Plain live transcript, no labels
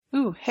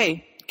Oh,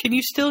 hey, can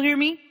you still hear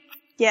me?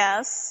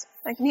 Yes,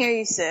 I can hear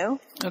you, Sue.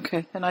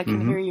 Okay, and I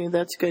can hear you.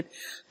 That's good.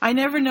 I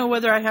never know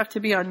whether I have to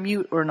be on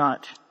mute or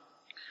not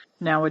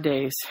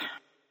nowadays.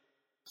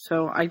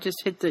 So I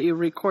just hit the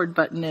record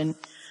button, and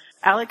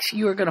Alex,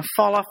 you are going to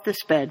fall off this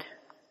bed.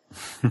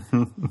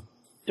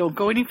 Don't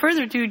go any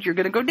further, dude. You're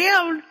going to go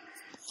down.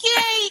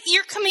 Yay!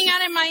 You're coming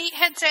out of my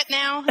headset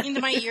now,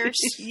 into my ears.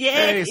 Yay!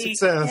 Hey,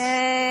 success.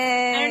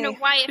 Yay! I don't know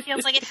why it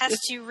feels like it has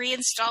to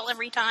reinstall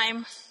every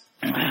time.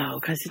 Oh,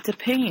 because it's a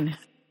pain.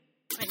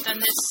 I've done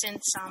this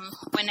since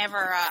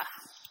whenever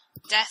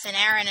Death and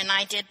Aaron and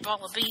I did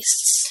Ball of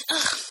Beasts.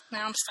 Ugh,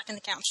 now I'm stuck in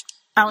the couch.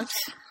 Alex,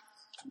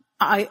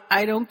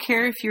 I don't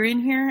care if you're in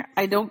here.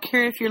 I don't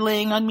care if you're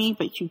laying on me,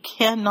 but you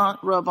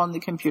cannot rub on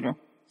the computer.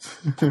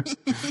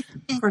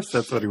 Of course,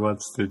 that's what he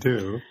wants to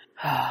do.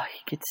 Oh, he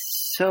gets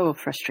so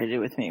frustrated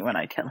with me when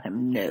I tell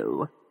him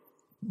no.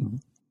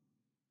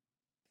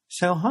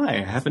 So, hi.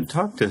 I haven't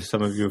talked to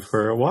some of you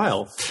for a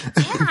while.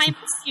 Yeah, I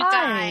miss you guys.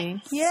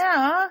 Hi.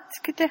 Yeah, it's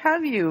good to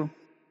have you.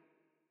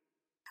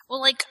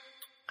 Well,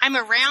 I'm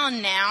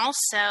around now,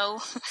 so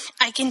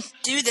I can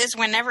do this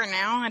whenever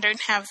now. I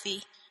don't have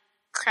the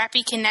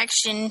crappy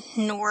connection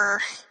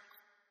nor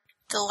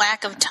the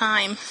lack of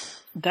time.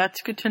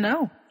 That's good to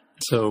know.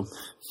 So,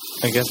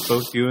 I guess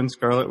both you and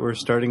Scarlett were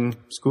starting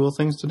school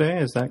things today.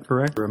 Is that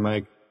correct? Or am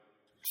I...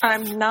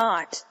 I'm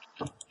not.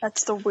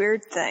 That's the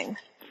weird thing.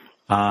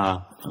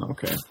 Ah,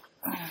 okay.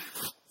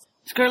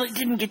 Scarlett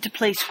didn't get to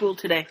play school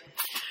today.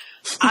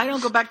 I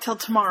don't go back till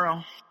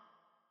tomorrow.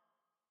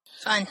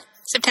 Fun.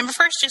 September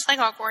 1st, just like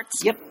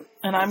Hogwarts. Yep.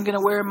 And I'm going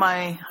to wear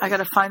I got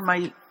to find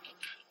my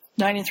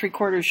 9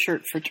 3/4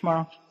 shirt for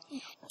tomorrow.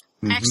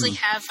 I actually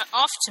have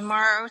off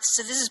tomorrow,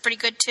 so this is pretty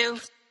good, too.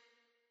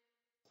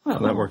 Well,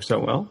 that works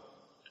out well.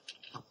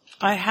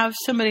 I have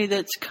somebody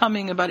that's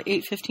coming about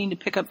 8:15 to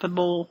pick up the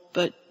bowl,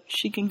 but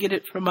she can get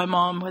it from my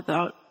mom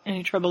without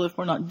any trouble if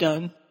we're not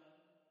done.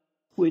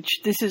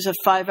 Which, this is a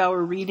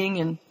 5-hour reading,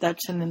 and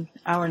that's in an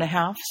hour and a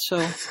half,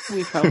 so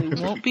we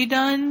probably won't be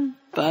done,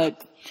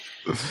 but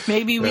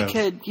maybe we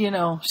could,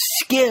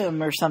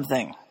 skim or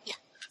something.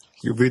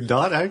 You would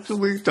not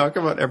actually talk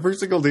about every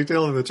single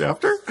detail of the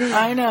chapter?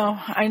 I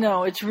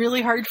know. It's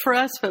really hard for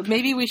us, but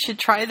maybe we should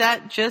try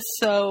that just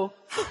so...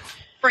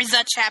 Or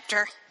the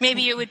chapter.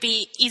 Maybe it would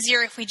be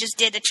easier if we just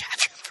did a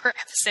chapter per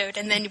episode,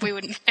 and then we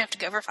wouldn't have to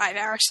go for 5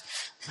 hours.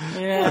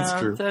 Yeah,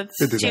 that's true. That's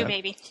 2,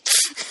 maybe.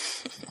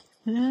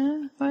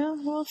 Yeah, well,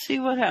 we'll see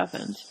what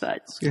happens,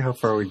 but... See how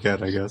far we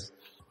get, I guess.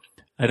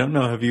 I don't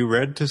know. Have you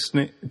read to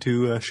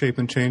Shape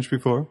and Change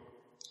before?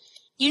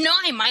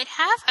 I might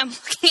have. I'm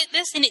looking at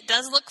this, and it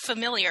does look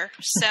familiar.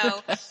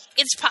 So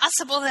it's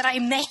possible that I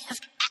may have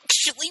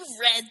actually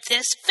read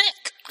this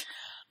fic.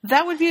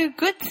 That would be a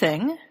good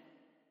thing.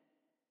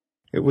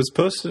 It was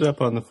posted up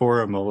on the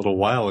forum a little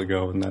while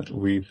ago, and that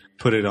we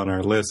put it on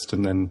our list,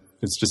 and then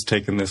it's just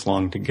taken this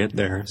long to get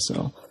there,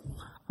 so...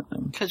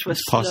 Because we're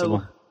possible.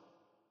 slow.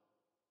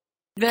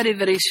 Very,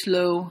 very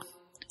slow.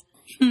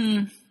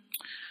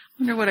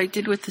 Wonder what I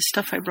did with the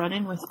stuff I brought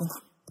in with me.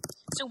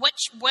 So what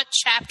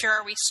chapter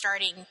are we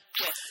starting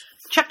with?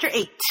 Chapter 8.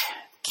 Okay.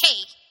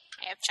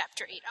 I have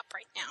chapter 8 up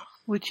right now.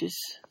 Which is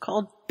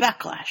called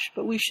Backlash,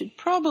 but we should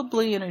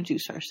probably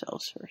introduce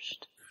ourselves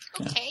first.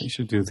 Okay. Yeah, we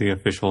should do the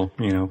official,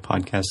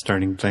 podcast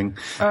starting thing.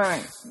 All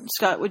right.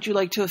 Scott, would you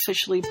like to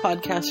officially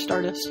podcast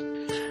start us?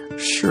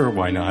 Sure,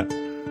 why not?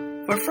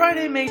 For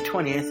Friday, May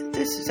 20th,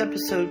 this is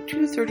episode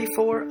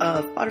 234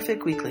 of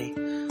Potterfic Weekly.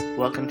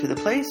 Welcome to the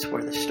place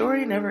where the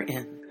story never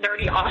ends.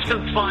 Nerdy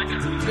awesome fun.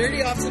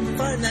 Nerdy awesome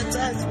fun, that's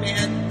us,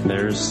 man.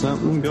 There's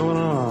something going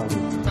on.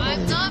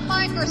 I'm not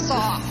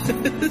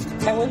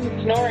Microsoft. I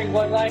wasn't snoring,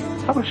 was I?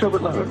 How much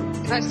overload?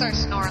 If I start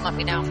snoring, let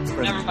me know.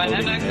 Never mind,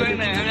 I'm not going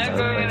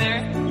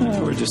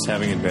there. We're just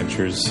having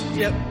adventures.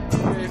 Yep,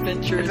 we're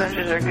adventurous.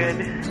 Adventures are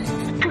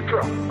good. Good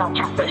girl, not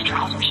just those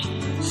trousers.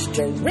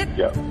 Straight.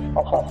 Yeah.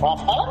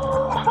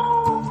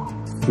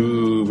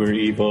 Ooh, we're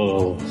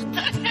evil.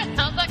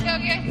 How's that go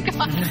again?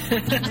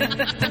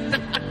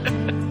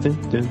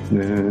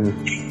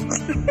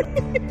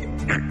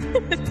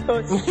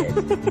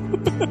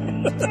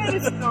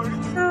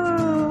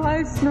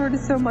 I snorted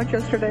so much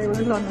yesterday, it was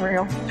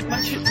unreal.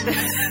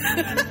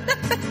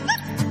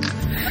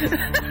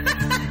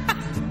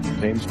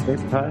 Same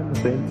script time,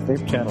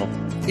 same channel.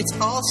 It's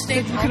all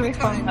stayed all the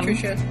time,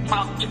 Tricia.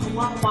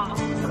 Wow.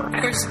 Of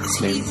course,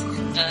 he's...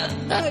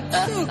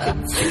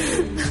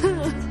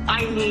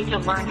 I need to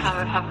learn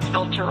how to have a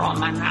filter on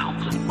my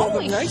mouth.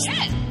 Holy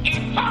shit!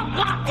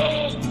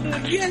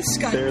 Yes,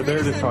 Scott. They're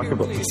there to talk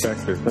about the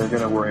sector. They're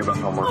going to worry about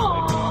homework.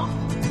 Aww,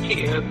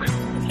 puke.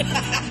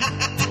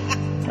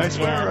 I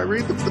swear, I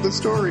read them for the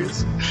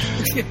stories.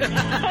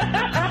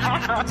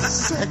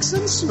 Sex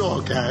and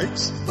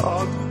snorkags.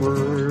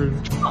 Awkward.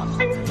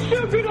 I'm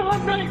so good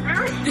on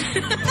nightmares.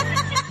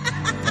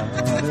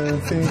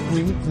 Potterfic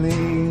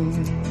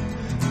Weekly,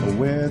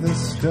 where the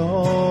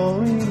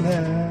story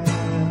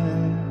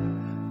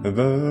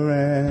never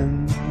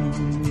ends.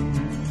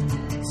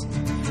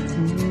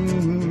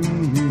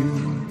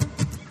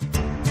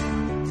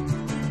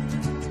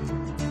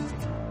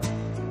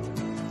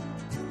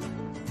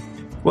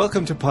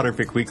 Welcome to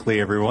Potterfic Weekly,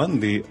 everyone,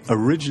 the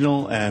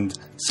original and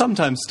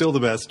sometimes still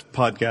the best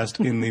podcast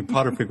in the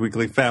Potterfic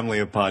Weekly family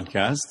of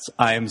podcasts.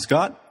 I am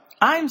Scott.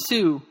 I'm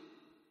Sue.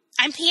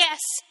 I'm PS.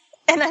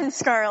 And I'm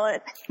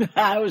Scarlett.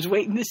 I was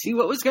waiting to see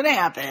what was going to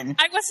happen.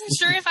 I wasn't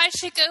sure if I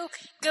should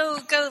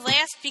go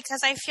last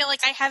because I feel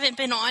like I haven't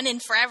been on in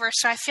forever,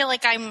 so I feel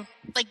like I'm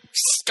like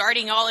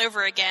starting all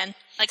over again.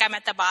 Like I'm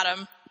at the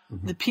bottom.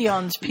 The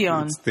peons.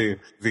 It's the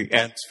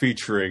ants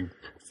featuring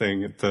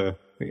thing at the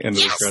end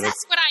of the credits. Yes,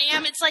 that's what I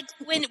am. It's like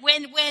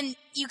when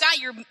you got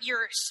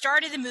your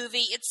start of the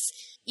movie, it's,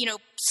 you know,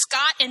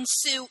 Scott and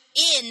Sue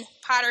in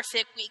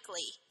Potterfic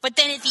Weekly. But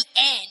then at the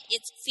end,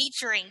 it's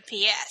featuring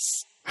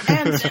PS.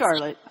 And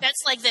Scarlett.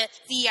 That's like the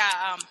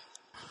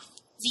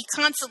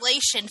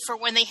consolation for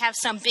when they have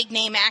some big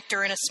name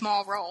actor in a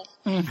small role.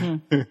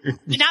 Mm-hmm.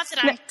 Not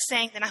that I'm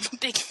saying that I'm a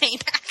big name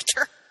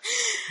actor.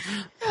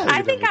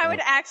 I think I would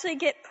actually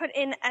get put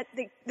in at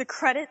the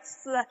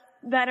credits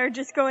that are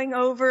just going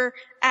over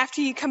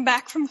after you come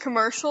back from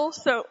commercial,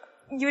 so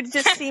you would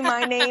just see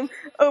my name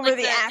over like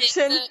the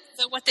action.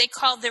 The what they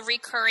call the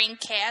recurring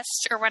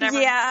cast or whatever.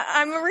 Yeah,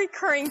 I'm a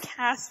recurring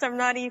cast. I'm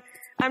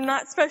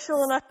not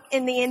special enough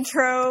in the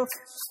intro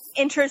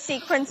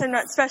sequence. I'm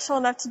not special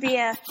enough to be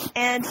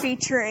and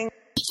featuring.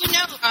 You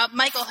know,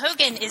 Michael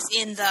Hogan is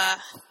in the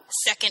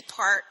second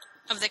part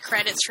of the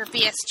credits for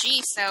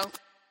BSG, so.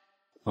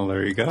 Well,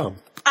 there you go.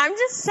 I'm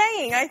just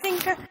saying, I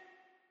think.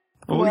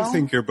 We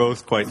think you're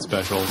both quite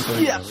special, so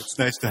yeah, it's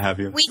nice to have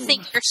you. We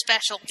think you're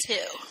special,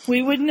 too.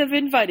 We wouldn't have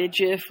invited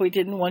you if we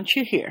didn't want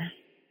you here.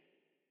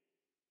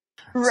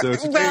 So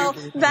well,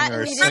 that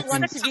we didn't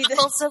want to be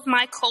the of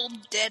my cold,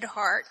 dead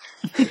heart.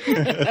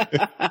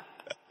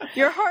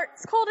 Your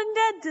heart's cold and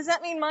dead? Does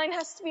that mean mine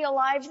has to be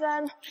alive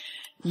then?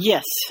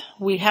 Yes,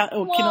 we can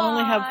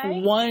only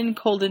have one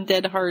cold and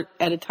dead heart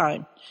at a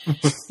time.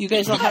 You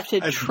guys will have to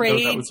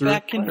trade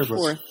back and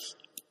forth.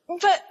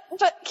 But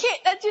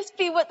can't that just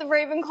be what the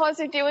Ravenclaws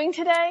are doing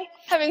today?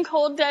 Having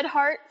cold, dead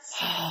hearts?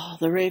 Oh,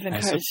 the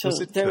Ravenclaws.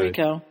 So there we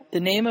go. The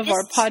name of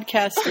our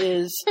podcast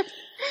is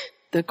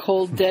The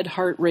Cold, Dead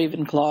Heart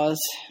Ravenclaws.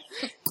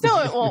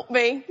 No, it won't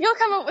be. You'll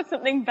come up with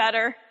something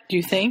better. Do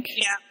you think?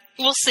 Yeah,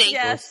 we'll see.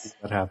 Yes.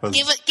 What happens?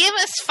 Give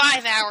us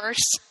 5 hours.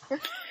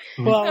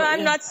 Well,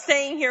 I'm not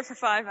staying here for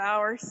 5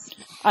 hours.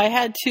 I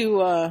had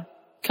to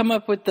come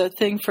up with the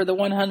thing for the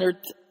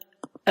 100th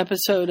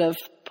episode of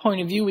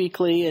Point of View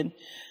Weekly, and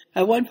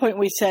at one point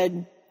we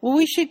said, well,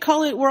 we should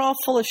call it We're All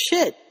Full of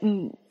Shit.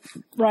 And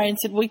Ryan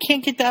said, we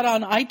can't get that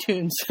on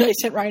iTunes. I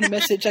sent Ryan a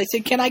message. I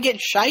said, can I get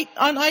shite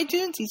on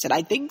iTunes? He said,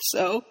 I think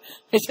so.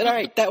 I said, all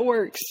right, that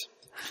works.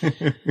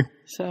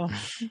 So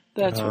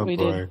that's what we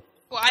did.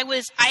 Well,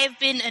 I have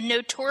been a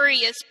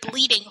notorious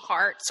bleeding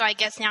heart, so I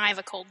guess now I have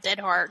a cold, dead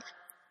heart.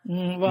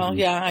 Well,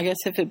 yeah, I guess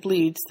if it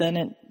bleeds, then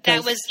it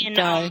does that was in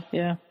die.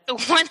 Yeah. The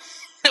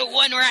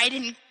one where I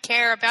didn't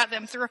care about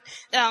them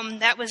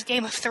that was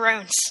Game of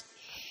Thrones.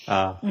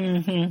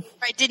 I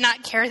did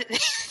not care that they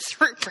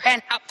threw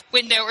Bran out the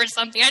window or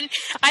something.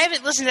 I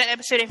haven't listened to that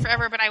episode in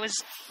forever, but I was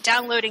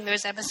downloading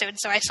those episodes,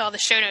 so I saw the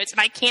show notes,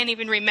 and I can't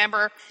even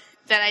remember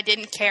that I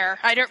didn't care.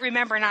 I don't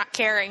remember not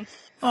caring.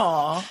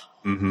 Aw.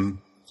 Mm-hmm.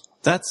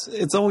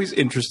 It's always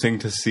interesting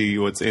to see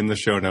what's in the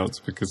show notes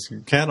because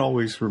you can't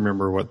always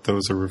remember what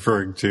those are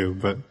referring to,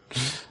 but,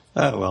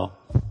 well.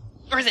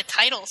 Or the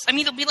titles. I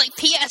mean, it'll be like,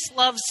 P.S.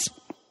 loves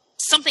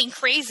something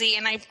crazy,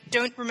 and I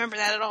don't remember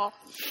that at all.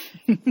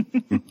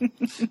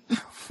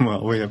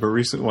 Well, we have a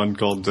recent one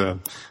called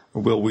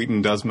Will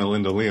Wheaton Does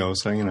Melinda Leo,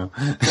 so, you know.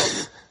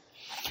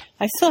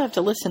 I still have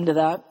to listen to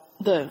that,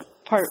 the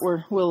part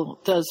where Will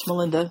does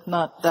Melinda,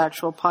 not the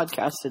actual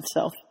podcast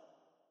itself.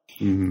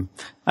 Mm-hmm.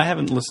 I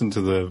haven't listened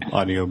to the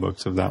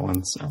audiobooks of that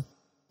one, so.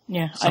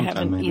 Yeah, I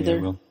haven't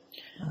either.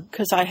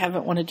 Because I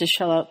haven't wanted to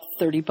shell out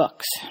 $30.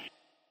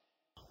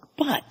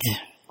 But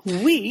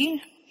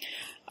we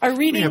are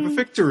reading. We have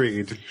a fic to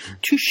read.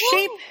 To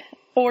Shape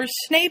or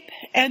Snape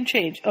and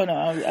Change. Oh no,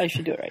 I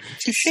should do it right.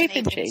 To Shape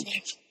and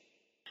Change.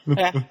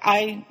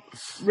 I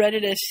read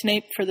it as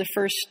Snape for the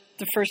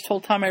first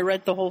whole time I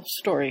read the whole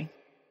story.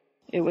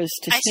 It was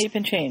to Snape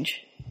and Change.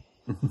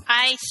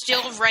 I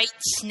still write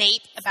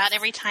Snape about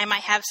every time I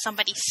have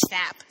somebody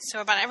snap.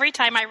 So about every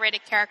time I read a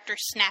character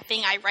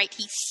snapping, I write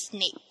he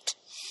snaped.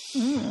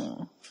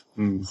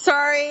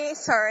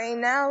 Sorry.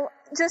 Now,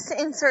 just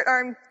to insert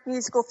our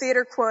musical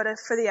theater quota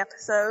for the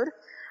episode,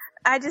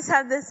 I just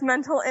have this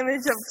mental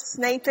image of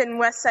Snape in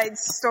West Side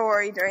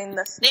Story during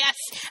this. Yes,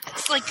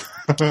 it's like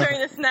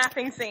during the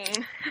snapping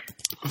scene.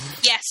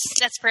 Yes,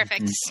 that's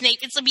perfect. Snape.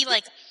 It'll be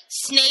like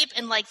Snape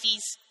and like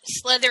these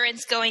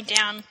Slytherins going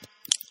down.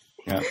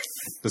 Yeah,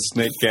 the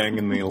Snake Gang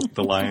and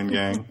the Lion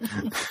Gang.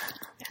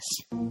 Yes.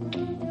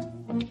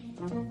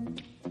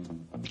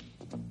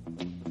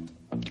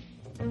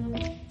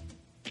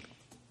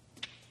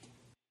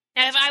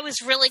 Now, if I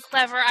was really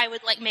clever, I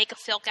would like make a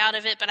filk out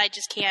of it, but I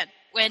just can't.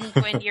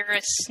 When you're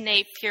a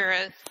Snape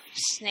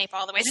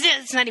all the way.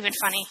 It's not even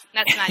funny.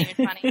 That's not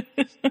even funny.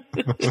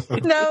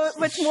 No,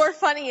 what's more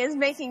funny is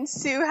making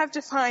Sue have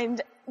to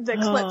find the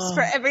clips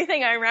for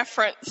everything I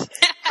reference.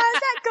 How's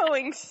that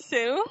going,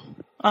 Sue?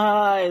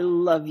 I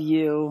love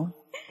you.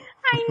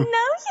 I know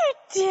you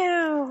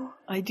do.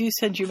 I do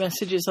send you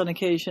messages on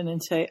occasion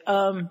and say,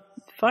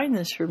 find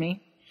this for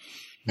me.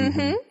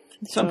 Mm-hmm.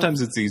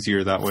 Sometimes it's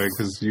easier that way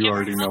because you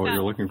already know what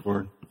you're looking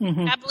for.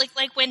 Mm-hmm.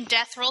 Like when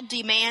Death Roll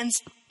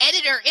demands,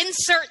 editor,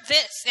 insert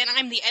this, and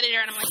I'm the editor,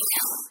 and I'm like,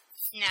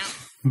 no.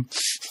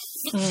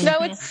 Mm-hmm. No,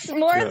 it's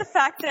more the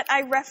fact that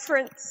I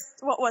referenced,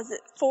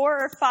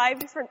 4 or 5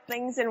 different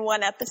things in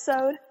one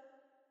episode.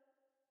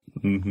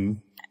 Mm-hmm.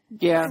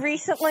 Yeah.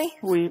 Recently.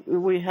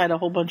 We had a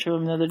whole bunch of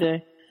them the other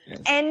day.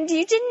 And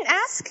you didn't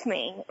ask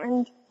me.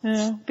 And,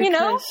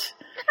 because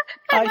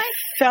I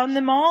found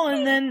them all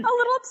and then a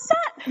little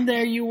upset.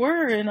 There you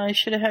were, and I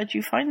should have had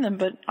you find them,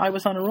 but I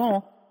was on a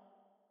roll.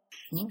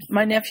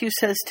 My nephew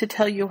says to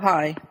tell you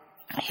hi.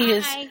 He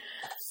has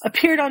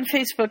appeared on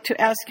Facebook to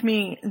ask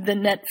me the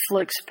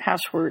Netflix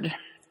password.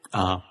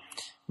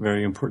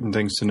 Very important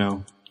things to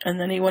know. And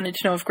then he wanted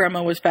to know if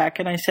Grandma was back,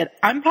 and I said,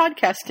 I'm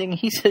podcasting.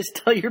 He says,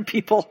 tell your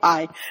people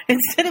hi.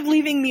 Instead of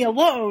leaving me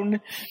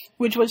alone,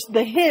 which was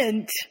the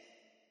hint.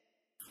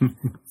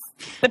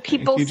 The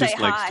people he say just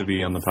hi. likes to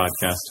be on the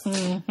podcast.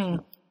 Mm-hmm.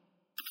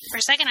 For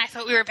a second, I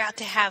thought we were about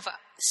to have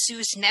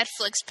Sue's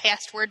Netflix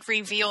password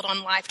revealed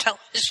on live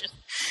television.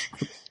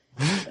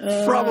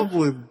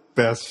 Probably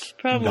best.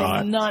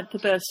 Probably not the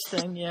best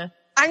thing, yeah.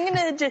 I'm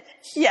going to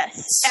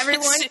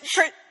everyone.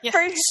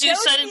 Sue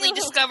suddenly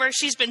discovers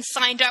she's been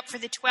signed up for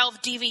the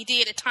 12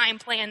 DVD at a time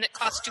plan that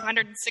costs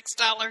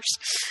 $206.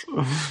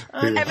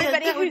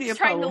 Everybody who's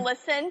trying to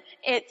listen,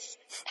 it's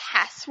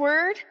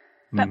password,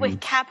 but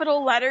with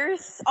capital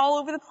letters all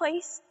over the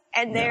place,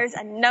 and there's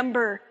a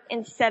number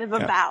instead of a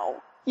vowel.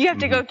 You have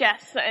to go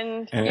guess,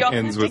 and you also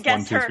ends have to with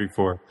guess 1, 2, her. 3,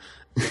 4.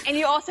 And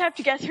you also have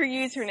to guess her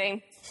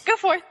username. Go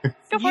forth.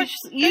 Go forth.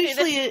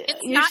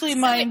 Usually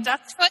mine.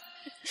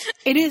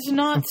 It is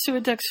not Sue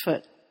at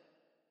Ducksfoot.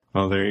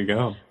 Oh, there you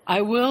go.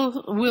 I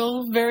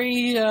will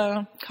very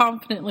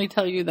confidently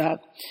tell you that.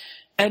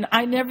 And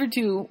I never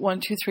do 1,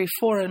 2, 3,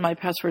 4 in my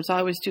passwords. I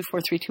always do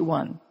 4, 3, 2,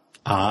 1.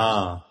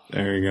 Ah,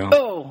 there you go.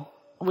 Oh,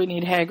 we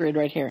need Hagrid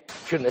right here.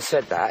 Shouldn't have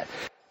said that.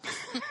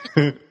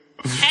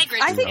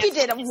 Hagrid. I think you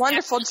did a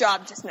wonderful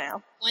job just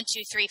now. 1,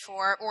 2, 3,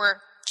 4,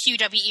 or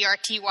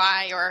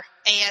QWERTY, or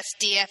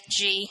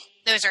ASDFG.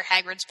 Those are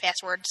Hagrid's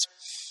passwords.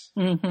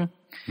 Mm-hmm.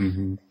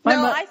 Mm-hmm.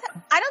 No, I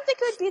don't think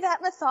it would be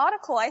that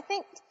methodical. I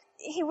think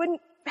he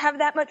wouldn't have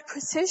that much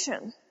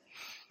precision.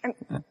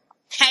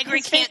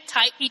 Hagrid can't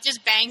type. He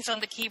just bangs on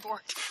the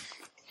keyboard.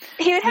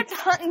 He would have to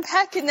hunt and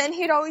peck, and then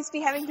he'd always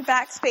be having to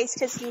backspace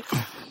because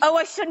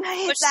I shouldn't have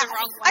hit that.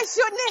 I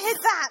shouldn't have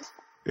hit that.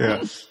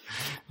 Yeah.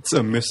 It's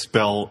a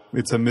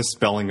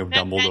misspelling of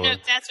Dumbledore.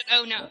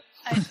 No,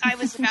 I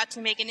was about to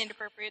make an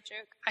inappropriate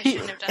joke. I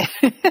shouldn't have done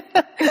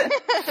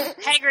that.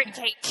 Hagrid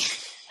cake.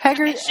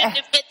 Hagrid. I shouldn't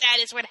have hit that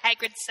is what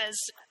Hagrid says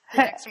the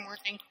next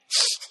morning.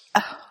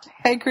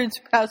 Hagrid's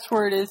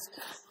password is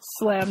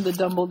slam the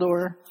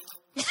Dumbledore.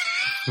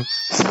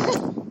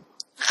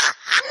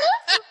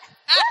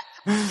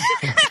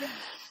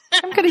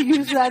 I'm going to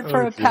use that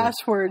for a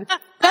password.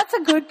 That's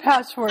a good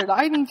password.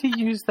 I need to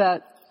use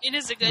that. It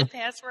is a good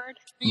password.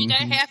 You got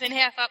half and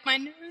half up my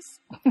nose.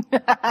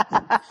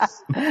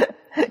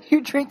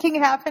 You drinking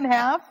half and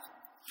half?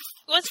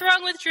 What's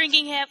wrong with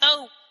drinking half?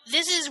 Oh,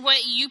 this is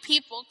what you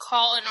people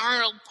call an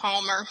Arnold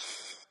Palmer.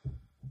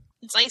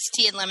 It's iced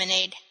tea and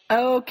lemonade.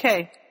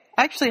 Okay.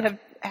 I actually have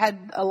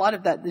had a lot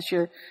of that this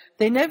year.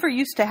 They never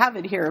used to have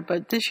it here,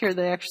 but this year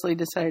they actually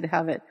decided to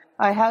have it.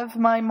 I have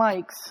my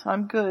mics.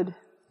 I'm good.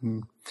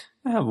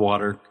 I have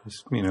water.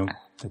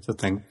 That's a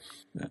thing.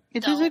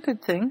 It is a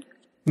good thing.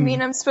 You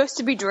mean I'm supposed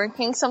to be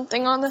drinking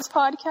something on this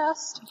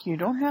podcast? You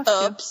don't have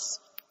to. Oops.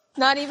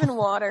 Not even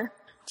water.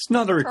 It's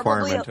not a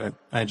requirement.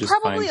 I just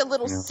probably find, a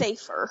little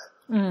safer.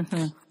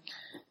 Mm-hmm.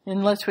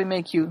 Unless we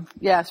make you,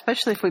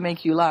 especially if we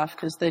make you laugh,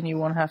 because then you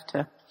won't have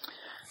to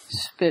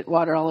spit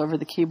water all over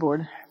the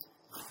keyboard.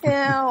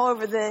 Yeah, all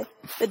over the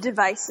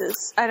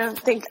devices. I don't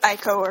think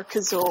Aiko or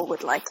Kazul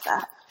would like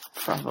that.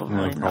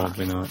 Probably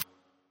not.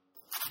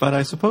 But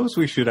I suppose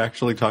we should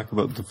actually talk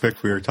about the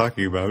fic we were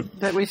talking about.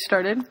 That we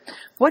started?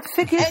 What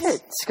fic is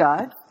it,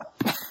 Scott?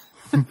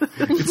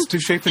 It's To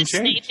Shape and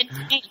Change.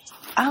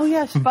 Oh,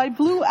 yes, by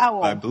Blue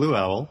Owl. By Blue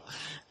Owl.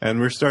 And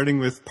we're starting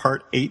with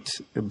part 8,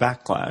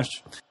 Backlash,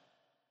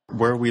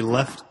 where we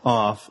left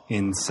off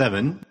in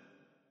 7.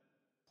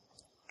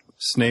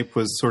 Snape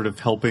was sort of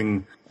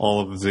helping all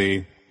of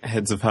the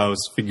heads of house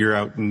figure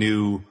out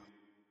new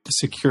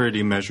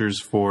security measures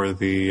for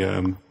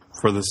the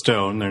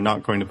stone. They're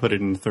not going to put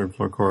it in the third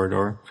floor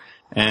corridor.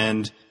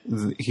 And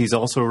he's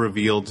also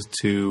revealed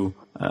to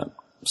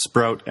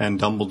Sprout and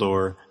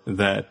Dumbledore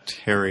that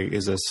Harry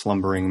is a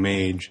slumbering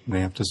mage, and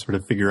they have to sort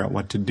of figure out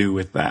what to do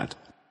with that.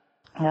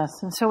 Yes,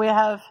 and so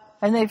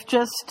they've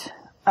just,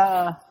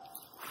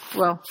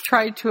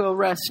 tried to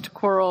arrest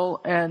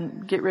Quirrell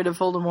and get rid of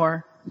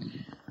Voldemort.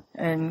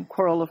 And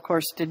Quirrell, of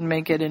course, didn't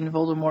make it, and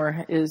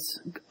Voldemort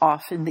is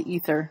off in the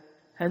ether.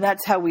 And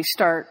that's how we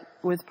start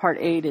with part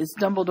 8 is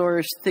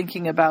Dumbledore's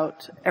thinking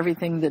about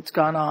everything that's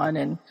gone on,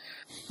 and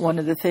one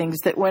of the things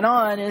that went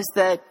on is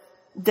that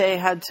they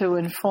had to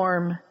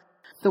inform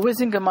the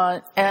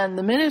Wizengamot and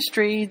the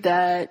Ministry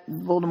that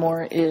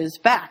Voldemort is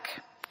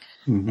back.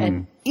 Mm-hmm.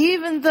 And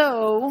even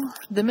though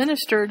the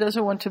Minister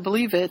doesn't want to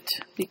believe it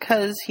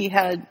because he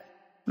had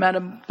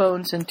Madame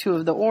Bones and 2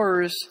 of the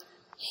Aurors,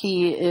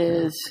 he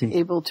is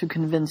able to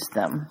convince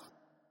them.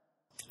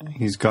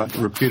 He's got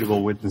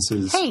reputable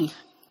witnesses. Hey!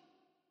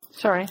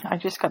 Sorry, I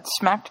just got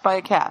smacked by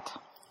a cat.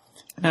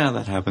 Yeah,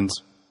 that happens.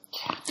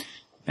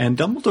 And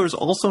Dumbledore's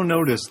also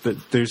noticed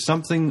that there's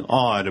something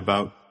odd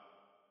about...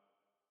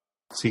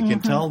 So he can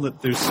tell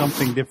that there's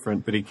something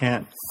different, but he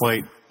can't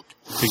quite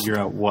figure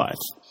out what.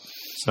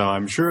 So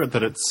I'm sure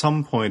that at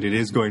some point it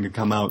is going to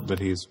come out that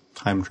he's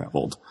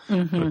time-traveled.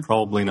 But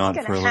probably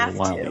not for a little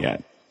while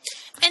yet.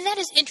 And that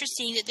is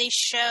interesting that they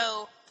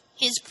show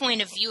his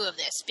point of view of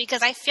this,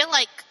 because I feel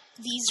like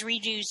these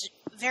redos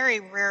very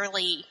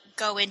rarely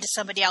go into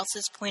somebody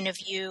else's point of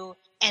view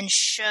and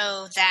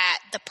show that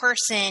the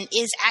person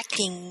is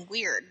acting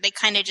weird. They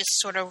kind of just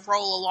sort of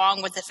roll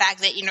along with the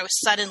fact that, you know,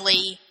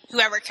 suddenly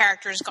whoever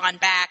character has gone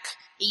back.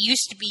 It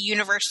used to be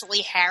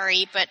universally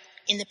Harry, but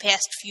in the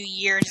past few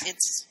years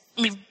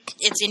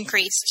it's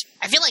increased.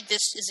 I feel like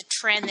this is a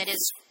trend that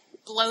has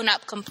blown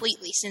up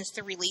completely since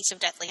the release of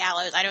Deathly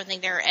Hallows. I don't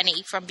think there are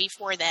any from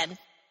before then.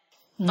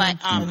 But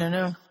I don't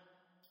know.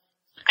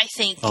 I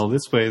think... Well,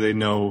 this way they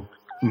know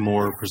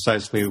more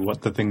precisely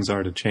what the things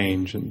are to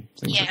change and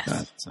things like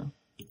that. So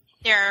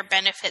there are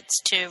benefits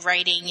to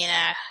writing in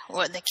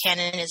what the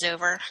canon is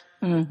over.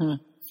 Mm-hmm.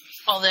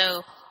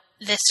 Although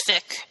this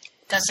fic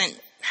doesn't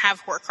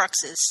have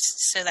Horcruxes,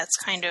 so that's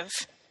kind of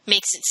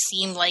makes it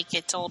seem like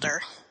it's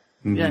older.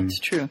 Mm-hmm. Yeah, it's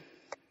true.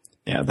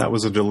 Yeah, that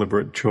was a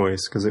deliberate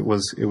choice because it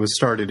was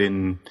started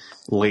in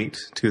late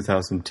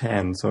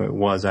 2010, so it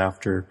was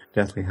after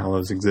Deathly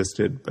Hallows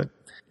existed, but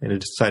it had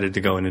decided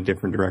to go in a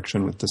different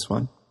direction with this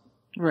one.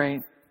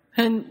 Right.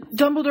 And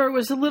Dumbledore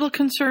was a little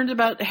concerned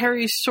about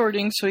Harry's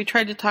sorting, so he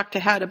tried to talk to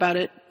Hat about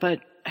it,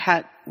 but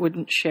Hat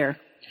wouldn't share.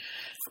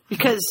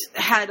 Because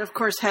Hat, of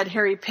course, had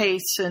Harry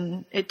pace,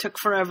 and it took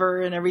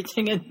forever and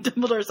everything, and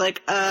Dumbledore's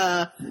like,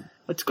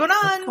 what's going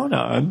on? What's going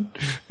on?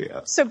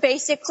 Yeah. So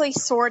basically,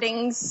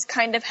 sortings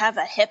kind of have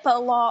a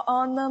HIPAA law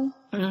on them.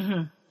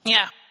 Mm-hmm.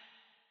 Yeah.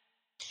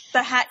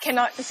 The Hat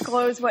cannot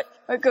disclose what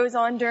goes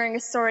on during a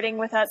sorting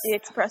without the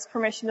express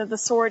permission of the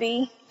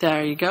sortie.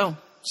 There you go.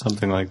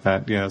 Something like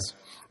that, yes.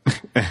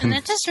 And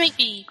that just made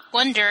me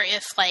wonder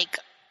if, like,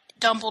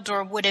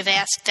 Dumbledore would have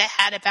asked the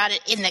Hat about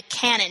it in the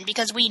canon,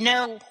 because we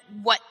know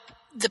what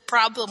the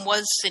problem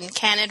was in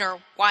canon or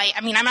why.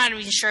 I mean, I'm not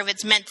even sure if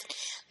it's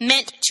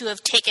meant to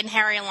have taken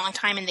Harry a long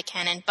time in the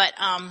canon, but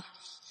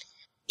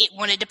it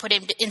wanted to put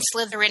him in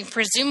Slytherin,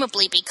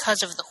 presumably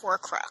because of the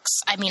Horcrux.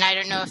 I mean, I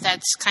don't know if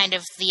that's kind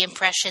of the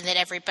impression that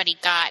everybody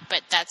got,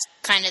 but that's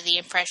kind of the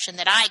impression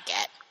that I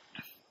get.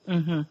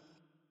 Mm-hmm.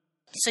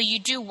 So you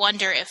do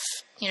wonder if,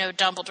 you know,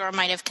 Dumbledore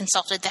might have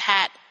consulted the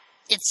Hat.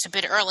 It's a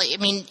bit early. I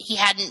mean, he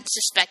hadn't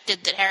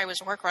suspected that Harry was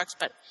a Horcrux,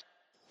 but...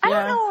 I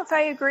don't know if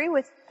I agree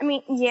with... I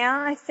mean,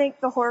 yeah, I think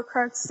the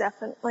Horcrux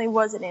definitely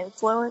was an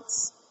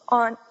influence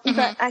on... Mm-hmm.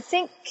 But I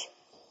think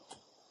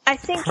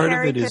Part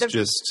Harry of it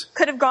is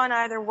could have gone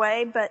either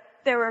way, but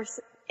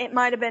it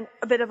might have been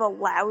a bit of a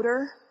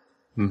louder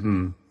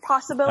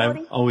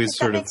possibility. I've always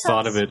sort of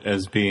thought of it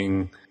as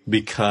being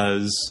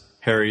because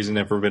Harry's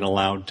never been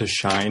allowed to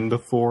shine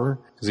before,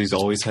 because he's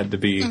always had to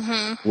be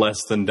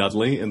less than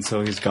Dudley, and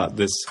so he's got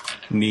this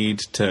need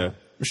to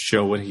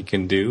show what he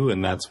can do,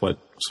 and that's what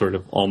sort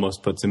of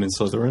almost puts him in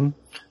Slytherin.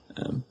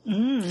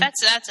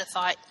 That's a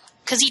thought.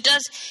 Because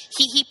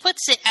he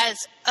puts it as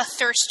a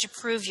thirst to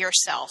prove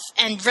yourself.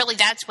 And really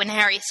that's when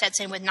Harry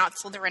sets in with not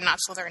Slytherin, not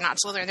Slytherin, not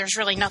Slytherin. There's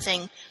really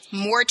nothing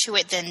more to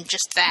it than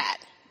just that.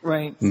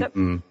 Right.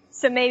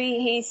 So maybe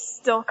he's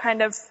still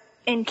kind of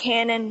in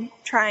canon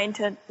trying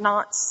to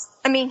not...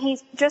 I mean, he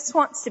just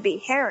wants to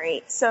be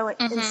Harry, so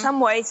in some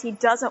ways he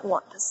doesn't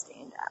want to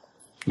stand out.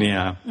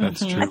 Yeah,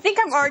 that's true. I think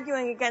I'm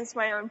arguing against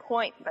my own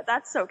point, but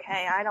that's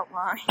okay. I don't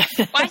mind.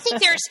 Well, I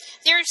think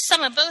there's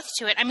some of both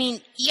to it. I mean,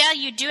 yeah,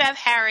 you do have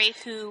Harry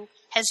who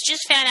has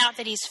just found out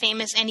that he's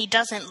famous and he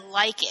doesn't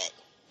like it.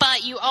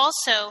 But you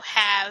also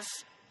have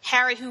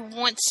Harry who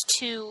wants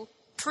to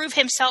prove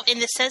himself in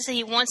the sense that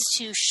he wants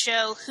to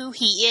show who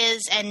he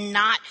is and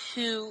not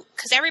who...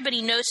 Because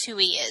everybody knows who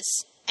he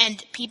is.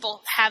 And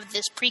people have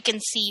this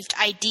preconceived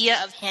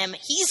idea of him.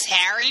 He's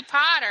Harry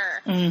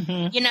Potter.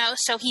 Mm-hmm. You know,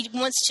 so he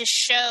wants to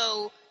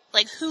show,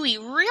 like, who he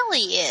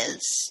really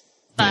is.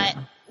 But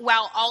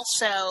while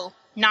also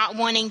not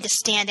wanting to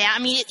stand out. I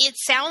mean, it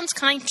sounds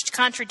kind of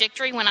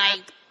contradictory when I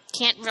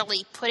can't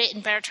really put it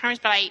in better terms.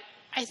 But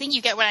I think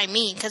you get what I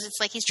mean. Because it's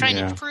like he's trying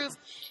to prove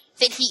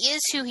that he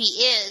is who he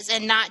is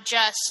and not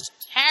just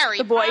Harry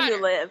the boy Potter.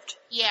 Who lived.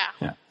 Yeah.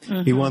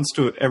 Mm-hmm. He wants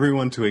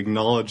everyone to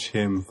acknowledge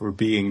him for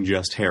being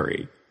just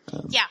Harry.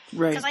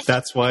 Right.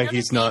 That's why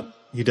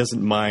he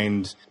doesn't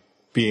mind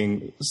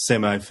being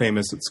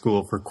semi-famous at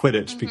school for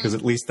Quidditch, because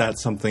at least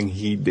that's something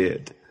he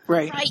did.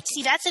 Right. Right.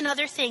 See, that's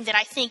another thing that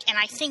I think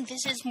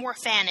this is more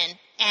Fanon,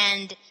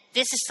 and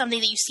this is something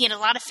that you see in a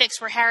lot of fics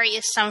where Harry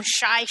is some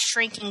shy,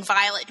 shrinking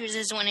violet who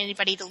doesn't want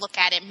anybody to look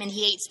at him, and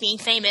he hates being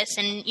famous,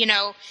 and,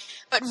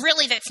 but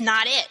really that's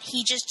not it.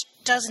 He just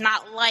does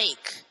not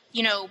like,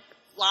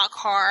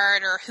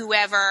 Lockhart or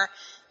whoever,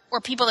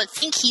 or people that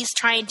think he's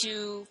trying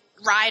to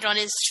ride on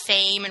his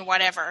fame and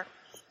whatever.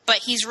 But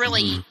he's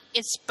really,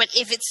 but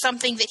if it's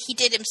something that he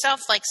did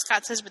himself, like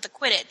Scott says with the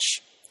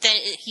Quidditch, then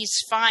he's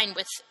fine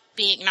with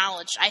being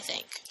acknowledged, I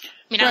think.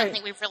 I don't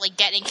think we really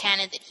get in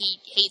canon that he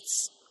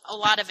hates a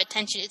lot of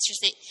attention. It's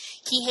just that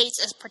he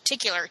hates a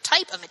particular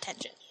type of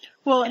attention.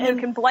 Well, and you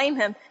can blame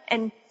him.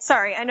 And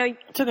sorry, I know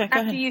it's okay.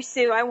 After you,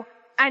 Sue,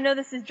 I know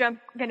this is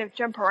going to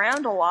jump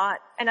around a lot,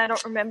 and I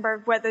don't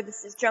remember whether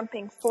this is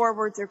jumping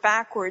forwards or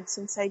backwards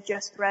since I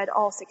just read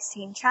all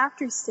 16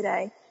 chapters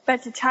today.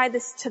 But to tie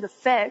this to the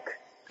fic,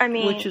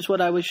 which is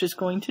what I was just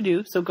going to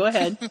do, so go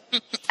ahead.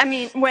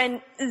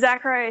 When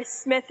Zachariah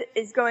Smith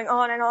is going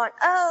on and on,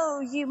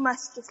 oh, you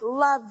must just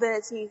love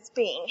this. He's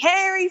being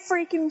Harry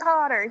freaking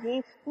Potter.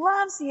 He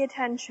loves the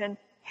attention.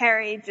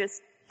 Harry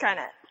just kind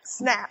of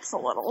snaps a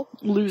little.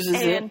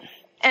 Loses it.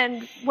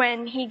 And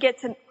when he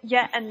gets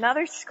yet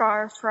another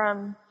scar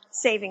from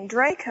saving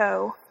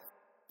Draco,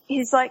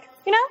 he's like,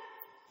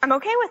 I'm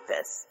okay with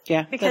this.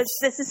 Yeah. Because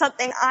this is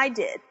something I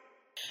did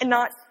and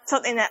not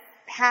something that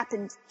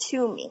happened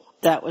to me.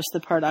 That was the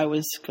part I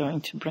was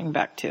going to bring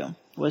back to,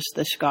 was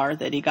the scar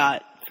that he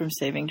got from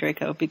saving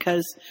Draco.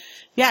 Because,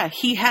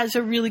 he has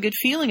a really good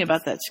feeling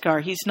about that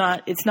scar. It's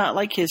not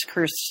like his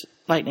cursed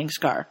lightning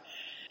scar.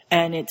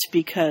 And it's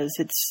because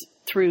it's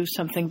through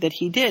something that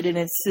he did. And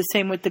it's the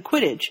same with the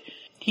Quidditch.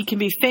 He can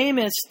be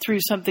famous through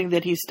something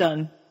that he's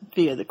done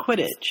via the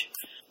Quidditch.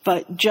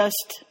 But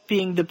just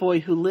being the boy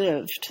who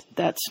lived,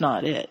 that's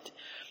not it.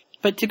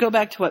 But to go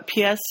back to what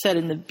P.S. said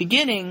in the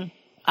beginning,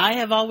 I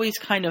have always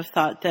kind of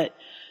thought that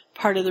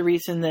part of the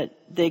reason that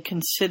they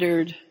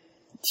considered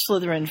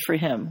Slytherin for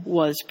him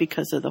was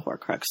because of the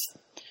Horcrux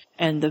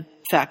and the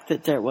fact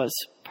that there was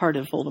part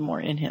of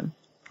Voldemort in him.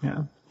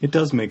 Yeah, it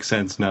does make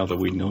sense now that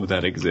we know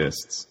that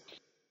exists.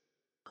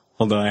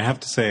 Although I have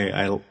to say,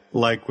 I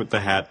like what the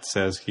hat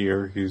says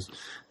here.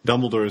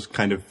 Dumbledore is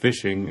kind of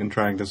fishing and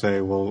trying to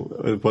say, well,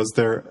 was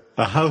there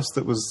a house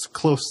that was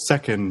close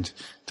second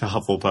to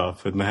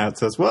Hufflepuff? And the hat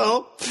says,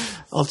 well,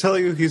 I'll tell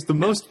you, he's the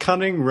most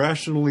cunning,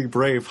 rationally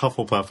brave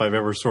Hufflepuff I've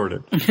ever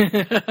sorted.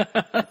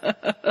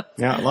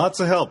 Yeah, lots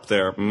of help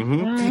there.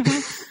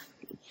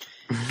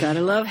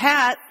 Gotta love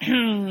hat.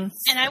 And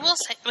I will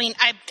say,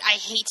 I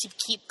hate to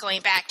keep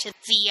going back to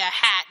the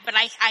hat, but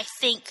I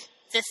think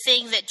the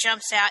thing that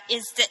jumps out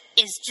is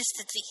just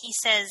that he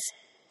says,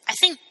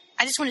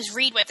 I just want to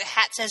read what the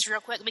hat says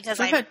real quick because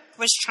I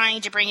was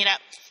trying to bring it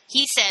up.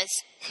 He says,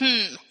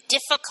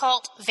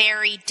 difficult,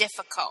 very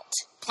difficult.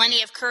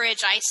 Plenty of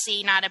courage, I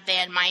see, not a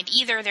bad mind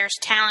either. There's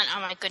talent,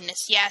 oh my goodness,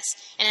 yes,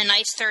 and a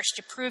nice thirst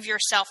to prove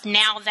yourself.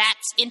 Now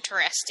that's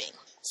interesting.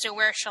 So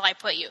where shall I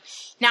put you?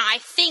 Now, I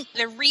think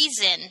the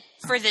reason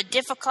for the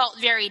difficult,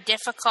 very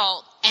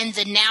difficult, and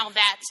the now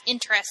that's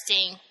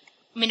interesting,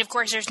 of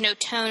course, there's no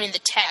tone in the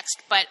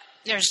text, but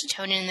there's a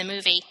tone in the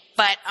movie.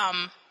 But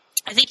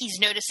I think he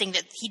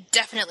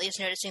definitely is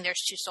noticing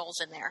there's two souls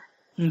in there.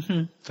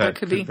 Mm-hmm. That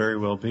could very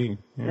well be.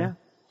 Yeah.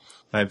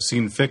 I've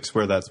seen fics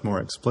where that's more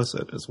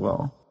explicit as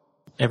well.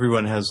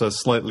 Everyone has a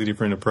slightly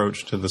different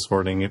approach to the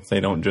sorting if they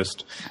don't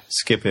just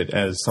skip it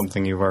as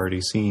something you've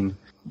already seen.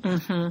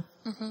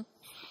 Mm-hmm. Mm-hmm.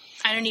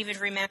 I don't even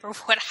remember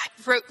what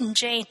I wrote in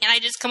Jane, and I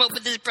just come up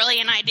with this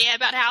brilliant idea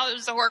about how it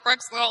was the Horcrux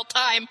the whole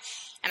time,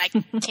 and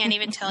I can't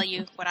even tell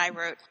you what I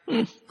wrote.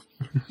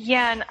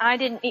 Yeah, and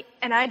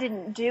I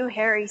didn't do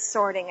Harry's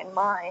sorting in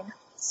mine,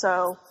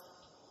 so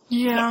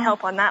can't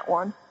help on that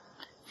one.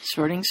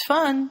 Sorting's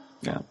fun.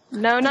 Yeah.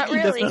 No, not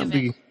really.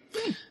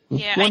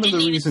 One of the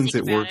reasons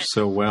it works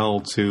so well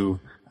to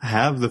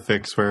have the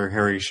fics where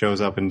Harry shows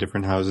up in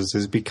different houses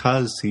is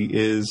because he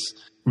is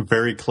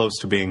very close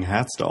to being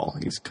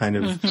Hatstall. He's kind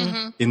of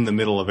in the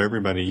middle of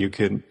everybody. You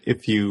can,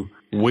 if you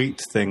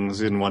weight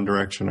things in one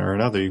direction or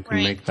another, you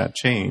can make that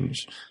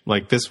change.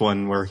 Like this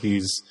one where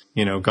he's,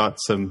 got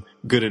some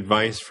good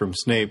advice from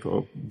Snape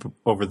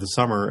over the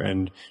summer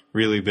and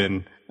really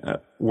been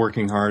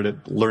working hard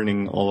at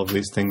learning all of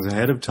these things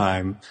ahead of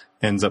time,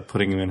 ends up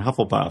putting him in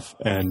Hufflepuff.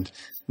 And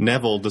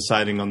Neville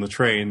deciding on the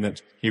train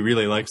that he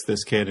really likes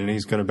this kid and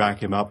he's going to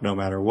back him up no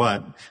matter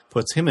what,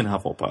 puts him in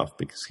Hufflepuff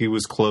because he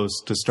was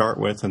close to start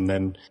with, and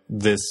then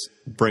this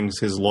brings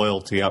his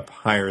loyalty up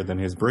higher than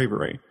his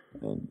bravery.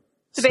 So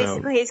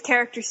basically his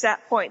character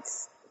stat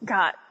points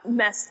got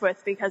messed with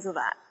because of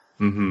that.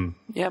 Mm-hmm.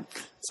 Yep.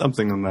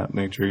 Something of that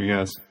nature,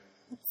 yes.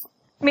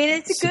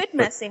 It's a good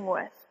messing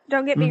with.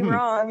 Don't get me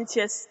wrong. It's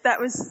just, that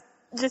was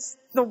just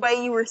the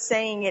way you were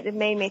saying it. It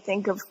made me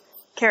think of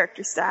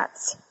character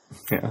stats.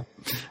 Yeah.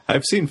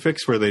 I've seen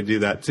fics where they do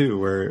that too,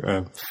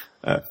 where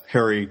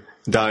Harry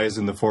dies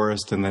in the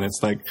forest and then it's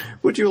like,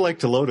 would you like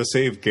to load a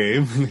save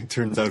game? And it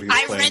turns out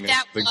he's playing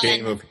the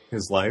game of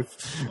his life.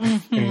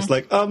 And he's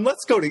like,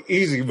 let's go to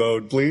easy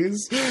mode,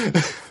 please.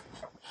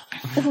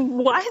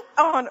 What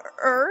on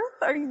earth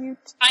are you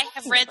I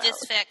have read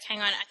this fic. Hang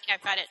on, I think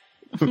I've got it.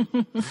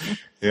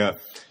 Yeah.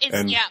 It's,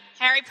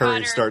 Harry Potter.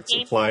 Harry starts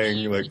Game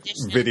applying Boy like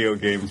edition. video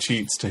game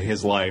cheats to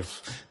his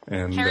life,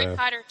 and Harry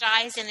Potter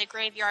dies in the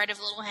graveyard of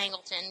Little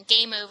Hangleton.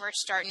 Game over.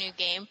 Start new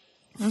game.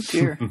 Oh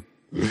dear.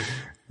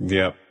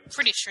 Yep,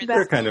 Pretty sure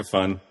they're kind of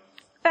fun.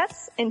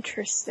 That's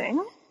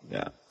interesting.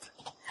 Yeah.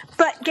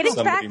 But getting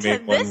Somebody back to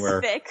made one this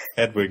where fic,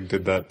 Hedwig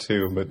did that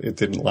too, but it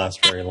didn't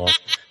last very long.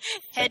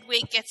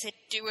 Hedwig gets a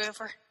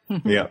do-over.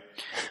 Yeah.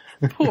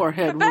 Poor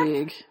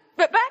Hedwig.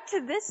 but back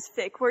to this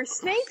fic where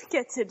Snape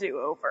gets a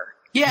do-over.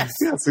 Yes,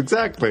 Yes,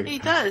 exactly. he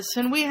does.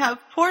 And we have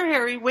poor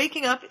Harry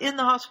waking up in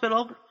the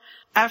hospital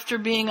after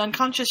being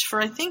unconscious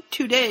for, I think,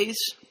 2 days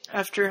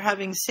after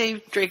having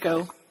saved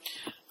Draco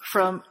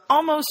from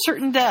almost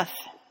certain death.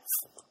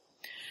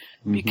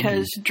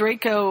 Because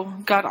Draco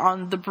got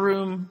on the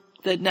broom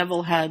that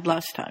Neville had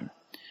last time.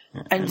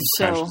 And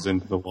so crashes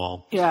into the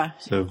wall. Yeah.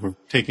 So we're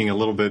taking a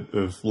little bit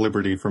of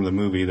liberty from the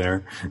movie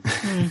there.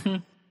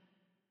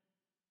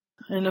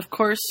 And of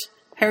course,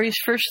 Harry's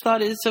first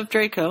thought is of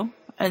Draco,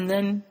 and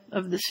then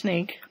of the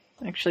snake.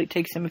 Actually, it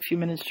takes him a few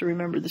minutes to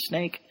remember the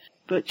snake.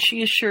 But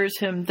she assures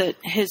him that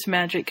his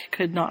magic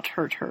could not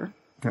hurt her.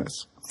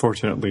 Yes.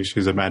 Fortunately,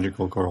 she's a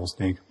magical coral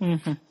snake.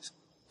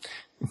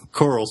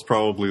 Coral's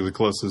probably the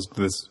closest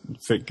this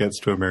fic gets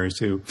to a Mary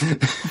Sue.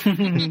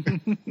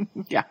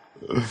 Yeah.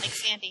 Like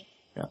Sandy.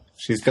 Yeah.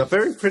 She's got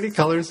very pretty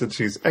colors, and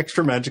she's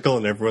extra magical,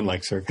 and everyone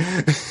likes her.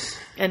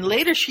 And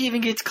later she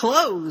even gets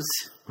clothes.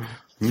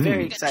 It's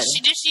very exciting.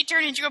 Does she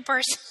turn into a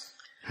person?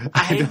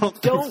 I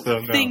don't so,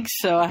 no. think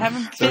so. I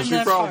haven't So been she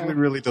that probably far.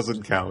 really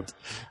doesn't count.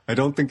 I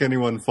don't think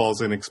anyone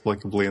falls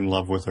inexplicably in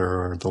love with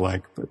her or the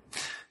like, but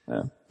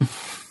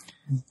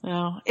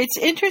No. It's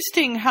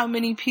interesting how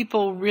many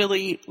people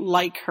really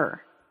like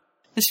her.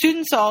 The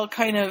students all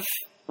kind of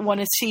want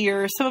to see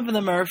her. Some of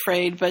them are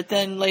afraid, but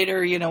then later,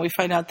 we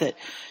find out that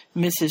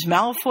Mrs.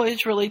 Malfoy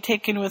is really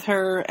taken with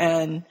her,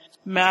 and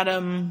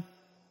Madam,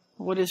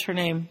 what is her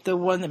name? The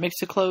one that makes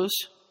the clothes?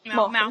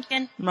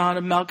 Malkin?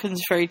 Madam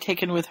Malkin's very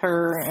taken with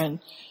her and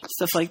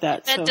stuff like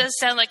that. That does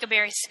sound like a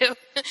Mary Sue,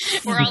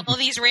 where all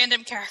these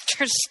random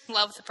characters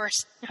love the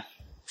person.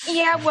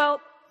 Yeah, well,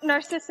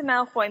 Narcissa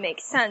Malfoy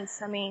makes sense.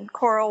 I mean,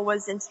 Coral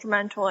was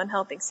instrumental in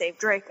helping save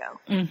Draco.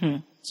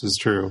 this is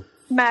true.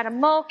 Madam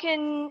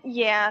Malkin,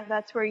 yeah,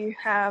 that's where you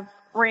have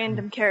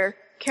random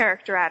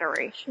character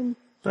adoration.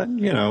 But,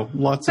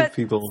 lots of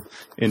people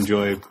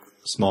enjoy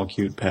small,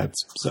 cute pets,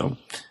 so...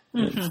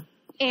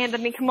 And, I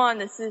mean, come on,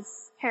 this is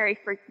Harry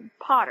freaking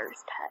Potter's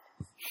pet.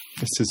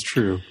 This is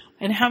true.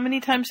 And how many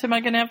times am I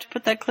going to have to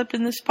put that clip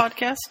in this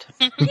podcast?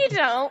 You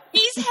don't.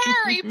 He's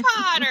Harry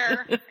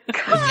Potter!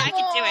 I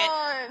can do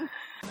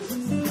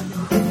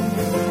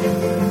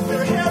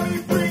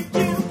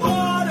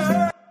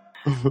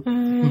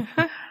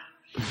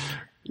it.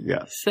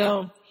 Yeah.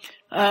 So,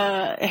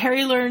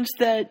 Harry learns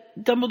that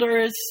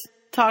Dumbledore has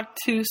talked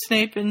to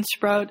Snape and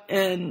Sprout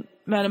and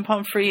Madame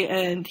Pomfrey,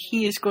 and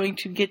he is going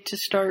to get to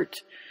start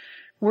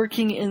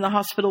working in the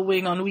hospital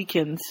wing on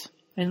weekends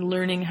and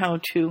learning how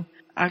to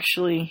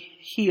actually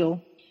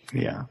heal.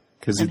 Yeah,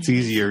 because it's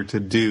easier to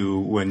do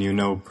when you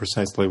know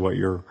precisely what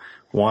you're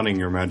wanting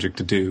your magic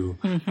to do.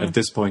 At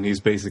this point,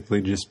 he's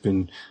basically just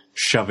been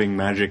shoving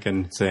magic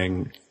and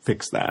saying,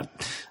 fix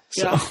that.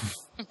 So. Yeah.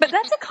 But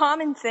that's a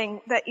common thing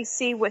that you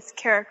see with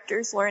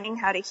characters learning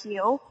how to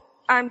heal.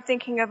 I'm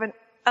thinking of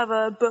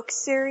a book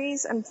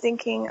series. I'm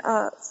thinking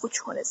of,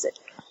 which one is it?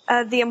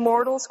 The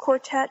Immortals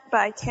Quartet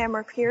by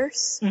Tamara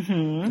Pierce.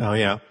 Oh,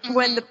 yeah.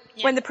 When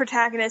the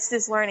protagonist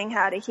is learning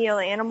how to heal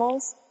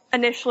animals,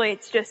 initially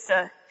it's just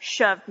a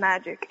shove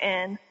magic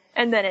in,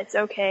 and then it's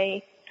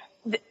okay.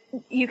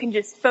 You can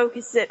just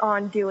focus it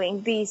on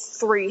doing these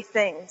 3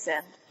 things,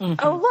 and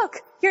oh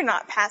look, you're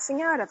not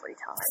passing out every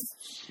time.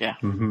 Yeah.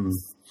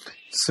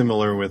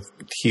 Similar with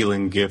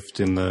Healing Gift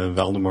in the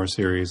Voldemort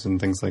series and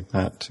things like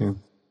that, too.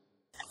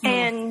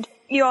 And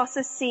you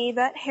also see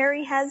that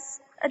Harry has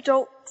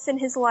adults in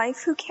his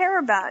life who care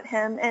about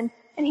him, and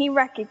he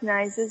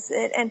recognizes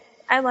it. And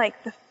I like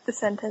the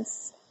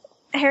sentence.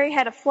 Harry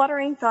had a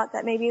fluttering thought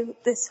that maybe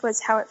this was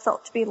how it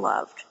felt to be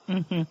loved.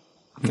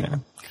 Yeah,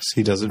 because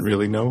he doesn't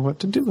really know what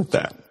to do with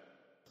that,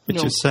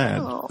 which is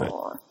sad.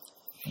 But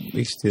at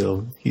least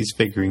he's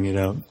figuring it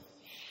out.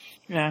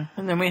 Yeah.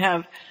 And then we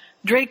have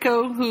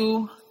Draco,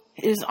 who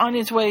is on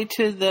his way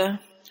to the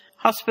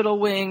hospital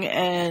wing,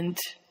 and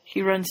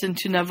he runs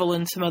into Neville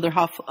and some other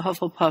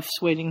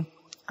Hufflepuffs waiting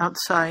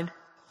outside.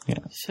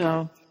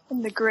 Yeah.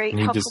 And the great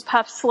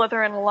Hufflepuff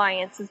Slytherin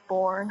alliance is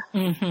born.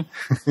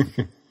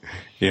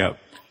 Yeah.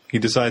 He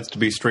decides to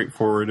be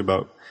straightforward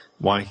about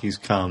why he's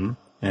come,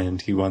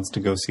 and he wants to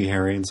go see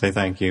Harry and say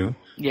thank you.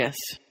 Yes.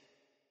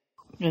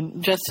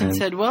 And Justin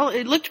said, well,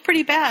 it looked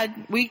pretty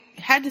bad. We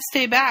had to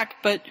stay back,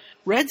 but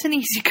red's an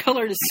easy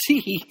color to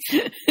see.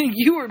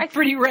 You were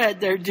pretty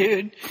red there,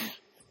 dude.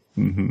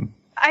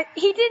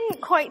 He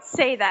didn't quite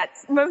say that.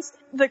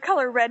 The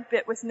color red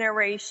bit was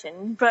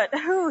narration, but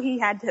he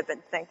had to have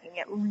been thinking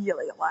it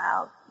really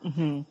loud.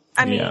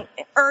 I mean,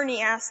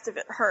 Ernie asked if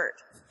it hurt.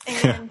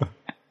 And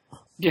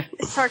Yeah.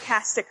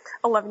 Sarcastic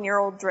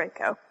 11-year-old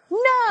Draco.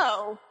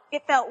 No!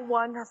 It felt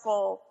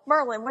wonderful.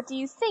 Merlin, what do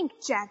you think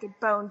jagged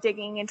bone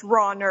digging into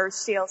raw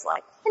nerves feels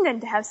like? And then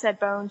to have said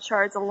bone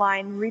shards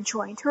align and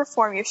rejoin to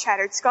reform your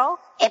shattered skull?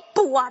 It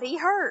bloody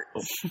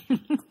hurts.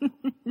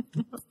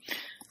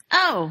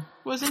 Oh,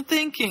 wasn't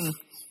thinking.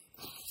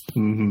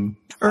 Mm-hmm.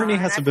 Ernie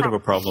has a bit of a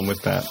problem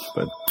with that,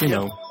 but, you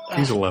know,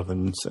 he's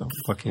 11, so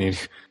what can you do?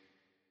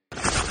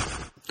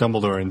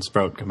 Dumbledore and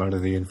Sprout come out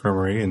of the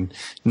infirmary and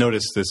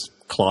notice this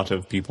clot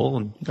of people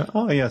and go,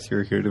 oh, yes,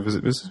 you're here to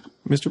visit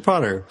Mr.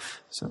 Potter.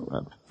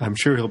 So I'm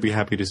sure he'll be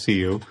happy to see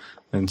you.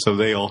 And so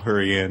they all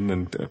hurry in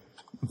and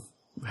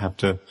have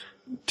to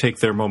take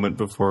their moment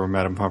before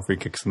Madame Pomfrey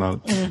kicks them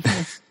out.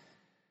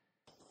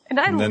 Mm-hmm.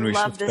 And then we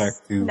love shift this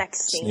back to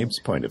next scene. Snape's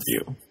point of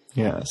view.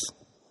 Yes.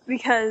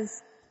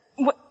 Because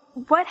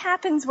what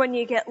happens when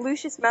you get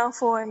Lucius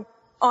Malfoy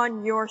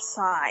on your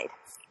side?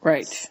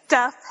 Right.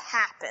 Stuff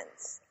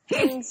happens.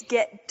 Things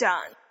get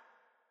done.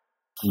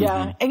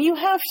 Yeah, and you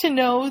have to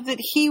know that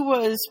he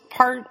was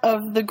part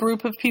of the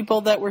group of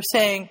people that were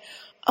saying,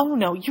 oh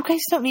no, you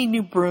guys don't need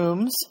new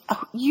brooms.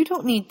 Oh, you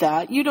don't need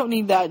that. You don't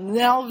need that. And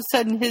then all of a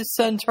sudden his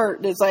son's hurt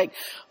and it's like,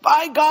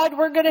 by God,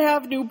 we're going to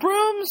have new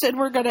brooms and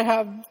we're going to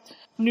have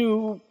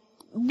new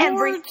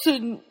wards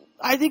and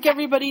I think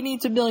everybody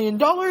needs $1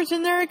 million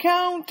in their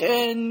account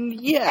and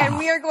yeah. And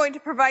we are going to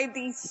provide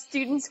these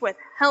students with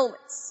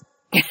helmets.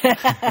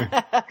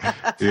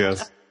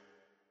 Yes.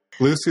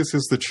 Lucius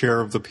is the chair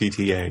of the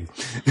PTA.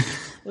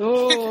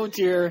 Oh,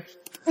 dear.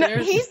 No,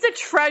 he's the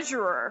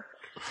treasurer.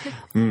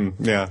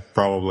 Yeah,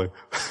 probably.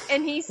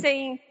 And he's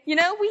saying, you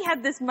know, we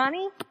have this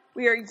money,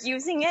 we are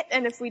using it,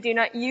 and if we do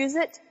not use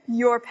it,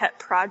 your pet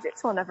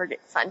projects will never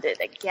get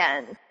funded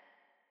again.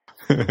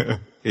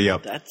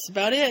 Yep. That's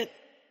about it.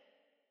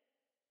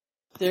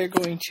 They're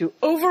going to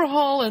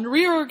overhaul and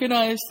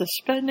reorganize the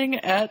spending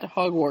at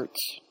Hogwarts.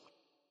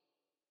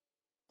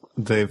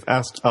 They've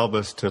asked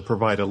Albus to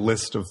provide a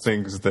list of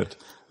things that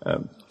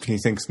he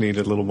thinks need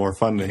a little more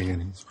funding,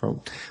 and he's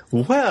probably,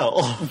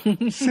 well,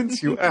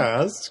 since you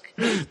ask,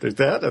 there's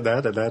that and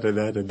that and that and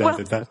that and that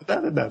and that and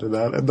that and that and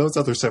that and those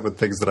other 7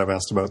 things that I've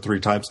asked about 3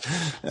 times.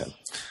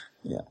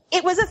 Yeah.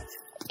 It was a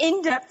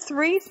in-depth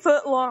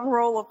 3-foot-long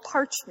roll of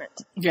parchment.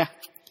 Yeah.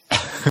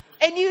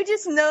 And you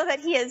just know that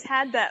he has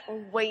had that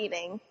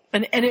waiting.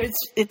 And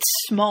it's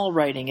small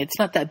writing. It's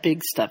not that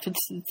big stuff.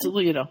 It's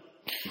you know.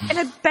 And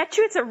I bet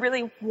you it's a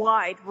really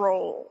wide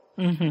roll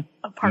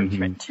of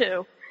parchment,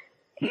 too.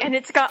 And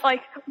it's got,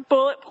 like,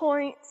 bullet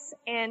points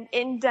and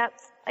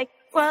in-depth, like,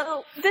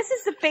 well, this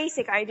is the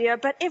basic idea,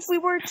 but if we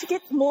were to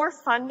get more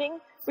funding,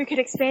 we could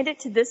expand it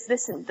to this,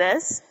 this, and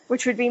this,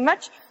 which would be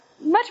much,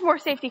 much more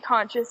safety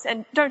conscious,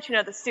 and don't you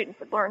know the students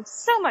would learn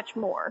so much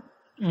more.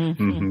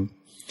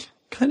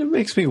 Kind of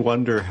makes me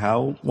wonder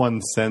how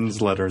one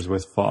sends letters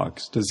with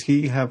Fawkes. Does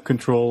he have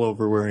control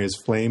over where his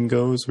flame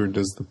goes, or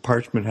does the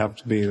parchment have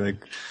to be,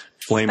 like,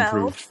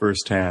 flame-proofed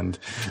firsthand?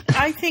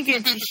 I think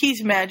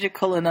he's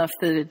magical enough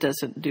that it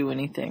doesn't do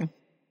anything.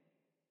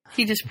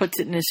 He just puts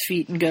it in his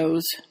feet and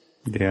goes.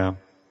 Yeah.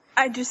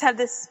 I just have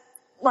this,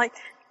 like,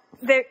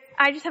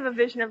 I just have a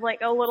vision of,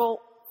 like, a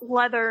little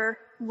leather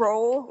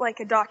roll,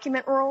 like a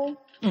document roll,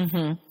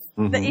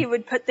 that you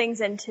would put things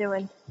into,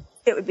 and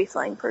it would be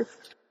flame-proof.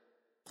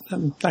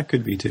 That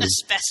could be, too.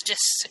 Asbestos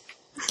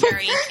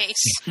carrying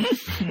case.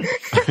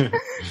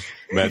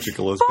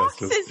 Magical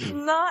asbestos. Fawkes is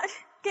not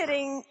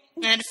getting...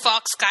 And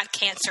Fawkes got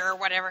cancer or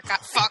whatever.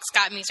 Fawkes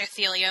got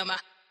mesothelioma.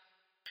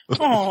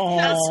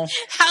 Oh,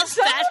 How's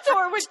that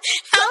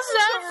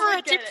for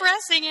a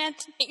depressing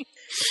ending?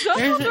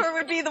 Dumbledore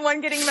would be the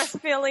one getting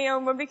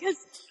mesothelioma because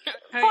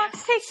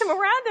Fawkes takes him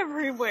around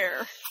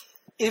everywhere.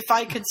 If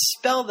I could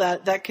spell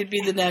that, that could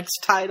be the next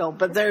title,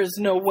 but there's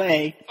no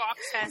way.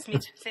 Fawkes has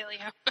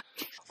mesothelioma.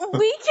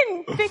 We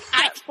can fix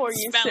that for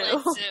you, spell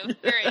it, Sue.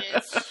 Here it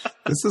is.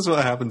 This is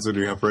what happens when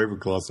you have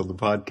Ravenclaws on the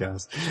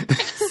podcast.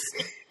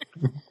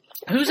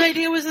 Whose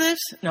idea was this?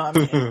 No, I'm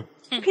kidding.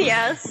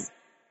 P.S.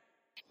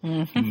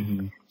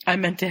 I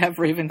meant to have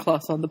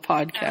Ravenclaws on the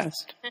podcast.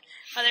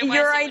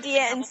 Your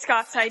idea and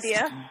Scott's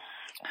idea.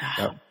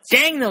 Yep.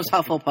 Dang those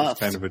Hufflepuffs.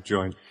 Kind of a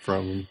joint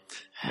problem.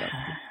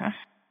 Yeah.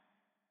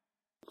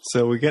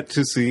 So we get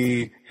to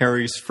see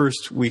Harry's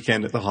first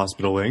weekend at the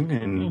hospital wing,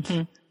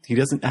 and he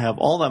doesn't have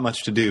all that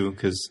much to do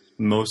because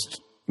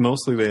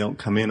mostly they don't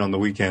come in on the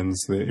weekends.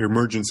 The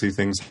emergency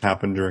things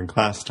happen during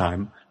class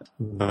time.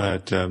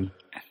 But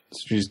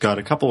she's got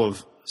a couple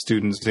of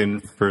students in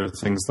for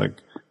things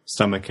like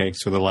stomach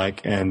aches or the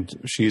like, and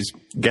she's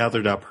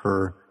gathered up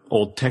her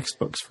old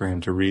textbooks for him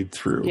to read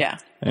through. Yeah.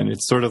 And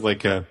it's sort of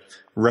like a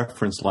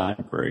reference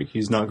library.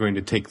 He's not going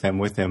to take them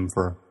with him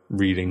for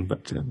reading,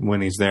 but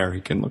when he's there,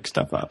 he can look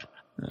stuff up.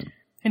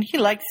 And he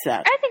likes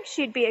that. I think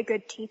she'd be a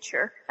good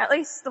teacher, at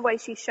least the way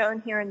she's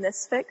shown here in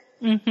this fic.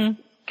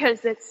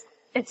 Because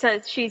it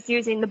says she's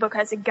using the book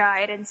as a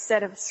guide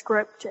instead of a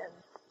script.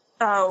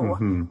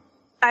 And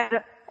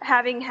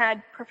having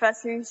had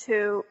professors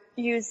who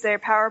use their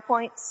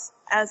PowerPoints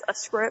as a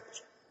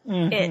script,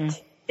 it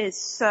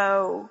is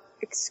so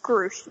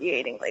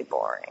excruciatingly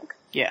boring.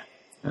 Yeah.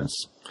 Yes.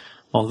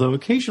 Although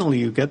occasionally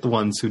you get the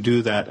ones who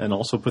do that and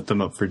also put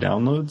them up for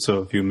download.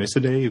 So if you miss a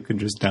day, you can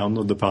just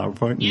download the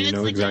PowerPoint and you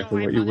know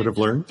exactly what you would have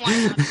learned.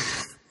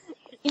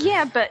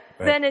 Yeah, but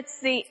then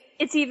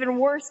it's even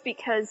worse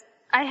because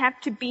I have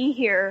to be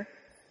here,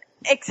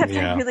 except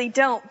I really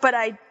don't, but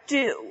I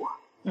do.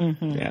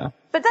 Mm-hmm. Yeah.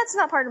 But that's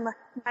not part of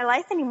my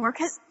life anymore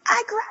because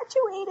I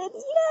graduated.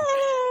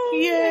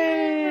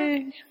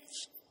 Yay!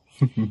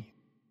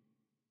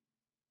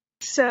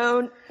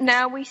 So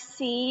now we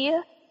see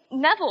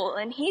Neville,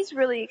 and he's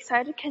really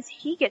excited because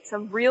he gets a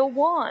real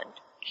wand.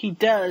 He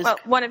does. Well,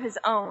 one of his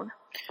own.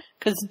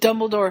 Because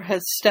Dumbledore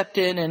has stepped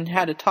in and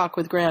had a talk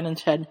with Gran and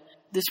said,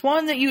 this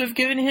wand that you have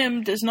given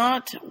him does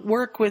not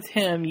work with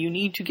him. You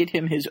need to get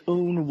him his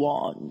own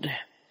wand.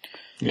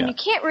 Yeah. And you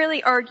can't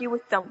really argue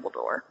with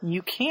Dumbledore.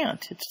 You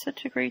can't. It's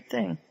such a great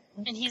thing.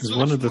 And he's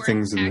one of the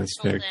things in this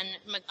fic than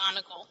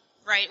McGonagall,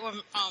 right? Or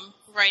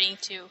writing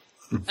to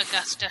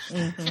Augusta.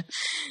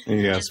 Mm-hmm.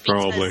 Yes,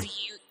 probably.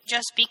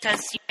 Just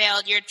because you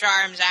failed your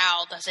Charms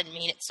Owl doesn't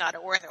mean it's not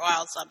a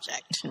worthwhile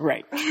subject.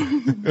 Right.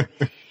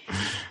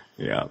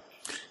 Yeah.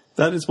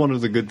 That is one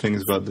of the good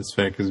things about this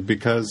fic, is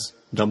because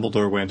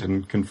Dumbledore went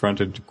and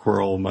confronted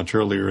Quirrell much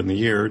earlier in the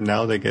year,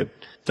 now they get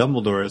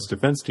Dumbledore as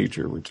defense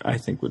teacher, which I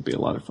think would be a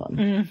lot of fun.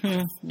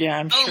 Mm-hmm. Yeah,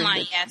 I'm sure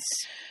yes.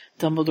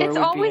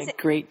 Dumbledore would be a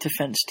great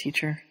defense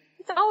teacher.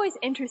 It's always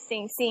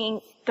interesting seeing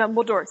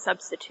Dumbledore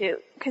substitute,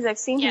 because I've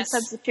seen him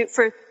substitute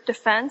for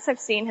defense, I've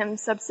seen him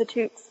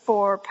substitute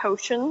for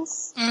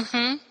potions.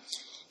 Mm-hmm.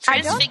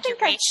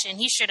 Transfiguration,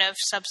 he should have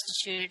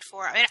substituted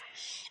for. I mean,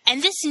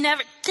 and this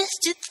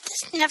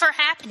never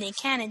happened in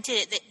canon,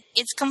 did it?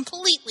 It's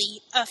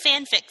completely a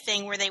fanfic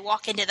thing where they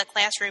walk into the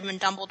classroom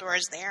and Dumbledore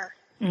is there.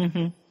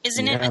 Mm-hmm.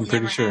 Isn't it? Yeah, I'm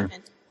pretty sure.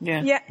 Happened.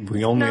 Yeah.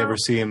 We only ever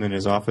see him in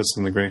his office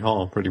in the Great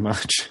Hall, pretty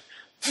much.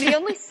 The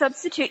only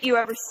substitute you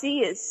ever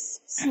see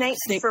is Snape.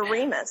 For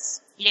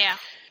Remus. Yeah.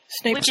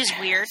 Snape. Which is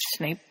weird.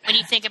 Snape. When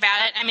you think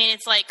about it. I mean,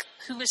 it's like,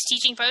 who was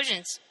teaching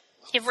potions?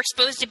 If we're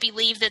supposed to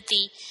believe that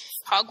the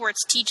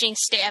Hogwarts teaching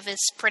staff is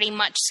pretty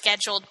much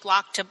scheduled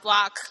block to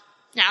block,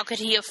 how could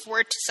he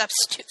afford to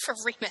substitute for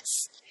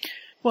Remus?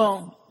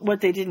 Well,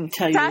 what they didn't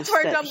tell you is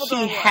that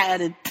he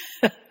had a...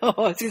 I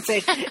was going to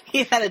say,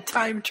 he had a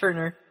time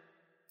turner,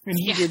 and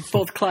he did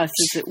both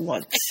classes at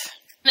once.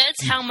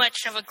 That's how much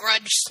of a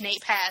grudge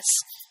Snape has.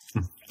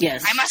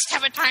 Yes. I must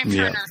have a time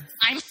turner.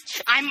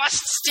 I must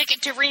stick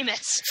it to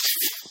Remus.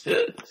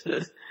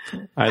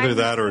 Either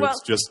that or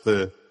it's just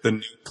the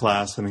new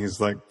class, and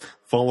he's like,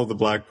 follow the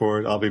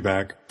blackboard, I'll be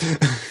back.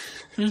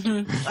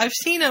 Mm-hmm. I've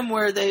seen them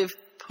where they've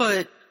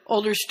put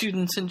older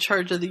students in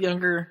charge of the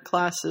younger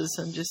classes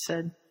and just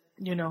said,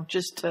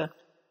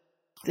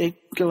 they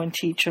go and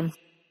teach them.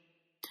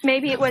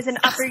 Maybe it was an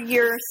upper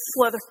year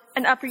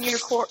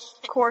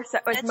course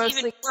that was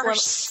mostly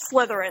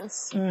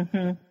Slytherins.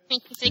 Mm-hmm. You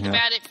think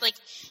about it, like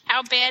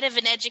how bad of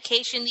an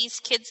education these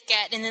kids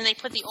get, and then they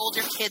put the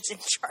older kids in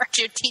charge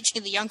of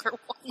teaching the younger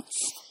ones.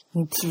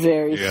 It's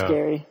very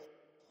scary.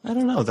 I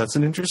don't know. That's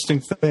an interesting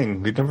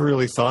thing. We never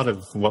really thought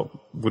of what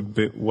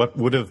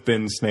would have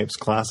been Snape's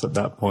class at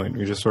that point.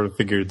 We just sort of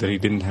figured that he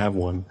didn't have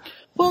one.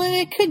 Well, and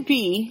it could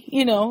be,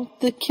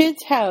 the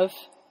kids have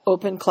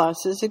open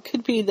classes. It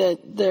could be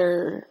that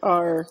there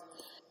are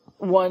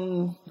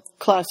one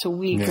class a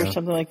week or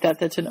something like that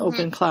that's an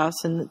open class,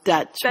 and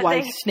that's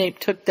why Snape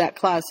took that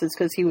class, is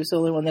because he was the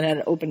only one that had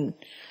an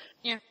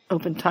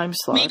open time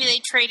slot. Maybe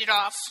they traded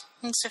off,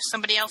 and so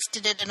somebody else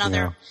did it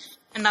another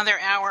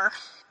hour.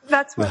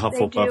 That's what the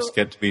Hufflepuffs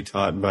get to be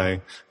taught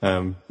by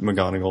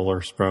McGonagall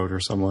or Sprout or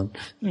someone.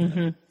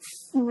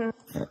 Mm-hmm.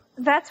 Mm-hmm.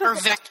 That's what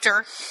or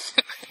Vector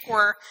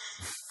or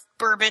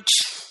Burbage.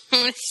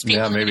 Maybe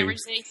that would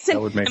make sense.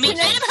 Madam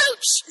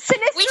Hooch.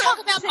 We talk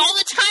about all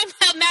the time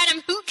how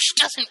Madam Hooch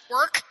doesn't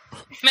work.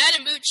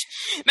 Madam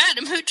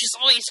Hooch is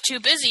always too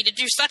busy to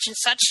do such and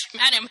such.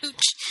 Madam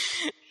Hooch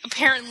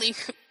apparently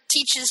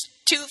teaches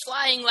 2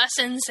 flying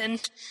lessons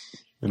and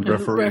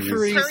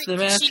referees the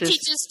matches. She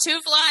teaches 2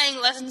 flying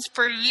lessons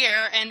per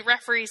year and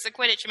referees the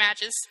Quidditch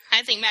matches.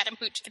 I think Madam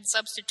Hooch can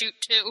substitute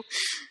too.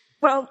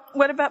 Well,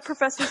 what about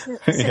Professor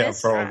Sinistra? Yeah,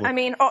 probably. I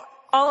mean,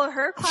 all of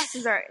her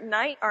classes are at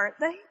night, aren't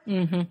they?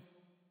 Mm-hmm.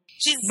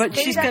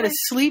 She's got to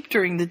sleep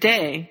during the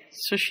day,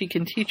 so she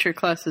can teach her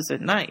classes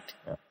at night.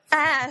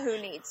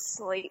 Who needs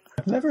sleep?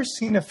 I've never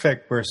seen a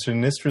fic where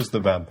Sinistra's the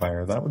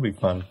vampire. That would be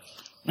fun.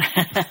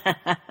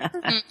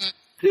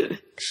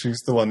 She's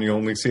the one you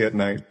only see at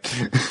night.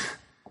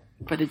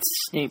 But it's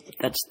Snape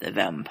that's the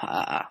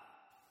vampire.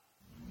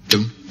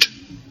 Don't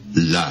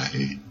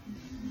lie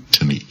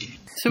to me.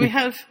 So we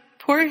have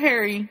poor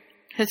Harry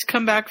has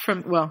come back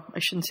from, well, I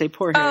shouldn't say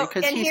poor Harry,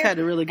 because he's had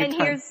a really good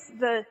time.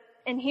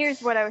 Here's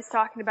what I was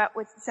talking about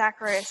with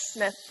Zacharias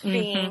Smith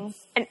being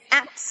an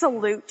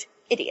absolute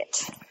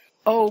idiot.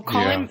 Oh,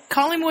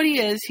 call him what he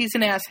is. He's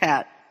an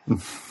asshat.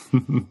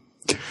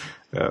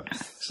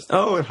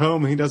 Oh, at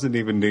home he doesn't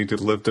even need to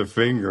lift a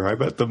finger. I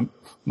bet the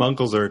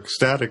Muggles are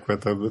ecstatic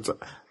with him. It's,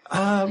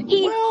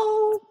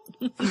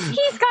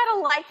 He's got a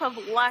life of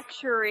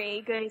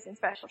luxury, goodies, and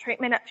special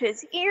treatment up to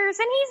his ears,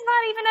 and he's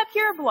not even a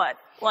pureblood.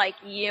 Like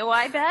you,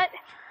 I bet.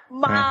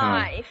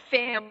 My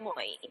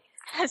family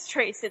has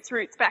traced its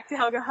roots back to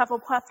Helga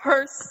Hufflepuff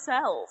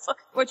herself,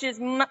 which is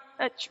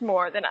much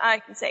more than I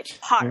can say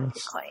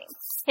positively claim.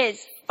 His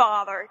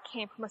father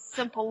came from a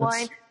simple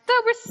line,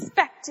 though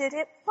respected,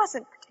 it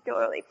wasn't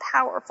particularly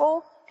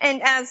powerful.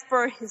 And as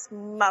for his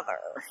mother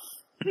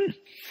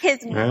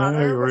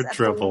was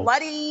a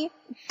bloody,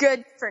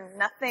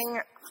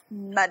 good-for-nothing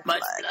mudblood.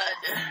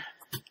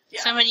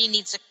 Yeah. Somebody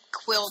needs a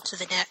quill to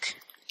the neck.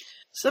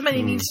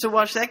 Somebody needs to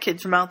wash that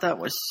kid's mouth out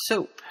with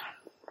soap.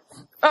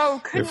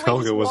 Oh, couldn't If we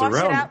Helga just was wash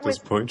around it out at this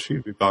with... point,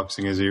 she'd be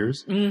boxing his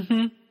ears.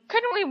 Mm-hmm.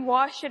 Couldn't we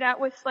wash it out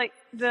with, like,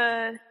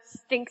 the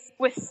stink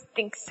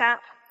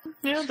sap?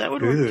 Yeah, that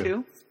would work,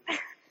 too.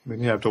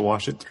 Then you have to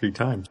wash it 3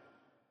 times.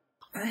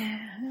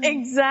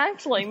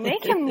 Exactly.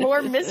 Make him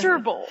more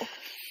miserable.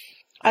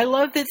 I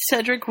love that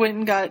Cedric went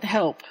and got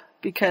help,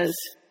 because...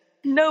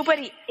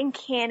 Nobody in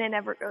canon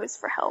ever goes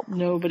for help.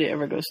 Nobody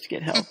ever goes to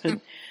get help.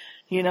 And,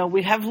 you know,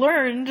 we have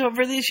learned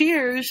over these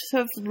years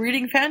of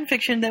reading fan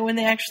fiction that when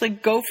they actually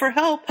go for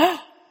help,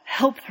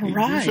 help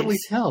arrives. It usually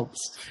helps.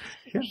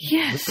 Yeah.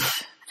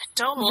 Yes.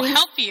 Adult will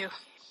help you.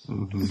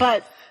 Mm-hmm.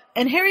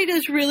 And Harry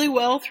does really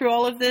well through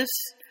all of this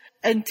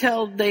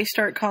until they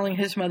start calling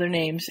his mother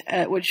names,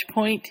 at which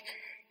point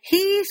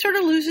he sort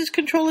of loses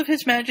control of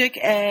his magic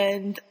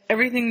and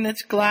everything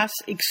that's glass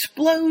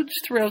explodes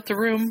throughout the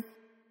room.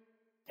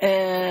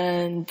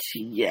 And,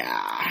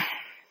 yeah.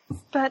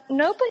 But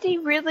nobody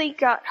really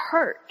got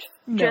hurt.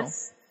 No.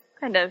 Just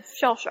kind of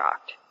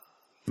shell-shocked.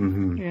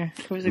 Mm-hmm. Yeah,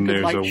 it was a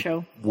good light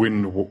show.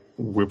 Wind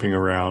whipping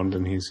around,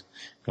 and he's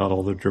got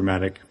all the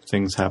dramatic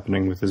things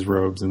happening with his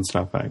robes and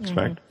stuff, I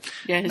expect.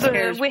 Mm-hmm. Yeah, his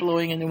hair is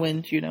blowing in the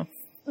wind, you know.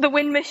 The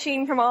wind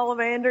machine from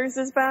Ollivanders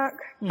is back.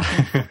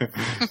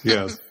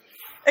 Yes.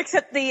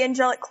 Except the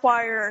angelic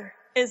choir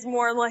is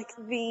more like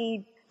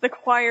the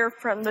choir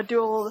from the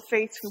Duel of the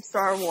Fates from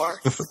Star Wars.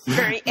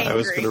 Very angry. I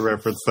was going to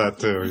reference that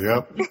too,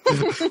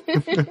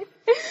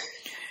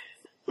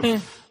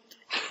 yep.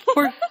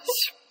 Poor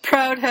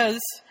Sprout has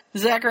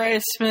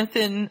Zachariah Smith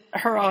in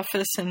her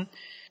office, and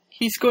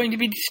he's going to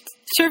be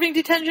serving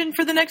detention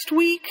for the next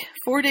week.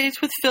 4 days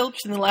with Filch,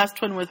 and the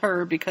last one with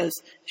her, because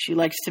she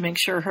likes to make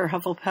sure her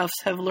Hufflepuffs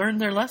have learned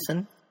their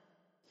lesson.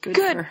 Good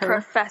for her.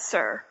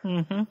 Professor.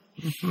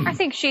 Mm-hmm. I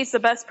think she's the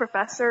best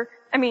professor.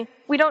 I mean,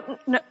 we don't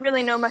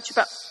really know much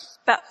about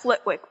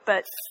Flitwick,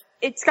 but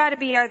it's got to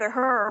be either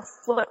her or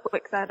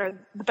Flitwick that are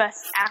the best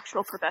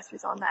actual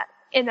professors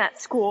in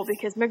that school,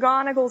 because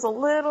McGonagall's a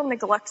little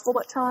neglectful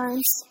at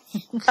times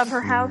of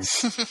her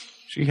house.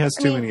 She has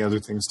too many other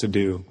things to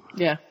do.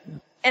 Yeah.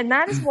 And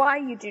that is why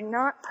you do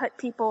not put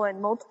people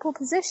in multiple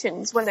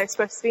positions when they're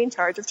supposed to be in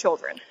charge of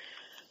children.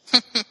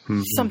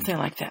 Something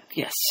like that,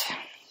 yes.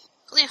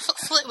 Yeah,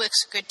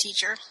 Flitwick's a good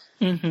teacher.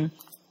 Mm-hmm.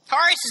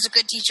 Horace is a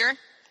good teacher.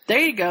 There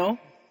you go.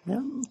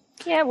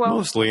 Yeah, well...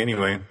 Mostly,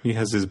 anyway. He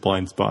has his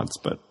blind spots,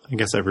 but I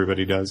guess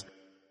everybody does.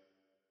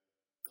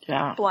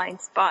 Yeah.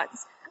 Blind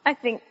spots. I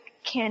think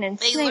Canon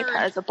Snape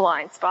has a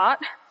blind spot.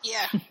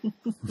 Yeah.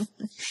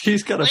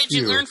 He's got a few. What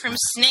did you learn from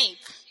Snape?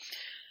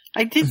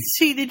 I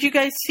did you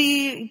guys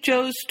see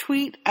Joe's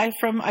tweet? I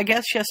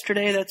guess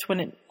yesterday, that's when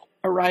it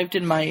arrived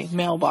in my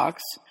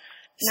mailbox,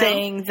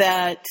 saying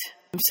that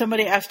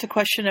somebody asked a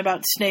question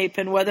about Snape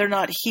and whether or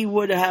not he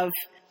would have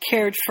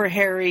cared for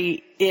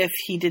Harry if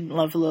he didn't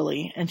love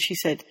Lily. And she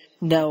said,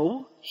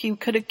 no, he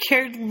could have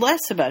cared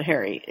less about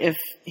Harry if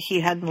he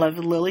hadn't loved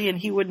Lily, and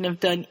he wouldn't have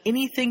done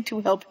anything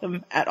to help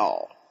him at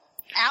all.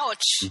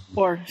 Ouch.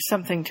 Or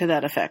something to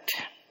that effect.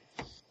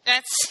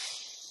 That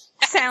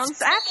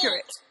sounds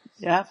accurate.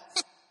 Yeah.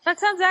 That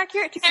sounds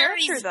accurate to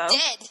Harry's character, though.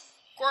 Dead.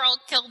 Squirrel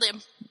killed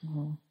him.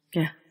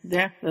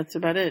 Yeah, that's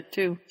about it,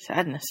 too.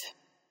 Sadness.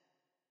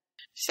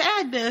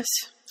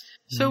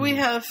 So we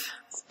have...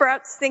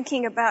 Sprout's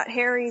thinking about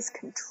Harry's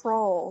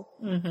control.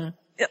 Mm-hmm.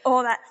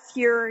 All that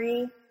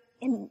fury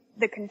and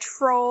the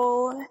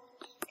control,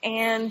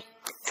 and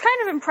it's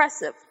kind of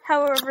impressive.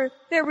 However,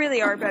 there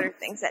really are better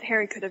things that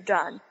Harry could have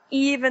done,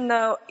 even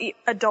though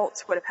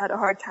adults would have had a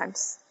hard time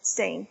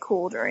staying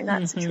cool during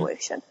that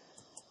situation.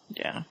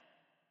 Yeah.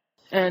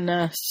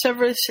 And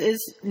Severus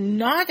is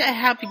not a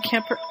happy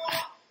camper.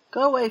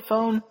 Go away,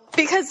 phone.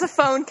 Because the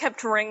phone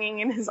kept ringing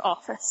in his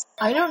office.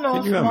 I don't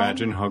know. Can you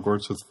imagine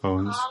Hogwarts with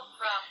phones?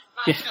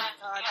 Yeah.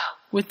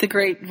 With the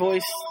great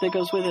voice that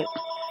goes with it.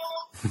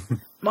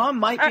 Mom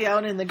might be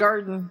out in the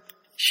garden.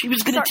 She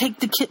was going to take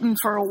the kitten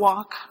for a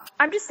walk.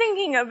 I'm just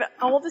thinking of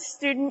all the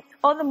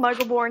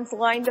Muggleborns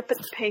lined up at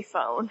the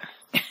payphone.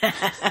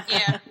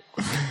 Yeah.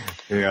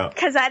 Yeah.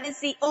 Because that is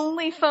the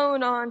only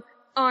phone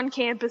on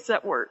campus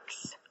that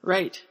works.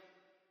 Right.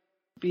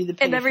 Be the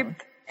payphone.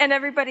 And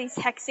everybody's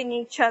texting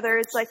each other.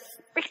 It's like,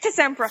 Rictus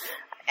Emperor.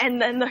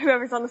 And then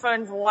whoever's on the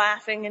phone is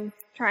laughing and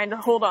trying to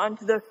hold on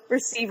to the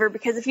receiver,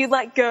 because if you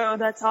let go,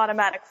 that's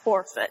automatic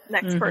forfeit.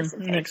 Next person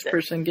takes it. Next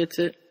person gets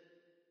it.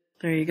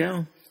 There you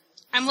go.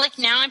 I'm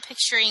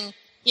picturing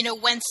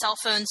when cell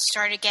phones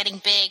started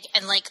getting big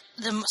and, like,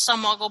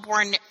 some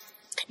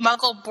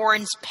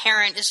Muggle-born's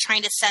parent is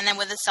trying to send them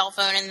with a cell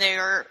phone and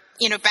they're,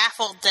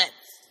 baffled that,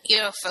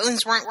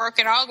 phones weren't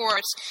working at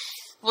Hogwarts.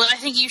 Well, I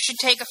think you should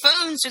take a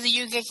phone so that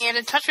you can get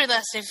in touch with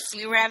us if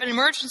you have an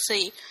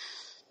emergency.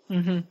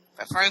 Mm-hmm.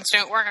 But phones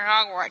don't work at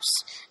Hogwarts.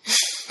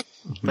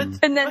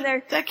 And then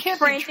they're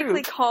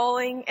frantically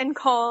calling and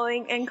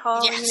calling and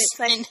calling. Yes, and it's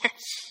like... and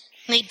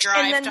they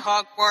drive to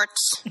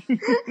Hogwarts.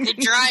 They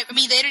drive. I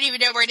mean, they don't even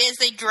know where it is.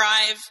 They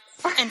drive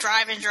and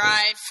drive and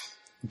drive.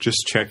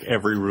 Just check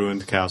every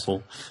ruined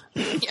castle.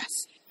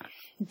 Yes.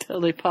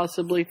 Until they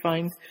possibly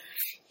find...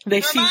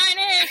 I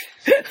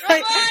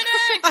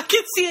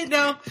can see it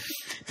now.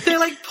 They,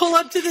 like, pull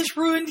up to this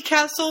ruined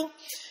castle,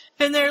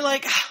 and they're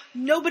like,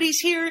 nobody's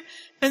here.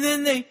 And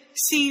then they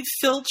see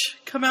Filch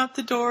come out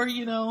the door,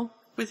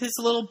 with his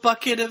little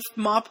bucket of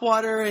mop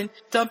water and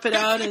dump it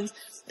out and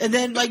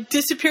then, like,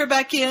 disappear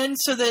back in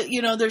so that,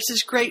 there's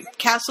this great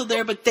castle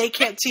there, but they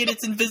can't see it.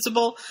 It's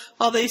invisible.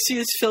 All they see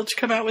is Filch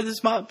come out with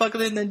his mop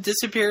bucket and then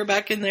disappear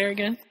back in there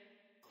again.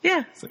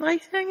 Yeah. I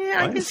can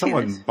Why is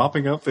someone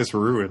mopping up this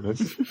ruin?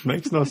 It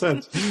makes no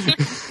sense.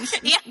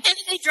 Yeah, and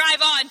they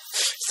drive on.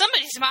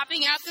 Somebody's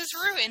mopping out this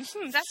ruin.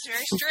 That's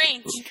very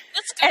strange.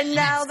 Let's go. And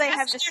now they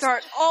have to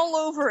start all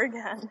over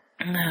again.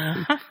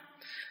 Uh-huh.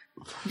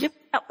 Yep.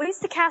 At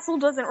least the castle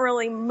doesn't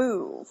really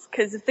move,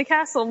 because if the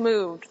castle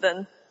moved,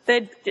 then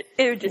it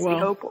would just be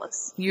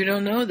hopeless. You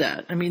don't know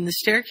that. I mean, the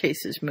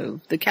staircases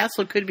move. The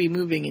castle could be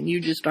moving, and you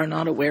just are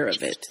not aware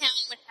of it. The town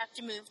would have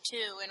to move,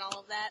 too, and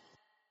all of that.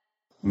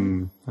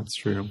 That's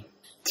true.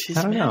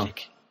 I don't know.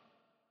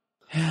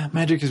 Yeah,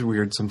 magic is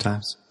weird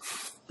sometimes.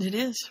 It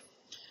is.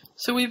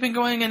 So we've been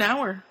going an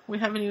hour. We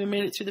haven't even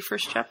made it through the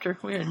first chapter.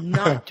 We are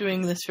not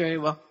doing this very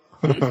well.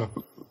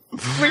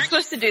 We're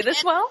supposed to do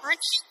this well? Aren't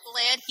you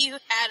glad you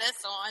had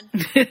us on?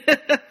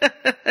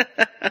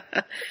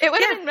 It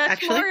would have been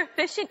much more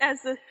efficient as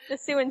the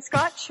Sue and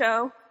Scott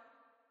show.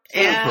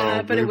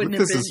 Yeah, but it wouldn't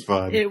have been. This is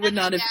fun. It would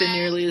not have been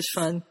nearly as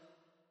fun.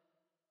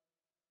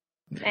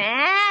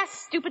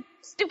 Stupid.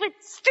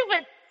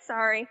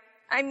 Sorry.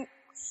 I'm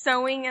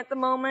sewing at the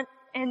moment,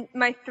 and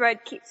my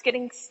thread keeps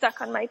getting stuck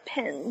on my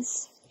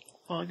pins.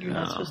 Well, you're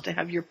not supposed to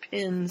have your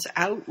pins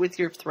out with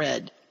your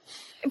thread.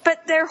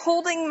 But they're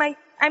holding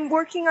I'm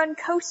working on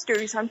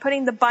coasters. I'm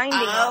putting the binding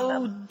on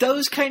them. Oh,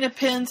 those kind of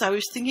pins. I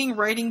was thinking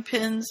writing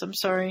pins. I'm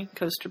sorry.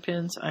 Coaster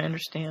pins. I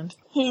understand.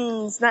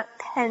 Pins, not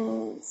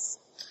pens.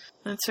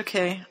 That's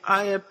okay.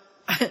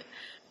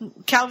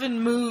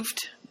 Calvin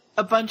moved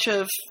a bunch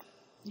of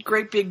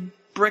great big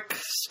brick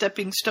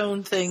stepping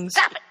stone things.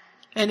 Stop it!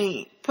 And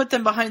he put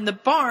them behind the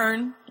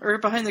barn, or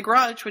behind the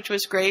garage, which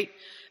was great.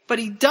 But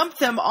he dumped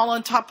them all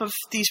on top of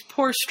these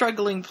poor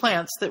struggling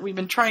plants that we've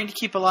been trying to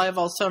keep alive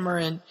all summer.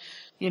 And,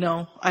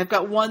 I've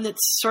got one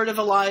that's sort of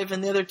alive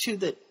and the other two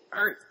that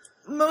are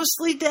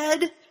mostly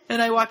dead.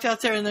 And I walked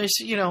out there and there's,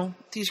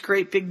 these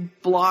great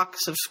big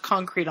blocks of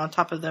concrete on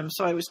top of them.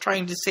 So I was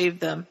trying to save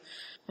them.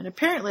 And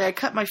apparently I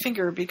cut my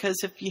finger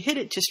because if you hit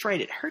it just right,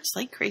 it hurts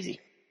like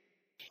crazy.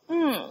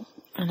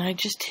 And I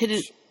just hit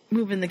it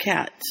moving the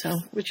cat,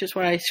 which is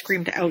why I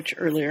screamed ouch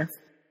earlier.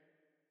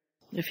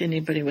 If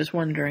anybody was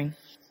wondering.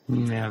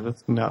 Yeah,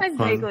 that's not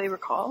fun. I vaguely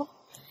recall.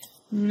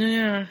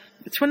 Yeah.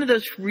 It's one of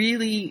those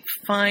really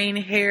fine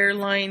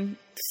hairline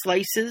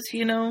slices,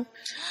 that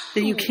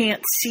you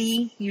can't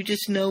see. You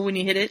just know when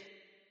you hit it.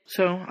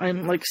 So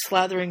I'm like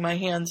slathering my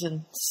hands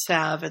in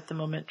salve at the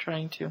moment,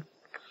 trying to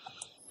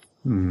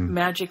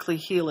magically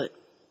heal it.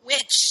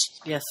 Witch.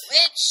 Yes.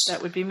 Witch.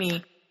 That would be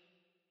me.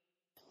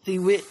 The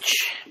witch.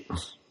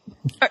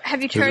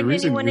 Have you turned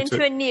anyone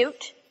into a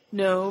newt?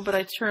 No, but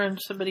I turned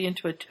somebody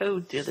into a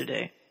toad the other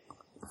day.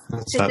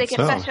 Did they get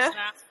better?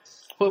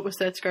 What was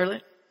that,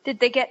 Scarlett?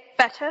 Did they get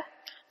better?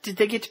 Did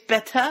they get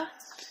better?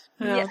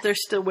 No, yes. They're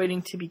still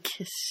waiting to be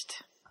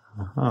kissed.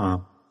 Uh-huh.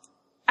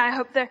 I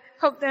hope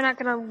they're not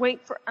going to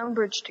wait for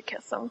Umbridge to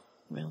kiss them.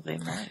 Well, they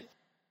might.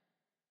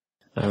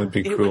 That would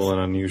be cruel and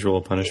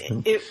unusual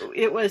punishment.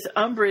 It was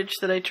Umbridge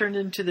that I turned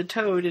into the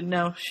toad, and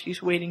now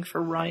she's waiting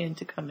for Ryan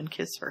to come and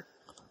kiss her.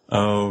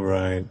 Oh,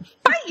 right.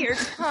 Bite your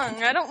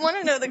tongue. I don't want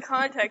to know the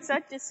context.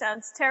 That just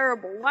sounds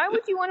terrible. Why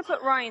would you want to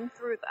put Ryan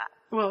through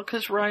that? Well,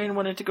 because Ryan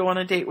wanted to go on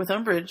a date with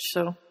Umbridge,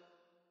 so...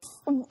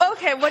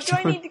 Okay, what do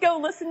I need to go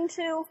listen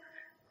to?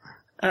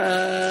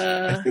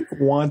 I think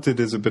wanted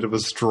is a bit of a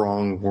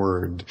strong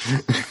word.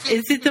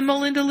 Is it the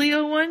Melinda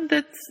Leo one?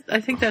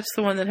 I think that's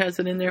the one that has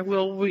it in there.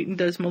 Will Wheaton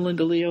does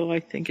Melinda Leo, I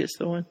think is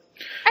the one.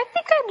 I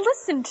think I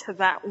listened to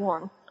that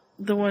one.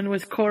 The one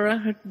with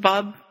Cora?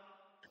 Bob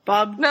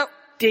no.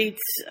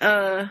 dates,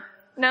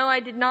 No, I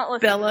did not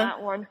listen Bella. to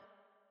that one.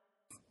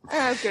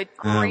 Oh, good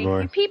grief.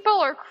 boy. You people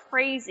are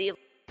crazy.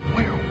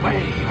 We're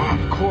way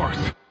off course.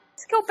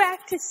 Let's go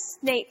back to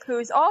Snape,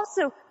 who's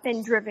also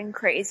been driven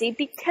crazy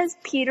because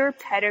Peter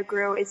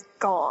Pettigrew is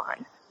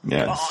gone.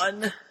 Yes.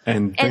 Gone.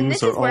 And this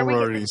things are is where we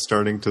already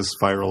starting to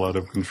spiral out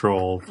of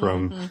control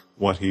from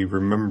what he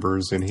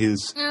remembers in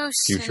his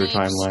future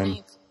timeline.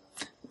 Snape.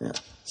 Yeah.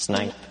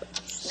 Snape.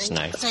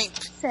 Snape.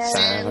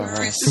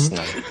 Severus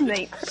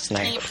Snape.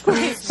 Snape.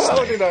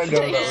 How did I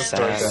know that was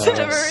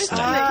Severus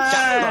Snape.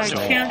 I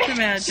can't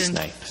imagine.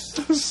 Snape.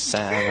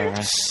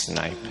 Severus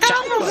Snape.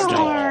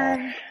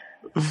 Dumbledore.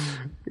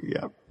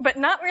 Yeah. But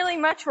not really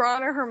much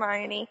Ron or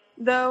Hermione,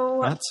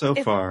 though. Not so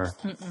far.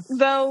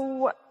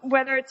 Though,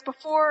 whether it's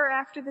before or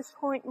after this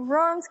point,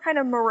 Ron's kind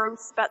of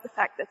morose about the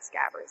fact that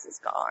Scabbers is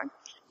gone.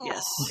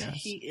 Yes,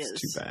 he is.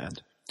 It's too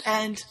bad.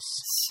 And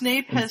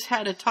Snape has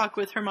had a talk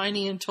with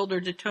Hermione and told her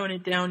to tone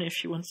it down if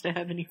she wants to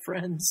have any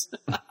friends.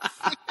 I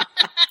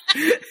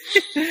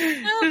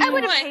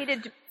would have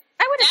hated to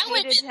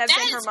have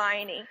been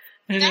Hermione.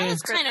 That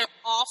is kind of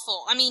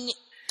awful. I mean,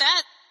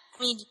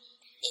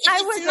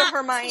 I was not a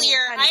Hermione.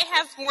 Clear, I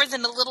have more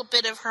than a little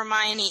bit of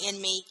Hermione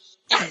in me,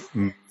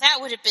 and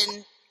that would have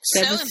been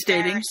so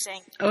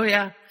embarrassing. Oh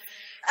yeah,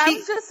 I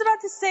was just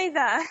about to say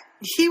that.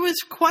 He was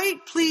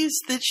quite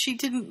pleased that she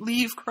didn't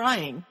leave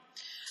crying.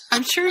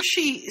 I'm sure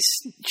she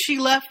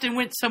left and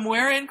went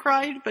somewhere and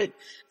cried, but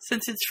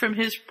since it's from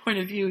his point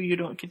of view, you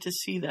don't get to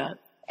see that.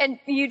 And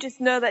you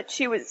just know that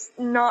she was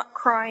not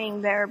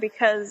crying there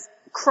because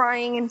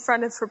crying in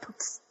front of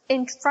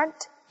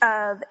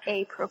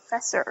a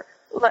professor,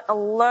 let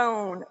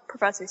alone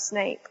Professor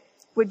Snape,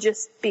 would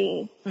just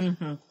be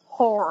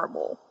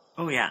horrible.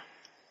 Oh yeah,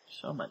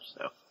 so much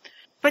so.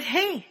 But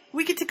hey,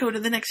 we get to go to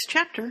the next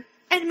chapter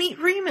and meet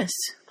Remus.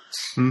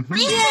 Mm-hmm.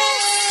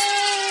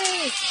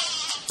 Yay!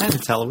 And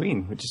it's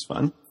Halloween, which is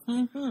fun.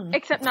 Mm-hmm.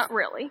 Except not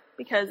really,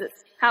 because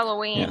it's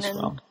Halloween. Yes, and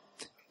well,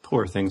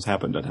 poor things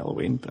happened at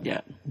Halloween. But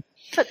yeah.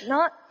 But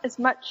not as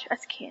much as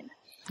can.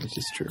 Which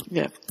is true.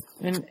 Yeah.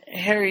 And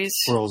Harry's...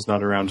 Quirrell's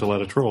not around to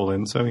let a troll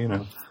in, so, you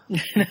know.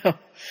 No.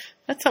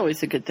 That's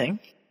always a good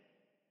thing.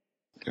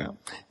 Yeah.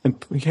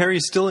 And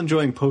Harry's still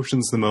enjoying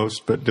potions the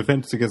most, but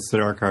Defense Against the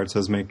Dark Arts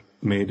has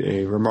made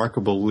a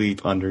remarkable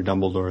leap under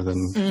Dumbledore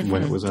than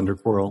when it was under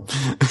Quirrell.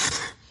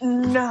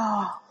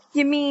 No.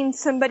 You mean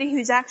somebody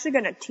who's actually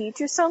going to teach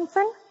you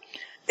something?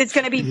 It's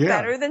going to be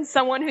better than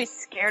someone who's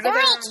scared of their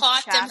own Quirrell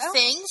taught them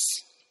things.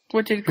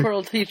 What did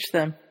Quirrell teach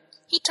them?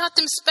 He taught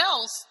them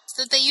spells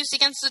that they used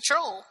against the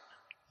troll.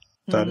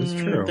 That is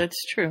true.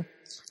 That's true.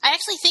 I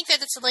actually think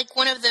that it's like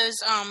one of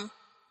those,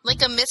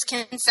 like a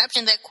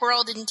misconception that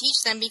Quirrell didn't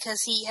teach them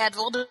because he had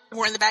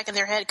Voldemort in the back of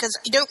their head. Because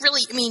we don't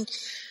really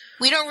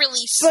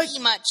see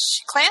much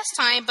class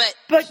time, but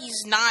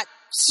he's not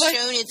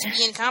shown it to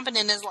be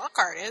incompetent as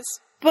Lockhart is.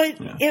 But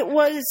it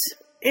was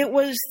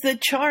the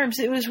charms.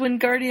 It was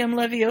Wingardium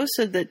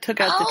Leviosa that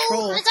took out the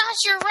troll. Oh my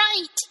gosh, you're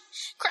right.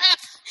 Crap.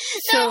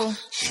 So no,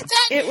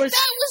 that was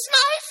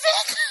my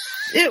fic.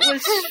 It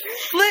was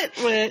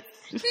Flitwick.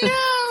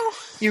 No.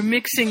 You're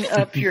mixing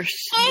up your...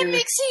 I'm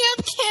mixing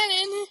up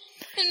canon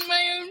and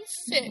my own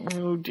fic.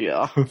 Oh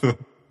dear.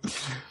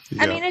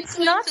 I mean, it's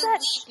not that...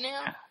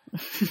 now.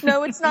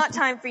 No, it's not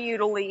time for you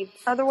to leave.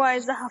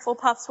 Otherwise, the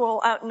Hufflepuffs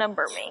will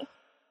outnumber me.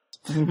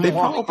 They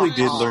probably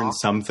did learn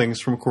some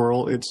things from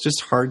Quirrell. It's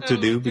just hard to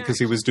do because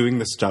he was doing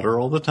the stutter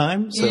all the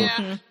time. So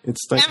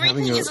it's like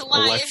everything having a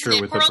lie, lecture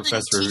with a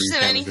professor who you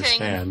can't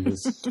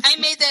understand. I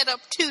made that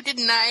up too,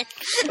 didn't I?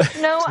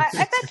 No, I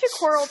bet you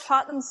Quirrell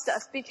taught them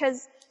stuff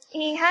because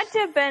he had to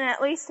have been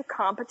at least a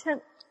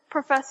competent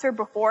professor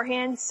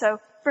beforehand.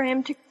 So for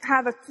him to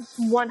have a 100%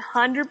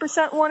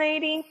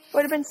 180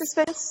 would have been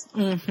suspicious.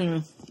 Mm-hmm.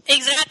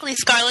 Exactly,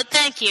 Scarlett.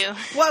 Thank you.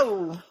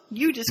 Whoa,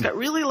 you just got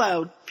really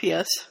loud,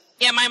 P.S.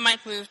 Yeah, my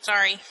mic moved,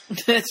 sorry.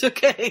 That's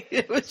okay.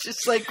 It was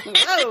just like,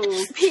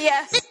 whoa.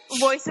 P.S.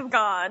 Voice of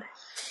God.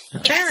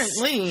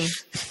 Apparently.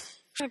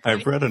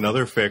 I've read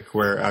another fic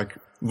where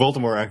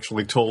Voldemort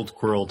actually told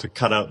Quirrell to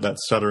cut out that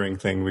stuttering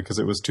thing because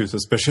it was too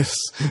suspicious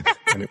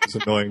and it was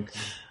annoying.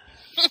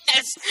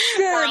 Yes,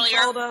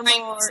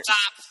 Voldemort.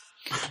 Stop.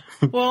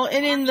 Well,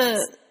 and in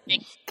the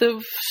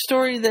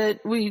story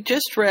that we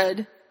just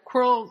read,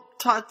 Quirrell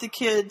taught the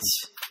kids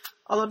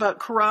all about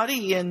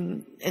karate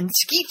and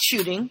skeet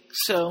shooting,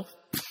 so...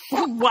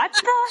 What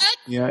the?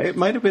 Yeah, it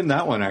might have been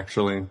that one,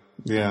 actually.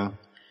 Yeah.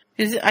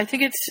 I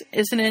think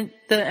isn't it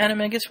the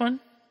Animagus one?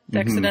 The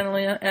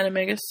accidentally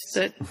Animagus?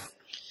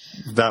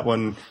 That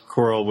one,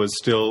 Quirrell was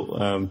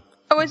still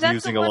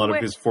using a lot of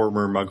his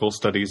former Muggle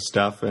studies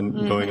stuff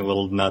and going a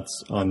little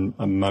nuts on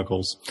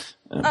Muggles.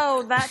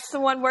 Oh, that's the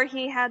one where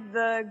he had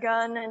the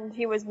gun and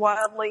he was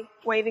wildly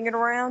waving it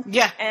around?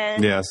 Yeah.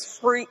 And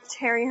freaked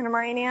Harry and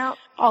Hermione out?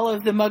 All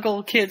of the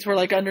Muggle kids were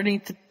like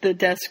underneath the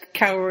desk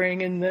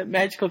cowering and the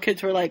magical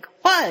kids were like,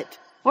 what?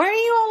 Why are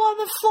you all on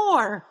the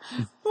floor?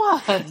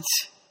 What?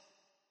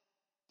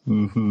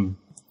 Mm-hmm.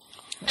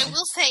 I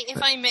will say, if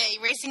I may,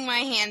 raising my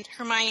hand,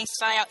 Hermione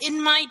style,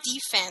 in my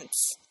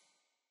defense,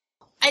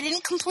 I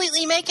didn't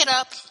completely make it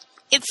up.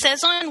 It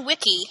says on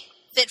Wiki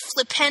that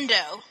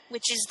Flipendo,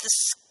 which is the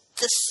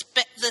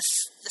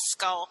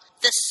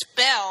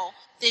spell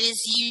that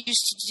is used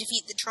to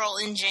defeat the troll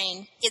in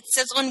Jane. It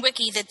says on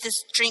Wiki that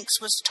this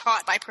drinks was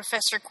taught by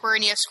Professor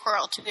Quirinius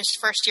Quirrell to his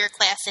first-year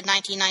class in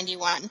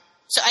 1991.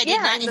 So I did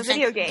not invent the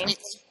video game.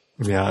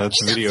 Yeah, that's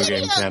the video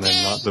game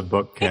canon, not the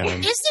book canon.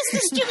 Is this the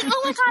stupid...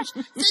 Oh my gosh,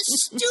 the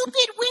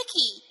stupid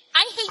Wiki!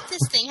 I hate this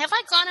thing. Have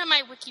I gone on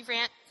my wiki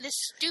rant? This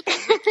stupid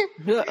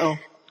wiki. Uh-oh.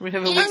 We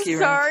have a wiki rant. I'm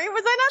sorry.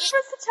 Was I not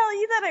supposed to tell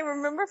you that I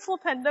remember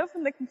Flipendo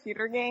from the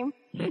computer game?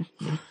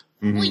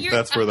 Well,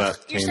 that's where that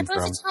you're came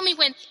supposed from. to tell me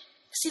when.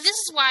 See, this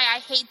is why I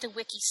hate the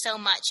wiki so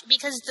much,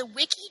 because the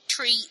wiki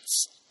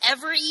treats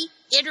every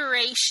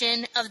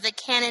iteration of the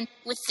canon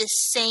with the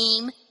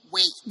same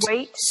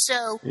weight.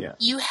 So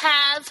you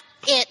have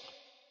it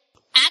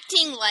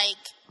acting like,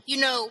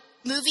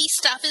 movie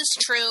stuff is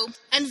true,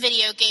 and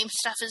video game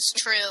stuff is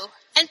true,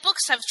 and book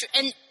stuff is true,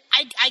 and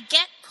I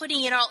get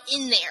putting it all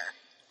in there,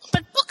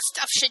 but book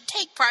stuff should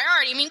take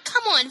priority. I mean,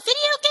 come on,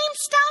 video game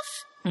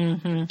stuff?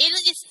 Mm-hmm.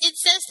 It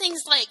says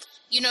things like,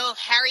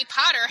 Harry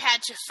Potter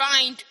had to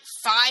find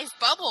 5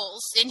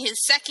 bubbles in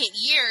his second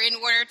year in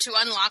order to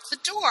unlock the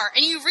door.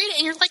 And you read it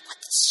and you're like, what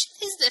the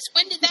shit is this?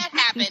 When did that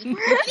happen?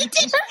 It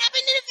didn't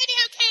happen in a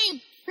video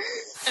game.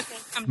 Okay,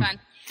 I'm done.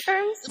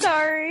 I'm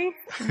sorry.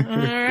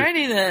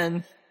 Alrighty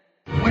then.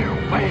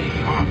 We're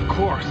way off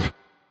course.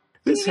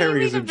 This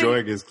Harry is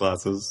enjoying his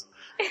classes.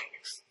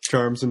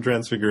 Charms and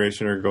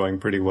Transfiguration are going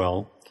pretty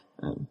well.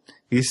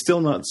 He's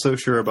still not so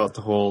sure about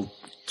the whole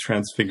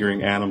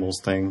transfiguring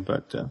animals thing,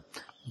 but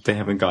they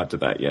haven't got to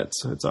that yet,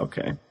 so it's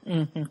okay.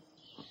 Mm-hmm.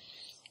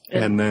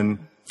 And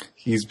then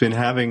he's been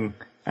having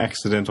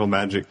accidental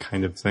magic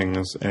kind of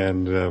things,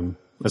 and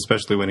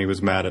especially when he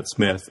was mad at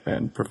Smith,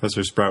 and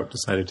Professor Sprout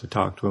decided to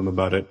talk to him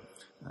about it.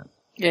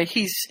 Yeah,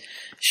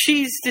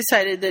 she's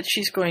decided that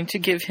she's going to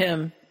give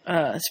him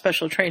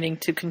special training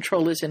to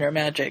control his inner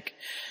magic,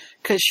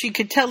 because she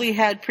could tell he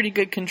had pretty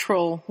good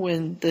control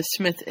when the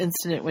Smith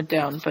incident went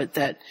down, but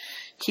that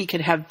he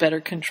could have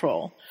better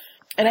control.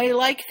 And I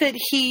like that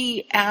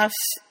he asks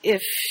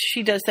if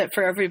she does that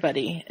for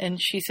everybody.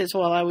 And she says,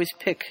 well, I always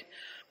pick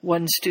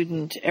one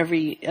student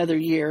every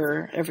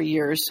year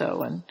or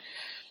so. And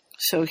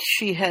so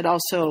she had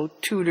also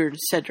tutored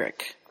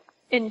Cedric.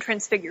 In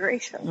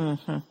Transfiguration.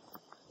 Mm-hmm.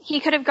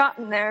 He could have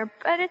gotten there,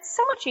 but it's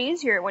so much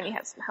easier when you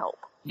have some help.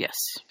 Yes.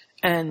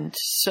 And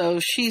so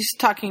she's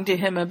talking to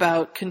him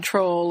about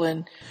control,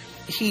 and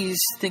he's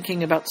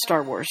thinking about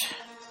Star Wars.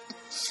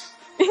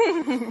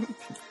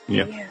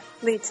 Yeah.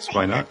 Leads to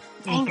Why not?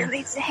 Anger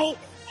leads to hate.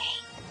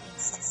 Hate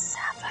leads to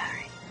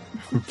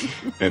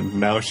suffering. And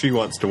now she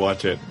wants to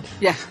watch it.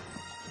 Yeah.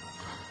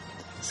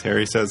 As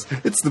Harry says,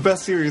 it's the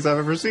best series I've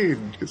ever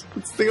seen.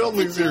 It's the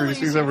only series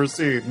he's ever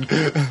seen.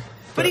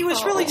 But he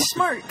was really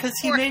smart, because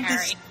he made Harry.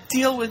 this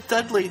deal with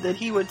Dudley that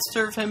he would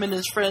serve him and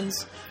his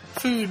friends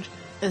food,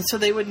 and so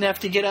they wouldn't have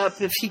to get up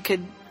if he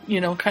could,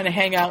 kind of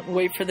hang out and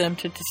wait for them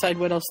to decide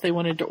what else they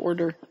wanted to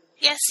order.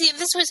 Yeah, see,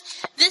 this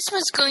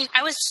was going,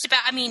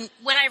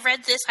 when I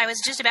read this, I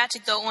was just about to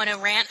go on a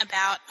rant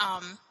about,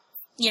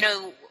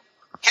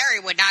 Harry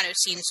would not have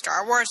seen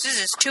Star Wars. This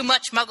is too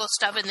much Muggle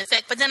stuff in the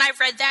fic. But then I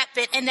read that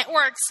bit, and it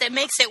works. It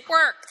makes it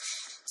work.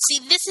 See,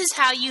 this is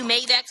how you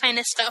make that kind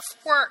of stuff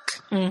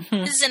work.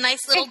 Mm-hmm. This is a nice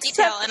little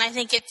detail, and I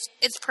think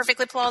it's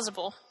perfectly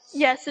plausible.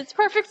 Yes, it's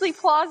perfectly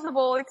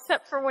plausible,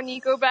 except for when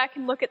you go back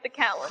and look at the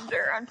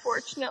calendar,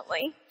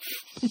 unfortunately.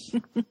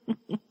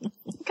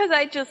 Because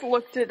I just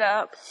looked it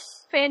up.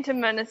 Phantom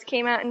Menace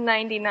came out in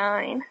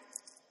 99.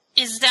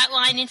 Is that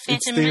line in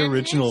Phantom Menace? It's the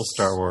original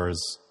Star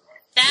Wars.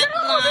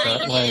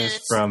 That line is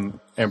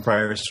from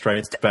Empire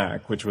Strikes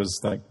Back, which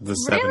was like the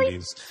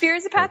 70s.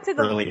 Fear's a Path to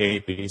the... Early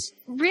 80s.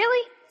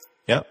 Really?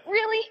 Yep.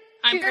 Really?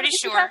 I'm Fear pretty is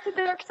sure. A Path to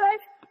the Dark Side?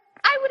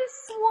 I would have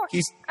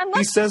sworn.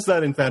 He says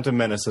that in Phantom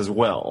Menace as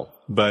well,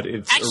 but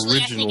it's Actually,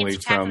 originally I think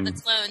it's Attack from of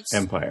the Clones,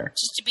 Empire.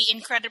 just to be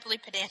incredibly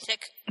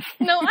pedantic.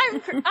 No,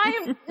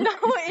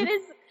 it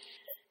is...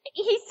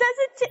 He says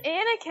it to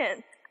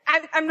Anakin.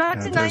 I'm not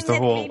denying there's the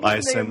that whole maybe I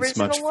the sense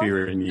original much one.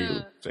 fear in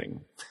you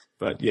thing.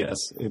 But yes,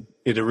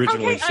 it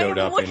originally showed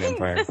up in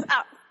Empire. This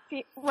up.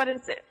 What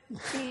is it?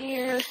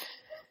 Fear.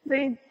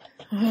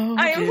 Oh,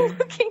 I am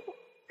looking...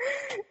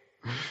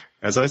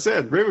 As I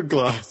said,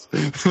 Ravenclaw.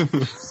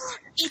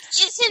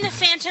 It's in the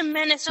Phantom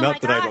Menace. Oh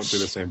Not my that gosh. I don't do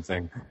the same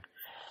thing.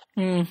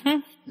 Mm-hmm.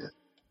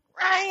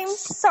 I'm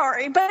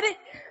sorry, but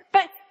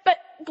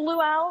Blue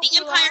Owl. The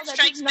Empire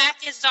Strikes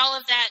Back is all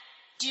of that.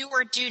 Do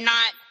or do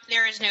not.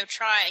 There is no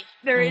try.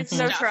 There is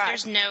no stuff. try.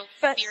 There's no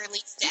fear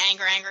leads to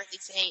anger. Anger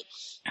leads to hate.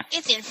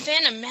 It's in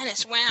Phantom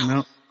Menace. Wow.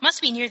 No.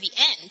 Must be near the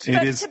end.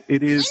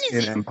 It is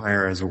in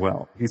Empire as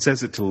well. He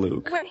says it to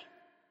Luke.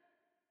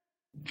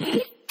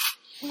 Wait.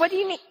 What do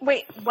you mean?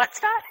 Wait, what,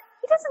 Scott?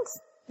 He doesn't.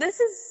 This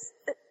is.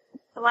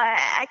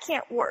 I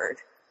can't word.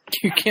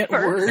 You can't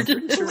word.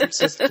 It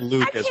says to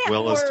Luke as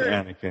well as to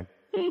Anakin.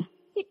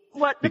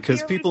 What?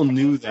 Because people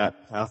knew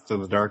that Path to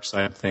the Dark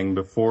Side thing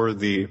before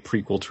the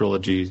prequel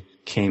trilogy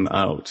came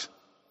out.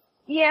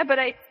 Yeah, but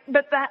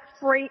that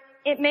phrase,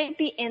 it may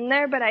be in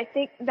there, but I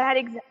think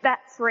that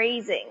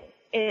phrasing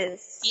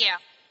is. Yeah.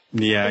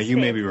 Yeah, you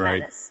may be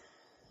right.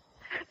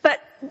 But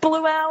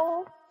Blue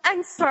Owl,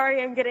 I'm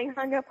sorry I'm getting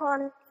hung up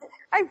on it.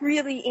 I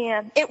really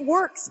am. It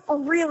works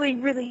really,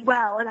 really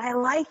well, and I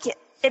like it.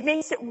 It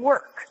makes it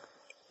work.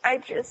 I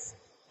just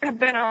have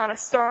been on a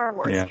Star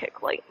Wars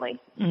kick lately.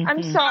 Mm-hmm.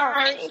 I'm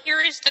sorry. Here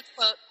is the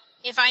quote.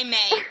 if I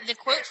may, the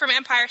quote from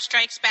Empire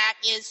Strikes Back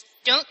is,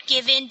 "Don't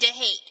give in to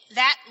hate.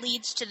 That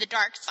leads to the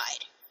dark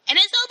side." And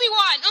it's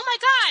Obi-Wan. Oh my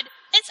God.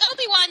 It's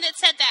Obi-Wan that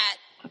said that.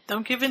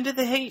 Don't give in to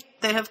the hate.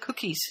 They have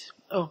cookies.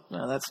 Oh,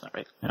 no, that's not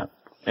right. Yeah.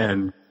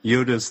 And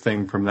Yoda's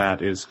thing from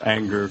that is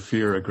anger,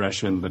 fear,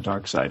 aggression, the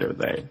dark side are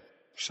they.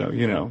 So,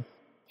 The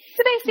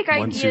basic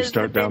ideas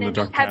have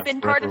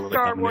been part of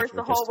Star Wars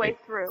the whole way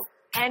through.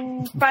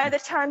 And by the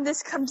time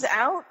this comes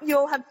out,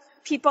 you'll have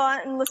people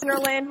out in listener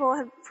land who will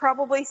have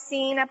probably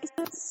seen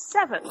episode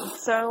 7.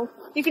 So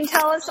you can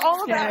tell us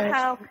all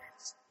about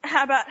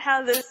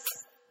how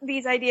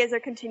these ideas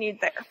are continued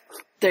there.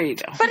 There you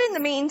go. But in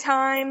the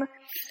meantime,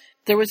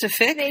 there was a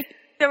fic.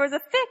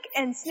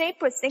 And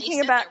Snape was thinking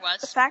about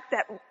the fact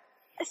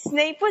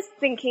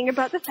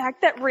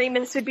that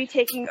Remus would be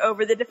taking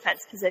over the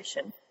defense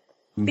position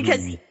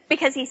because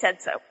he said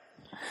so.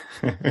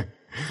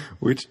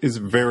 Which is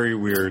very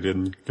weird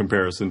in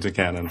comparison to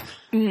canon.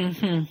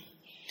 Mm-hmm.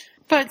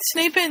 But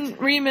Snape and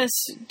Remus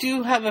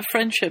do have a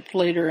friendship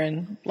later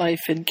in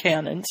life in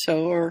canon,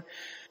 or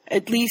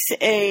at least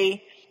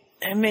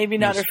maybe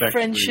not a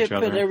friendship,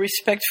 but a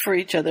respect for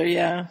each other.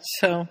 Yeah.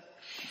 So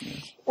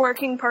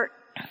working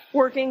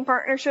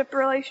partnership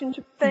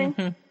relationship thing.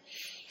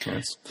 Mm-hmm.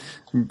 Yes.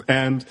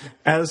 And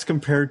as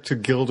compared to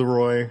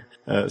Gilderoy,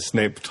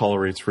 Snape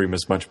tolerates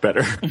Remus much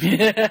better.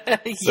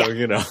 So,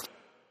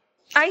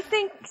 I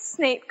think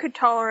Snape could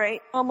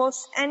tolerate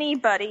almost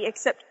anybody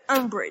except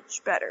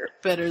Umbridge better.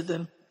 Better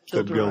than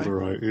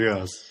Gilderoy,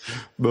 yes.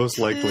 Most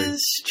likely. This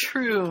is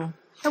true.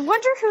 I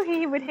wonder who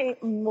he would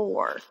hate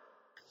more.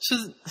 So,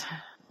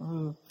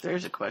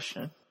 there's a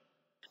question.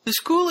 The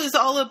school is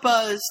all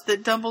abuzz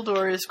that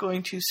Dumbledore is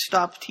going to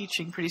stop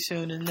teaching pretty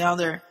soon, and now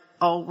they're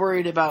all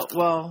worried about,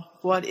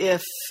 what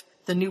if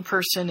the new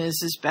person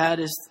is as bad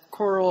as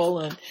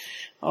Quirrell and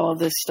all of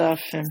this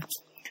stuff,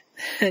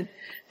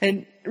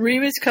 and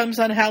Remus comes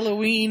on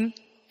Halloween,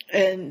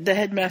 and the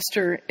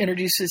headmaster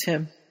introduces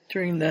him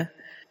during the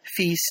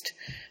feast.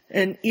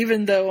 And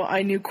even though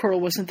I knew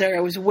Quirrell wasn't there,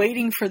 I was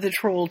waiting for the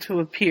troll to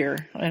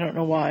appear. I don't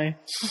know why.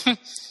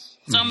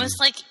 It's almost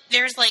like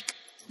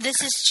this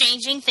is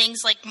changing things,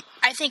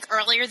 I think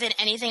earlier than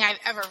anything I've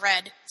ever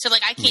read. So,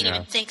 I can't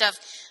even think of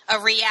a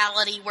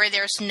reality where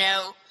there's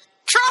no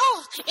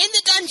troll in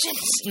the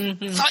dungeons.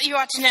 Mm-hmm. Thought you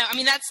ought to know. I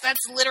mean, that's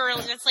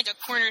literally, that's like a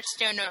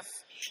cornerstone of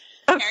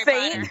Harry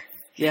fate. Potter.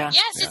 Yeah.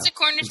 Yes, it's a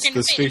cornerstone of fate.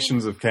 The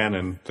Stations of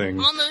Canon thing.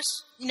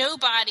 Almost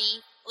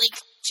nobody,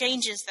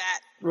 changes that.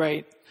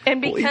 Right. And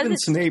because even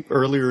Snape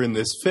earlier in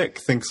this fic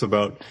thinks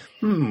about,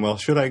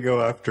 should I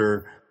go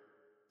after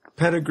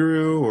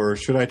Pettigrew, or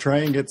should I try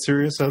and get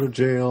Sirius out of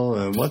jail?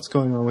 And what's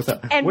going on with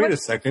that? And wait a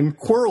second,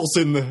 Quirrell's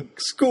in the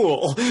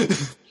school.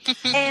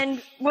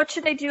 And what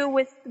should they do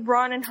with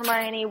Ron and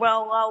Hermione?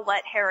 Well, I'll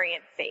let Harry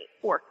and Fate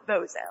work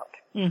those out.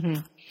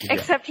 Mm-hmm.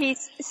 Except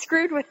he's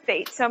screwed with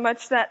Fate so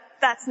much that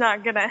that's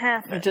not going to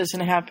happen. It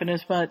doesn't happen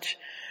as much.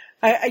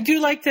 I do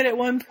like that at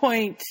one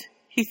point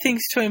he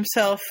thinks to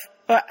himself,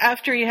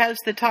 after he has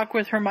the talk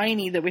with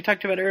Hermione that we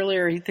talked about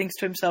earlier, he thinks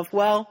to himself,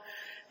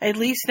 at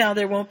least now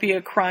there won't be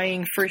a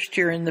crying first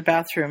year in the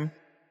bathroom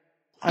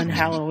on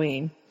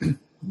Halloween.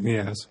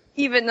 Yes.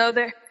 Even though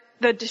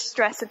the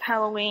distress of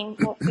Halloween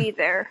won't be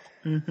there.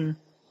 Mm-hmm.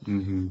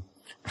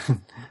 Mm-hmm.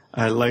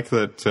 I like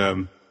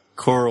that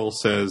Quirrell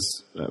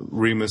says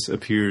Remus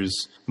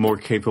appears more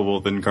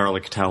capable than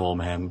Garlic Towel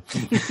Man.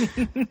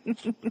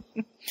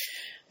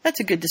 That's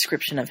a good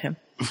description of him.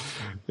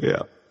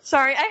 Yeah.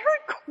 Sorry, I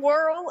heard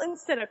Quirrell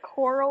instead of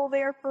Coral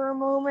there for a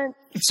moment.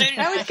 So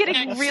I was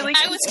getting really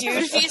confused. I was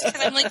confused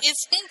because I'm like,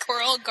 is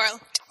Quirrell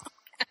Garlic?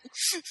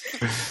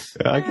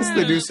 I guess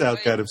they do sound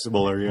kind of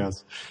similar,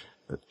 yes.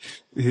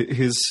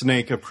 His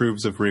snake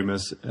approves of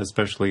Remus,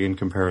 especially in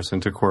comparison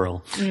to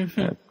Quirrell.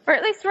 Mm-hmm. Or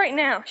at least right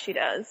now she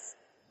does.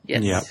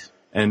 Yes. Yeah.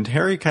 And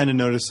Harry kind of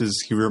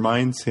notices he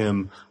reminds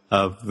him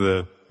of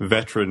the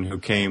veteran who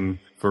came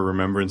for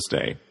Remembrance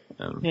Day.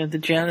 The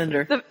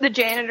janitor. The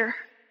janitor.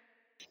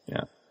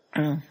 Yeah.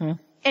 Mm-hmm.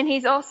 And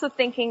he's also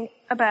thinking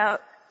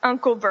about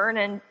Uncle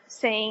Vernon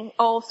saying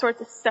all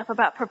sorts of stuff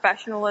about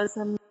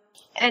professionalism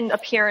and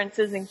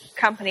appearances and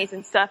companies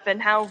and stuff,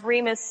 and how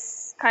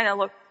Remus kind of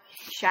looked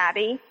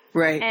shabby.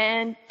 Right.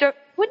 And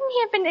wouldn't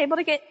he have been able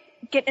to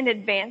get an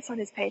advance on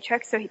his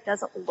paycheck so he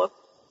doesn't look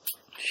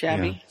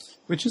shabby? Yeah.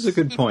 Which is a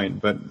good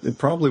point, but it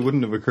probably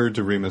wouldn't have occurred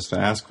to Remus to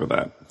ask for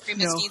that.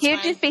 No.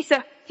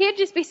 He'd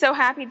just be so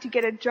happy to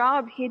get a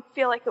job. He'd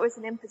feel like it was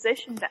an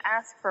imposition to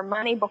ask for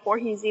money before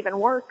he's even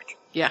worked.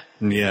 Yeah.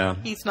 Yeah.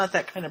 He's not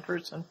that kind of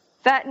person.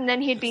 That, and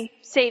then he'd be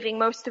saving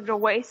most of it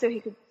away so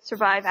he could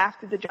survive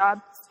after the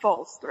job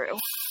falls through.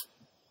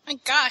 My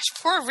gosh,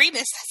 poor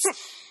Remus.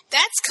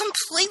 That's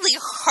completely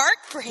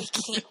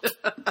heartbreaking.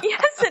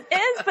 Yes, it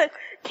is, but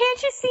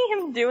can't you see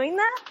him doing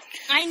that?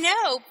 I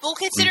know. Well,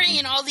 considering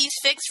in all these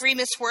fics,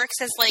 Remus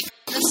works as,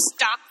 the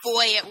stock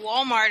boy at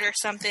Walmart or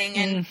something.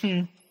 And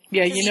mm-hmm.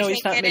 Yeah, he's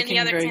not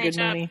making very good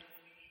money.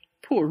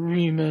 Poor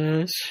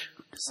Remus.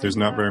 There's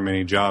not very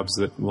many jobs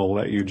that will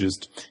let you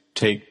just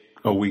take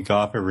a week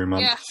off every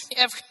month. Yeah,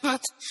 every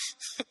month.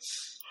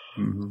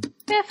 Mm-hmm.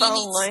 If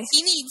only.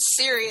 He needs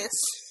Sirius.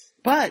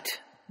 But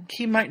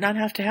he might not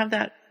have to have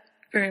that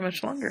very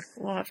much longer.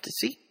 We'll have to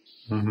see.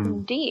 Mm-hmm.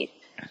 Indeed.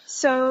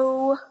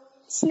 So,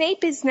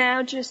 Snape is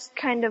now just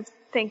kind of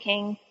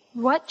thinking,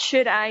 what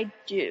should I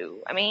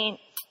do? I mean,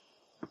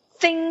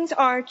 things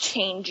are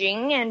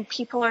changing and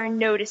people are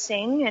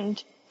noticing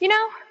and, we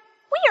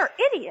are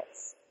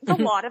idiots. A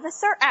lot of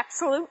us are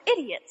absolute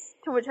idiots.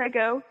 To which I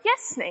go, yes,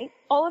 Snape,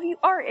 all of you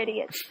are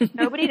idiots.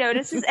 Nobody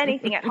notices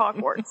anything at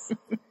Hogwarts.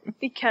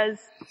 Because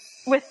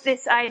with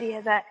this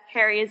idea that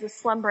Harry is a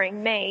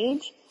slumbering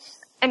mage,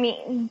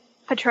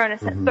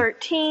 Patronus at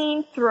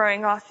 13,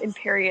 throwing off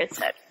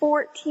Imperius at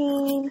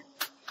 14,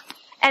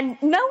 and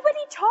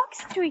nobody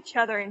talks to each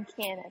other in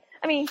canon.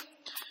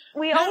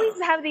 We always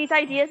have these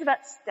ideas about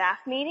staff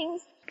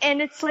meetings,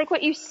 and it's like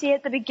what you see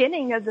at the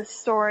beginning of the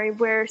story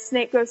where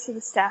Snape goes to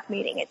the staff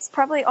meeting. It's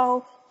probably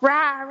all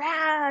rah,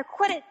 rah,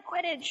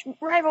 Quidditch,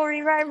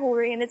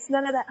 rivalry, and it's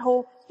none of that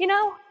whole,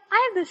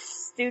 I have this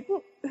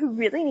student who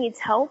really needs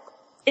help.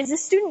 Is the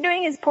student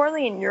doing as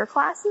poorly in your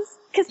classes?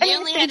 Because,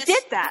 if they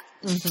did that,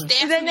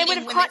 then they would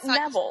have caught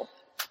Neville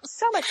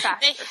so much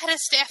faster. They had a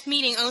staff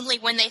meeting only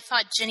when they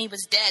thought Ginny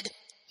was dead.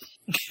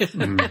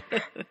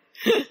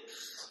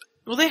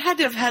 Well, they had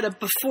to have had a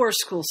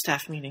before-school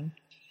staff meeting.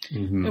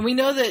 Mm-hmm. And we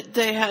know that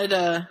they had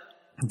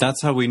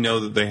That's how we know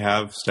that they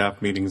have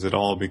staff meetings at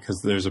all,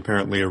 because there's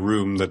apparently a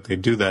room that they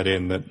do that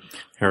in that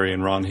Harry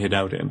and Ron hid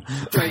out in.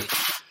 Right.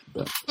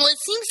 Well, it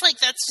seems like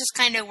that's just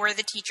kind of where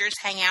the teachers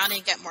hang out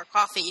and get more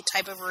coffee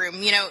type of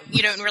room. You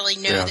don't really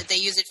know that they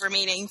use it for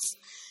meetings.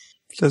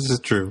 This is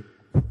true.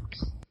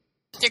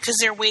 Because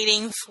they're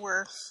waiting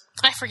for,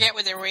 I forget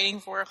what they're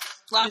waiting for,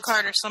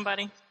 Lockhart or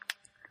somebody.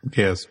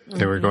 Yes,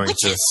 they were going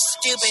to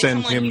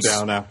send him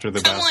down after the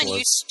Basilisk. Come on,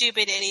 you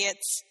stupid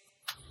idiots.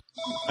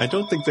 I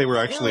don't think they were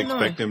actually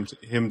expecting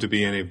him to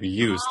be any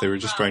use. They were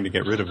just trying to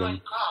get rid of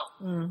him.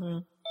 Mm-hmm.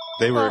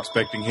 They were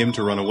expecting him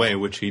to run away,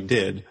 which he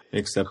did,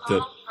 except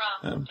that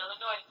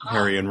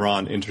Harry and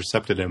Ron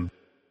intercepted him.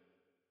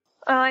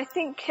 I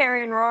think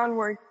Harry and Ron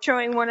were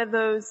showing one of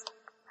those,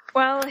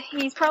 well,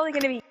 he's probably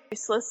going to be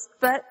useless,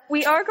 but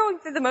we are going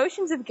through the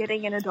motions of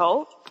getting an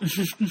adult.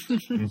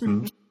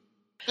 Mm-hmm.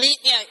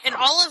 Yeah, in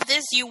all of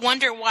this, you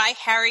wonder why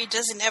Harry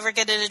doesn't ever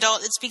get an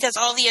adult. It's because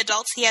all the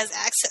adults he has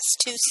access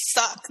to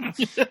suck.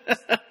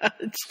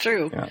 It's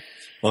true. Yeah.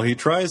 Well, he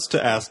tries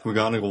to ask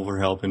McGonagall for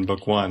help in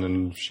Book 1,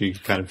 and she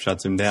kind of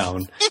shuts him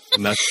down.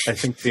 And that's, I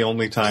think, the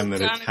only time that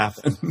it's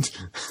happened.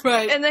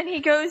 Right. And then he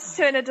goes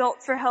to an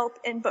adult for help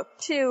in Book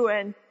 2,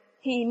 and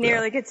he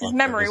nearly gets his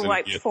memory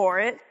wiped for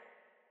it.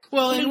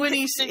 Well, and when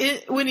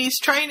he's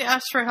trying to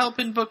ask for help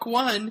in Book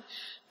 1,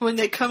 when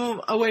they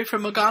come away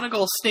from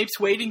McGonagall, Snape's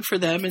waiting for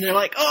them, and they're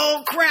like,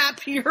 oh,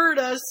 crap, he heard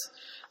us.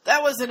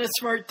 That wasn't a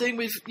smart thing.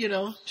 We've,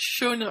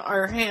 shown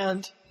our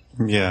hand.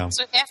 Yeah.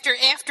 So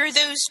after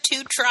those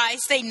 2 tries,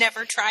 they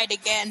never tried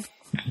again.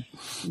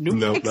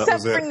 Nope,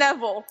 except for it.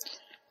 Neville.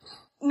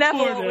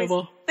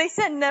 Neville. They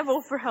sent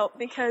Neville for help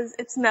because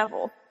it's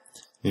Neville.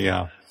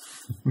 Yeah.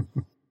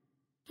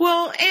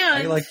 Well,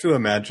 and I like to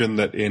imagine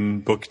that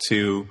in Book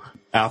 2,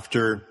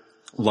 after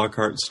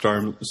Lockhart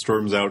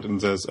storms out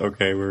and says,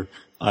 okay,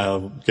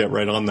 I'll get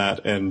right on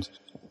that, and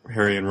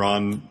Harry and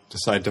Ron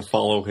decide to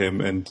follow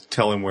him and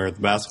tell him where the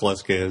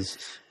basilisk is,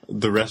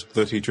 the rest of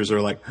the teachers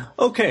are like,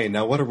 okay,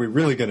 now what are we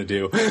really going to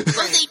do? Well,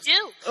 they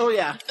do. Oh,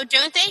 yeah.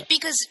 Don't they?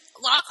 Because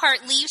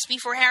Lockhart leaves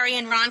before Harry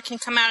and Ron can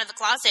come out of the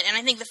closet, and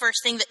I think the first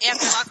thing that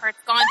after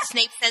Lockhart's gone,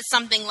 Snape says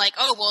something like,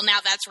 oh, well, now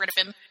that's rid of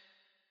him.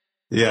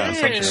 Yeah, I'm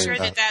pretty sure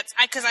that's...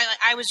 Because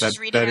I was just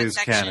reading that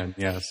section. That is canon,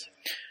 yes.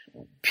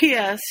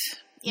 P.S.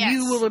 Yes.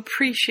 You will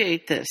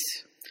appreciate this.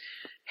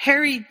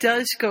 Harry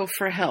does go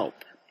for help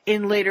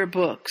in later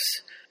books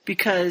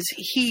because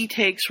he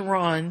takes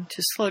Ron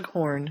to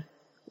Slughorn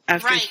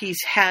after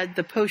he's had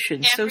the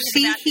potion. So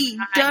see, he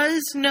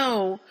does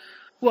know.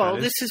 Well,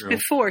 this is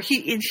before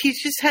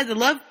he's just had the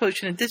love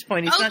potion at this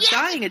point. He's not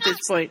dying at this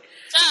point.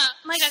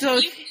 My God, so,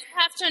 you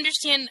have to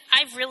understand.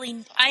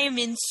 I am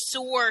in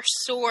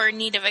sore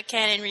need of a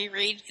canon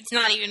reread. It's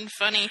not even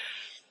funny.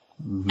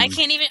 Mm-hmm. I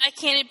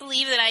can't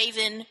believe that I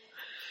even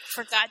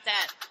forgot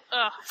that.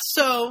 Ugh.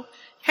 So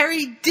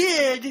Harry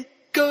did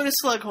go to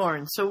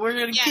Slughorn, so we're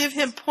going to give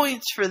him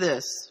points for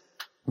this.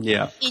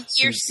 Yeah. In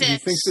year 6. He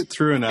thinks it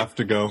through enough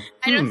to go,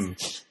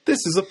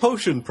 this is a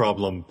potion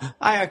problem.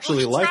 I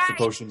actually like the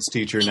potions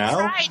teacher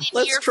now.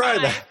 Let's try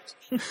that.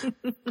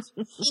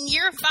 In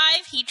year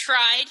 5, he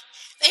tried.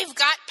 They've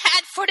got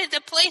Padfoot at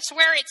the place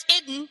where it's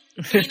hidden.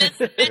 I mean,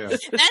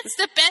 that's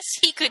the best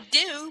he could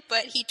do,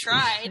 but he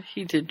tried.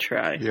 He did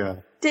try. Yeah.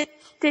 Did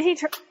he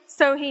try?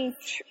 So he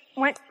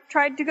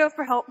tried to go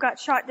for help, got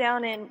shot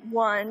down in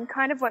 1,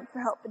 kind of went for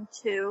help in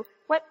 2,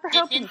 went for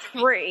help in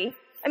 3.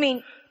 I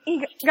mean,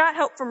 he got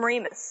help from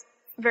Remus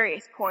at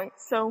various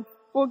points, so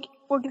we'll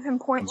give him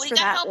points for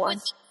that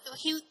one.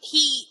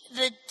 The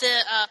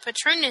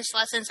Patronus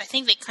lessons, I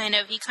think he kind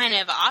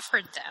of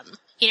offered them.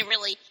 he didn't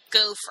really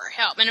go for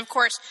help. And of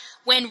course,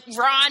 when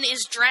Ron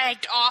is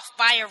dragged off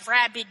by a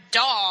rabid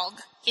dog,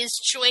 his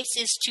choice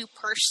is to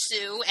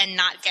pursue and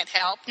not get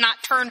help,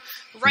 not turn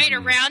right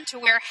around to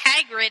where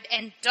Hagrid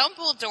and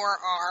Dumbledore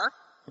are.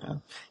 Yeah.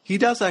 He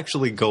does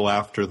actually go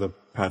after the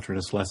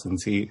Patronus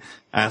lessons. He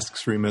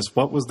asks Remus,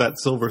 what was that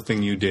silver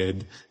thing you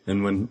did?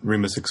 And when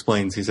Remus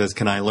explains, he says,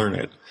 can I learn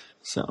it?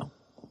 So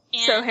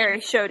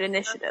Harry showed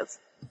initiative.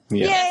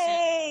 Yeah.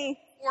 Yay!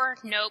 Or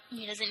nope,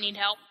 he doesn't need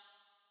help.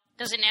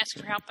 Doesn't ask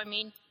for help,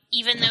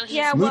 even though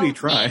he's... Moody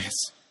tries.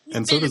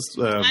 And so does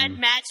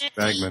magically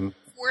Bagman.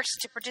 Forced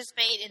to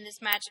participate in this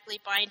magically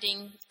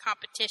binding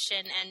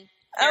competition, and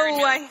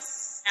I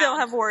still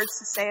have words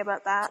to say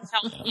about that.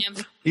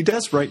 He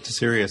does write to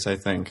Sirius, I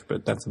think,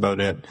 but that's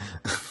about it.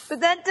 But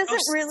that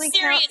doesn't really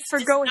count for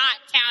does going. Not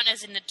count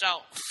as an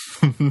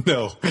adult.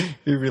 No,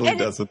 he really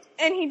doesn't.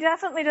 And he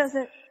definitely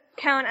doesn't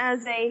count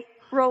as a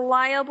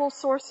reliable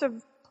source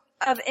of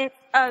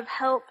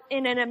help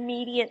in an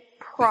immediate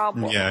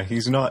problem. Yeah,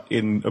 he's not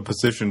in a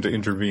position to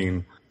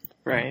intervene.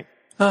 Right.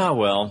 Ah,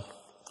 well,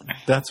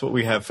 that's what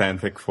we have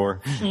fanfic for.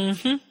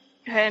 Mm-hmm.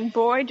 And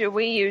boy, do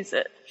we use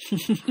it.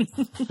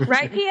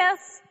 Right,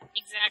 P.S.?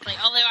 Exactly.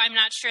 Although I'm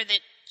not sure that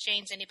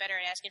Jane's any better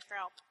at asking for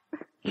help.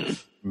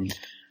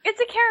 It's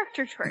a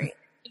character trait.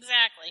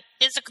 Exactly.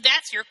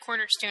 That's your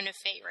cornerstone of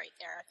fate right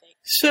there, I think.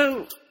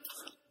 So,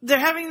 they're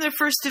having their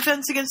first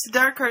defense against the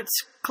Dark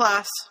Arts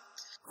class.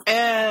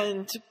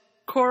 And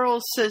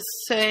Quirrell is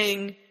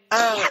saying,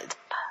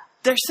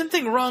 there's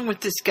something wrong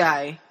with this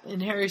guy.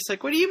 And Harry's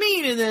like, what do you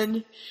mean? And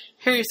then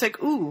Harry's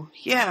like, ooh,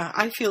 yeah,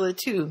 I feel it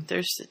too.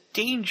 There's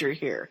danger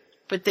here.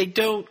 But they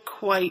don't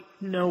quite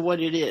know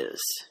what it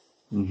is.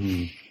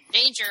 Mm-hmm.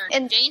 Danger,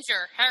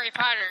 Harry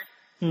Potter.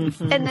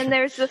 Mm-hmm. And then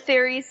there's the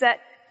theories that,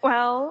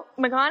 well,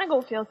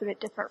 McGonagall feels a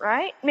bit different,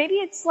 right? Maybe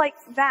it's like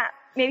that.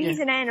 Maybe he's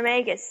an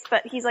animagus,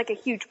 but he's like a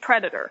huge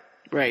predator.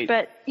 Right.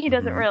 But he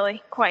doesn't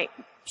really quite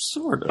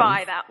sort of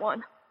buy that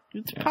one.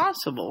 It's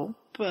possible,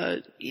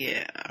 but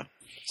yeah.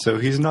 So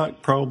he's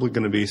not probably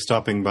going to be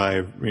stopping by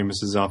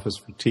Remus's office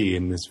for tea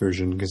in this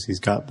version because he's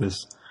got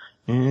this.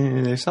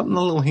 There's something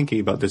a little hinky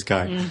about this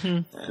guy.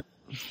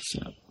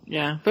 Mm-hmm.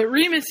 Yeah, but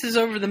Remus is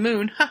over the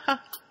moon.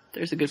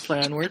 There's a good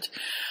play on words.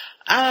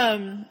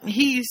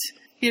 He's,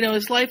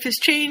 his life has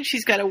changed.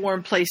 He's got a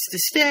warm place to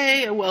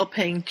stay, a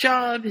well-paying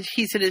job.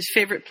 He's at his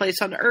favorite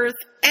place on Earth,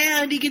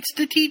 and he gets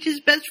to teach his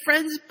best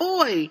friend's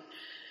boy.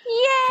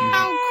 Yay!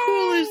 How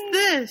cool is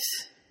this?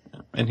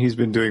 And he's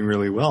been doing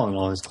really well in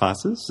all his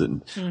classes,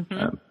 and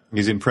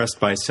he's impressed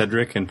by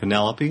Cedric and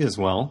Penelope as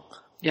well.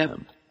 Yep.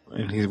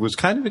 And he was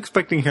kind of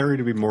expecting Harry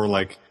to be more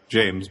like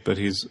James, but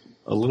he's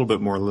a little bit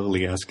more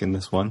Lily-esque in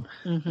this one.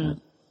 Mm-hmm.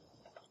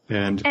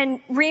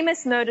 And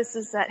Remus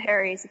notices that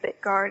Harry's a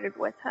bit guarded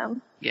with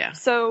him. Yeah.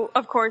 So,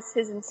 of course,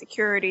 his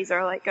insecurities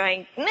are like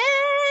going, nah,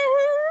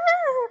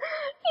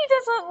 he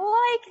doesn't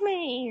like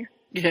me.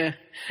 Yeah.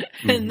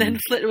 And then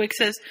Flitwick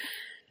says,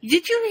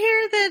 did you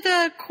hear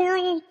that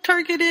Quirrell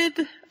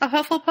targeted a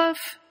Hufflepuff?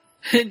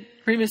 And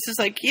Remus is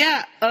like,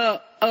 yeah,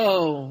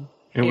 It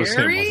was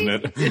him,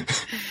 wasn't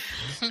it?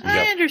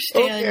 I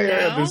understand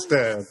now. I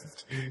understand.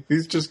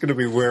 He's just going to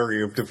be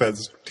wary of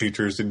defense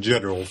teachers in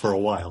general for a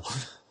while.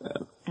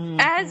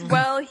 As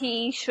well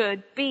he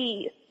should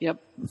be.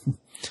 Yep.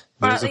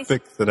 There's a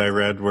fic that I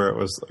read where it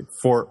was like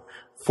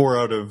 4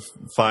 out of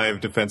 5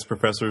 defense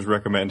professors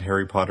recommend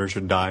Harry Potter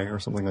should die or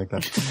something like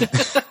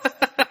that.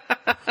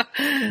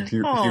 He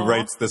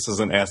writes this as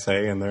an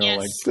essay and they're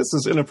like, this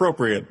is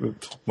inappropriate.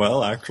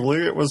 Well,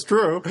 actually, it was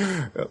true.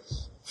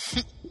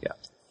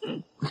 Yeah.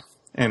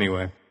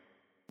 Anyway.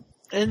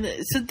 And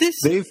so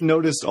they've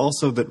noticed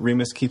also that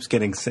Remus keeps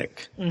getting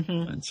sick.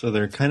 Mm-hmm. And so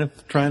they're kind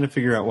of trying to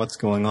figure out what's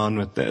going on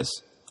with this.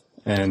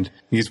 And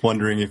he's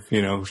wondering if,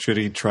 should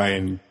he try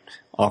and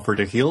offer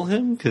to heal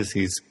him? Because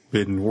he's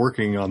been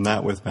working on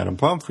that with Madame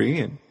Pomfrey.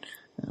 And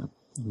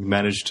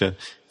managed to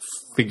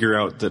figure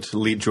out that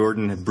Lee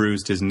Jordan had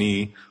bruised his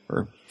knee,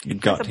 or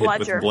he'd got hit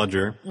with a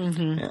bludger.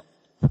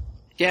 Mm-hmm.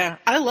 Yeah,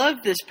 I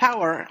love this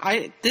power.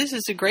 This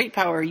is a great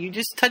power. You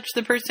just touch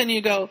the person,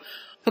 you go,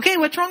 okay,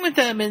 what's wrong with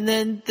them? And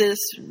then this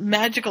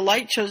magical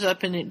light shows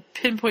up and it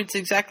pinpoints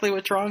exactly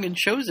what's wrong and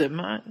shows him.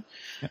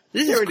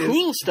 This is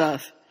cool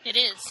stuff. It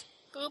is.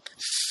 Boop.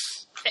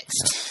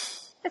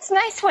 Fixed. It's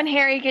nice when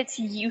Harry gets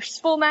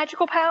useful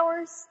magical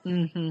powers.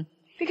 Mm-hmm.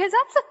 Because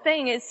that's the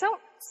thing, is so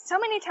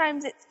many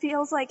times it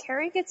feels like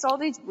Harry gets all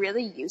these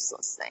really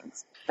useless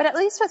things. But at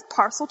least with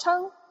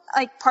Parseltongue,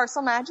 like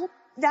Parcel Magic,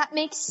 that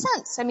makes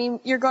sense. I mean,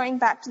 you're going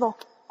back to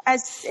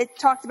as it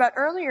talked about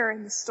earlier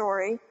in the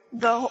story,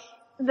 the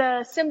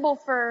symbol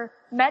for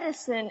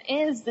medicine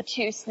is the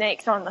 2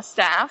 snakes on the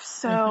staff,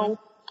 so... Mm-hmm.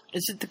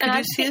 Is it the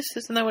caduceus?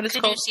 Isn't that what it's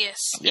called? Caduceus.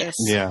 Yes.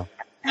 Yeah.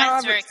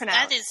 That's very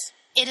pronounced.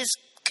 It is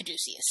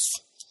caduceus.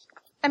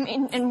 I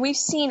mean, and we've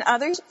seen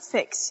other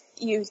fics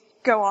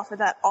go off of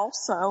that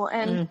also,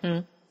 and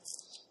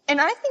and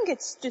I think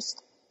it's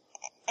just,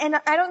 and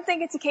I don't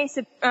think it's a case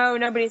of,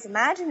 nobody's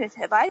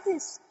imaginative. I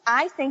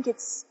think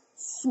it's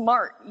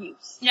smart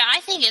use. Yeah, I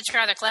think it's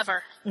rather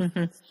clever.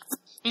 Mm-hmm.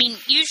 I mean,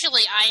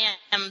 usually I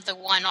am the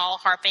one all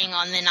harping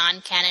on the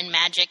non-canon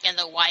magic and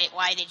the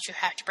why did you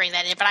have to bring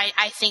that in, but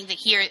I think that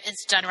here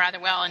it's done rather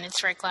well and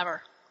it's very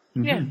clever.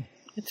 Mm-hmm. Yeah,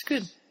 it's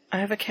good. I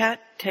have a cat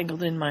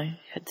tangled in my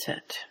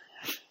headset.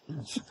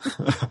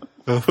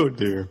 Oh,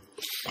 dear.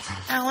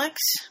 Alex,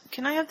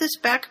 can I have this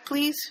back,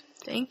 please?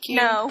 Thank you.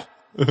 No.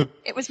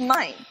 It was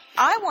mine.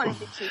 I wanted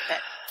to keep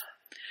it.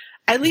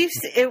 At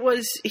least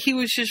he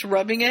was just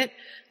rubbing it.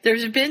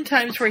 There's been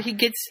times where he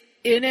gets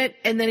in it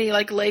and then he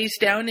lays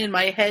down and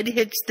my head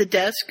hits the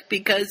desk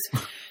because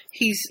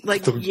he's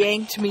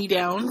yanked me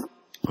down.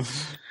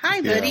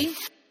 Hi, buddy.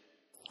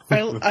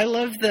 Yeah. I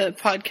love the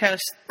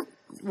podcast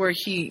where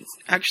he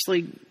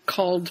actually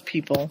called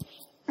people.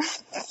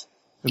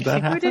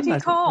 That happened? Who did he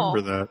call? I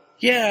remember that.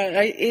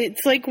 Yeah,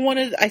 it's one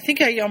of. I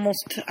think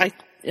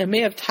I may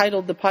have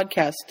titled the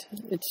podcast.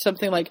 It's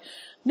something like,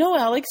 "No,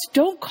 Alex,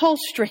 don't call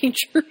strangers."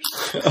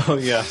 Oh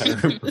yeah, I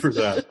remember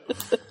that.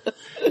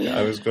 Yeah,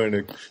 I was going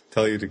to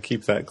tell you to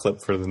keep that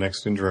clip for the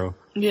next intro.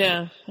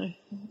 Yeah, I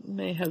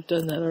may have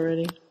done that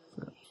already.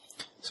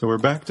 So we're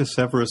back to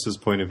Severus's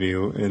point of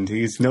view, and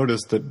he's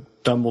noticed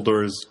that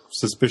Dumbledore is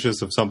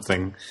suspicious of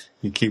something.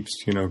 He keeps,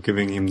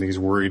 giving him these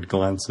worried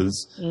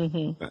glances.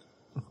 Mm-hmm.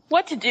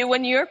 What to do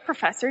when your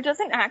professor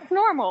doesn't act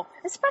normal,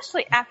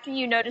 especially after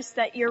you notice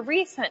that your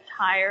recent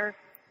hire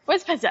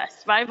was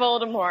possessed by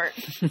Voldemort.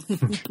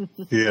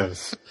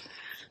 Yes.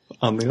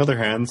 On the other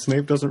hand,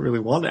 Snape doesn't really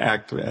want to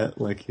act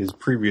like his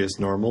previous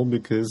normal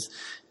because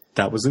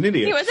that was an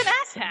idiot. He was an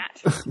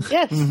asshat.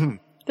 Yes. Mm-hmm.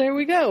 There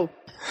we go.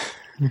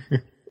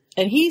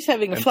 And he's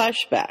having a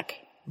flashback,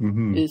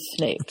 is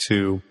Snape.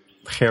 To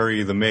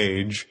Harry the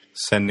Mage,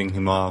 sending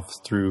him off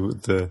through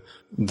the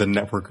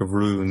network of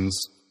runes.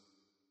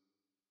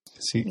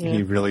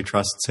 He really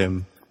trusts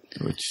him,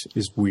 which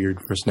is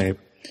weird for Snape.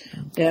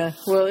 Yeah,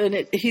 well, and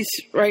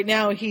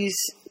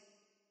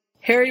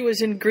Harry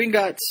was in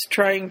Gringotts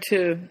trying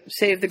to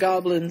save the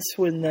goblins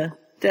when the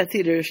Death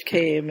Eaters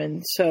came,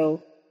 and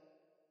so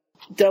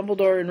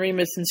Dumbledore and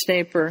Remus and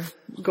Snape are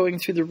going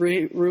through the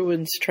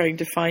ruins trying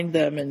to find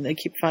them, and they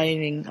keep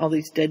finding all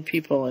these dead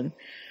people, and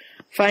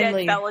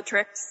finally... Dead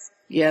Bellatrix.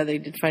 Yeah, they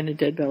did find a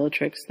dead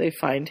Bellatrix. They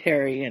find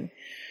Harry, and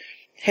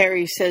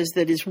Harry says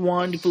that his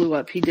wand blew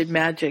up. He did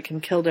magic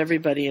and killed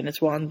everybody, and his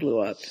wand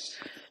blew up.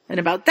 And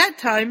about that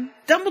time,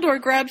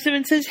 Dumbledore grabs him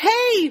and says,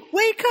 "Hey,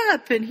 wake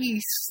up!" And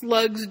he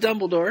slugs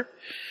Dumbledore.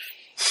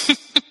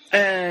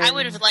 I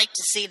would have liked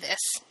to see this.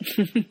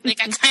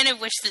 I kind of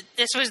wish that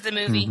this was the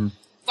movie. Mm-hmm.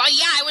 Well,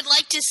 yeah, I would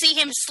like to see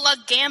him slug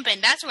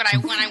Gambit. That's what I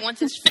want. I want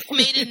this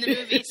made in the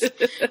movies.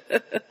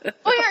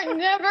 We are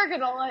never going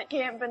to let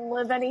Gambit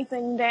live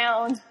anything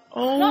down.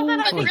 Oh, not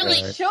that I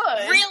really should.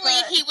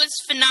 Really, he was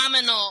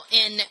phenomenal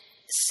in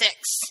 6.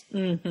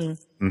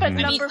 Mm-hmm. But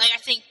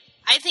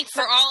I think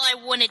for all I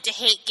wanted to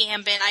hate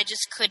Gambit, I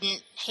just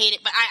couldn't hate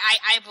it. But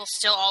I will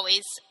still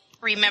always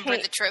remember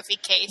the trophy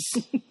case.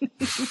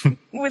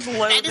 With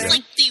loathing. That is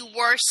the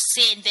worst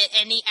sin that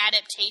any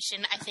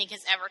adaptation I think has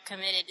ever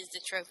committed is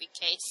the trophy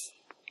case.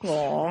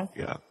 Aww.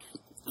 Yeah.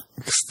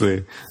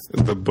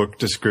 The book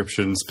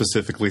description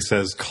specifically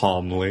says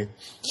calmly.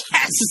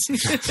 Yes!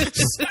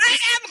 I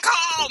am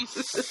calm!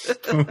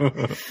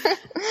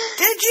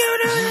 Did you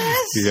do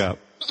this? Yeah.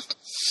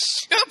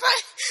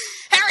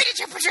 Harry, did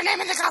you put your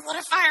name in the Goblet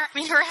of Fire? I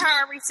mean, or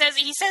however he says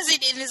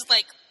it in his,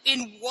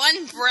 in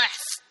one breath.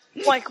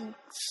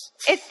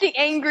 It's the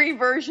angry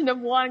version of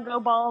Wanna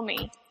Go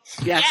Balmy.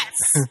 Yes.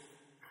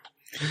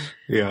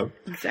 Yeah.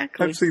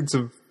 Exactly. I've seen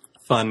some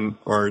fun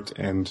art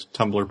and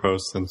Tumblr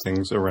posts and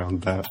things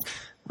around that.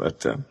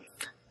 But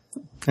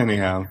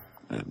anyhow,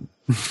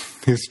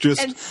 he's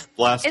just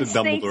blasted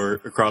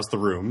Dumbledore across the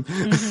room.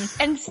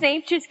 Mm-hmm. And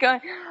Snape just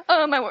going,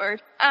 "Oh my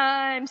word,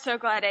 I'm so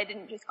glad I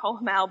didn't just call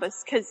him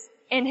Albus," because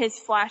in his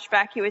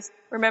flashback he was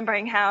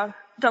remembering how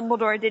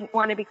Dumbledore didn't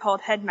want to be called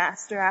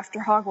headmaster after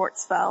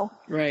Hogwarts fell.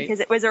 Right. Because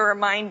it was a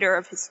reminder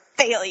of his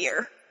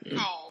failure.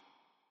 Oh.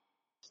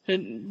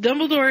 And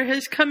Dumbledore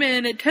has come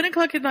in at 10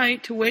 o'clock at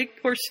night to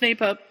wake poor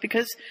Snape up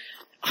because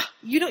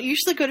you don't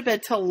usually go to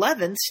bed till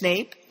 11,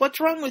 Snape. What's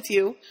wrong with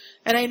you?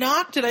 And I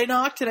knocked and I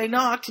knocked and I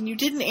knocked and you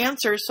didn't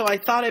answer, so I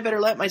thought I better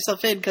let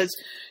myself in because,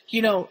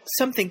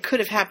 something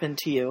could have happened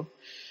to you.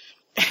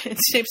 And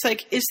Snape's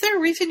like, "Is there a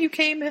reason you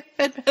came,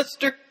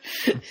 Headmaster?"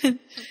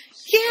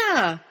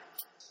 Yeah.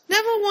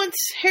 Neville wants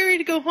Harry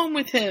to go home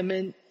with him,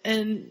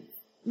 and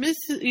Miss,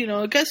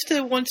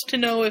 Augusta wants to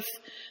know if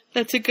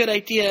that's a good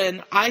idea,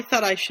 and I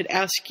thought I should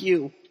ask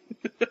you.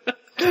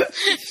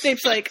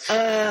 Snape's like,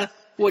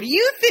 what do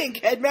you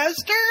think,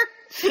 Headmaster?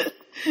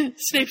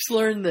 Snape's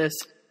learned this.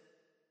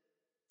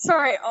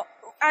 Sorry,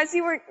 as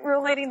you were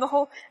relating the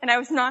whole, and I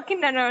was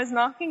knocking,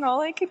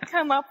 all I could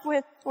come up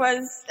with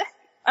was,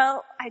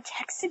 well, I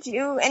texted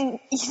you, and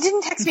you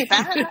didn't text me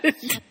back.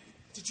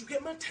 Did you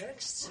get my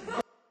texts?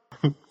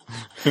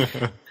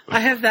 I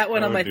have that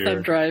one on my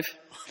thumb drive.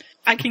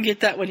 I can get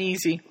that one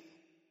easy.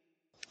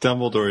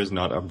 Dumbledore is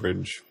not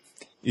Umbridge.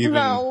 Even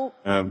Joe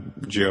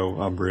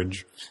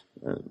Umbridge.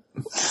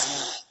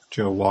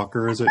 Joe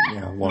Walker, is it?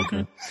 Yeah,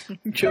 Walker.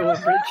 Joe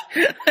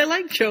Umbridge. I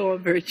like Joe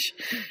Umbridge.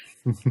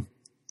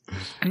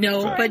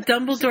 No, but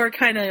Dumbledore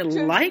kind of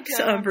likes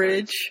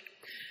Umbridge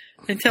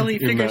until he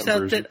figures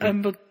out that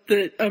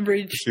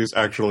Umbridge she's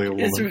actually a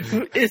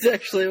woman. Is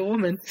actually a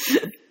woman.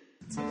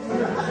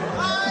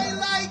 I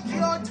like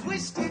your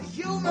twisted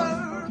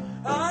humor.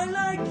 I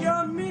like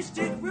your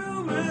mystic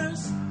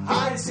rumors.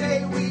 I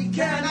say we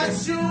can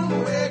assume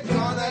we're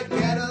gonna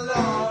get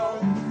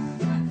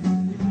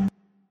along.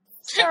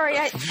 Sorry,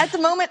 at the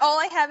moment, all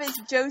I have is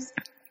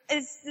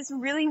this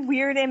really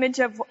weird image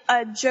of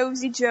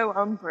Josie Joe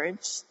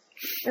Umbridge.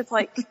 It's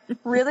like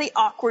really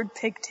awkward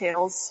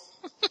pigtails.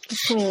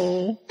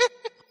 Oh.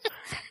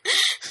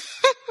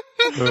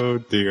 Oh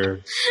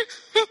dear.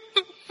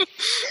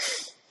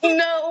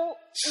 No,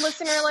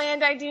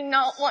 Listenerland, I do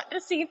not want to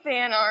see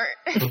fan art.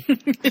 I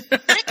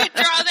could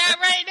draw that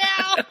right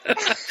now.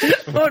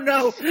 Oh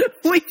no,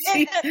 we've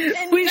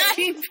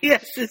seen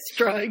P.S.'s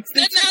drawings.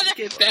 Another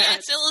Get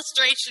P.S.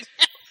 illustration.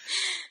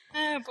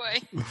 Oh boy.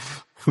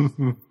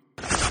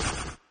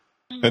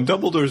 And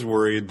Dumbledore's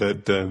worried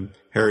that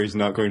Harry's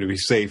not going to be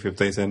safe if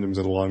they send him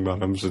to the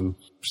Longbottoms, and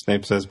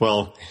Snape says,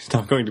 well, he's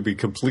not going to be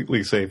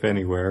completely safe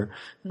anywhere.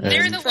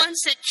 They're the ones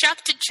that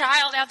chucked a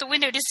child out the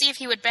window to see if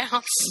he would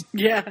bounce.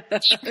 Yeah.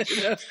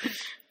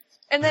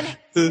 And then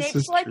This Snape's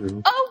is like,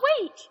 true. oh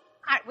wait,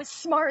 I was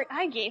smart,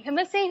 I gave him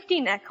a safety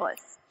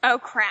necklace. Oh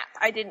crap,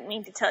 I didn't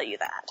mean to tell you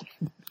that.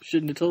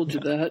 Shouldn't have told you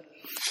that.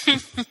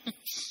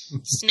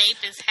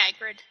 Snape is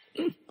Hagrid.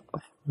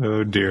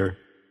 Oh dear.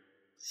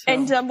 So.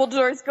 And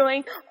Dumbledore's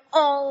going,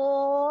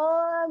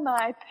 oh,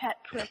 my pet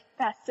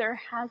professor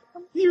has a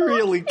He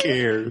really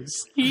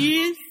cares.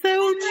 He is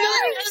so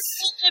nice.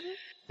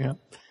 Yeah.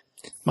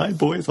 My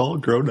boy's all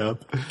grown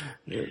up.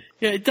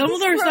 Yeah,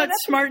 Dumbledore's not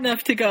smart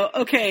enough to go,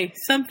 okay,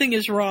 something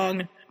is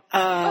wrong.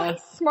 Well,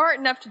 he's smart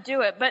enough to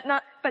do it, but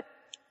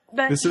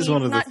This is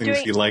one of the things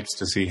he likes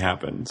to see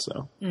happen,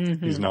 so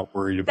he's not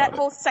worried about that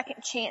whole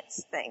second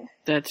chance thing.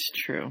 That's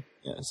true.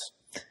 Yes.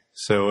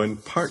 So in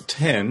part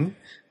 10,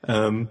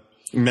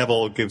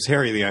 Neville gives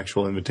Harry the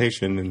actual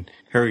invitation, and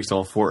Harry's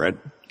all for it.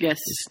 Yes.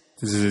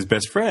 This is his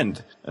best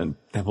friend. And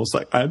Neville's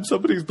like, I'm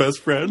somebody's best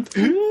friend.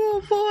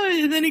 Oh,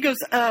 boy. And then he goes,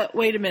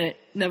 wait a minute,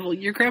 Neville,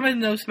 your grandma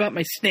knows about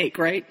my snake,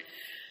 right?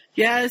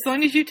 Yeah, as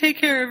long as you take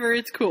care of her,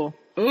 it's cool.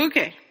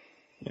 Okay.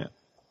 Yeah.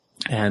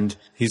 And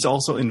he's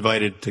also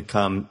invited to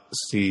come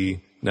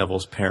see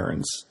Neville's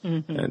parents.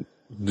 Mm-hmm. And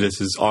this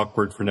is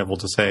awkward for Neville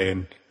to say.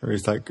 And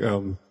Harry's like,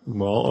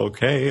 well,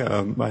 okay.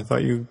 I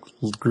thought you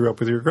grew up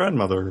with your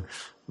grandmother.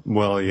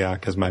 Well, yeah,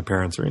 because my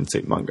parents are in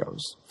St.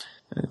 Mungo's.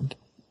 And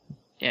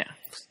yeah.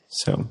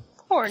 So.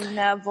 Poor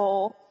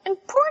Neville. And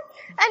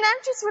I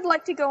just would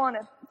like to go on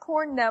a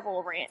poor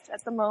Neville rant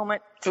at the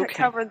moment to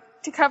cover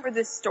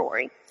this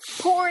story.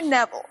 Poor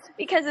Neville.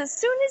 Because as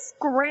soon as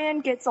Gran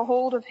gets a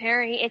hold of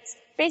Harry, it's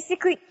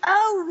basically,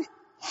 oh,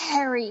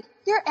 Harry,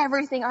 you're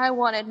everything I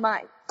wanted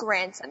my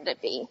grandson to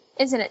be.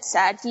 Isn't it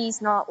sad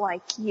he's not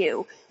like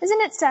you?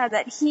 Isn't it sad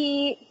that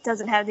he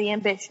doesn't have the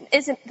ambition,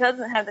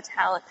 doesn't have the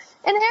talent?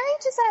 And Harry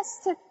just has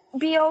to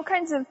be all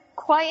kinds of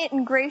quiet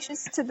and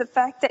gracious to the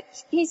fact that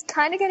he's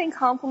kind of getting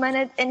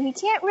complimented and he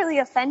can't really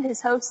offend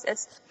his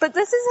hostess. But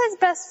this is his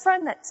best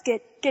friend that's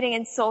getting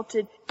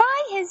insulted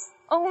by his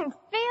own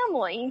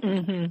family.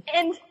 Mm-hmm.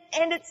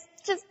 And it's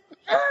just,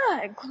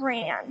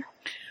 Gran.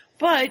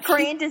 But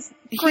Gran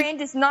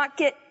does not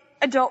get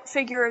Adult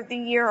Figure of the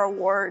Year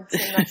awards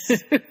in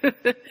this.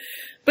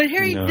 But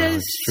Harry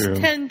does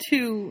tend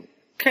to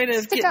kind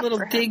of get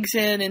little digs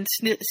in and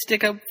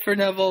stick up for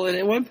Neville. And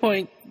at one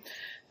point,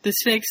 the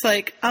snake's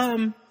like,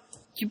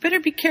 you better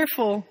be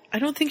careful. I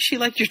don't think she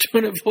liked your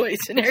tone of voice.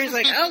 And Harry's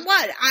like, oh,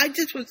 what? I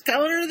just was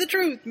telling her the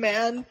truth,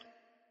 man.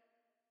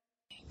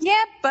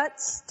 Yeah,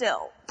 but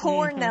still.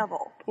 Poor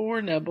Neville.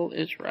 Poor Neville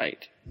is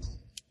right.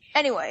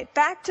 Anyway,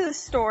 back to the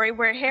story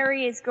where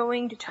Harry is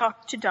going to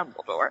talk to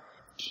Dumbledore.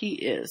 He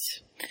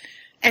is.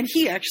 And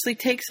he actually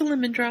takes a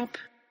lemon drop.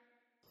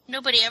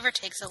 Nobody ever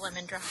takes a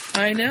lemon drop.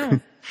 I know.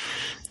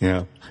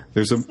 Yeah.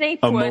 There's a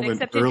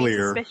moment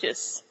earlier.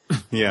 Suspicious.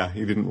 Yeah,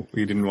 he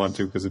didn't want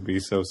to because it'd be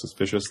so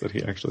suspicious that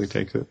he actually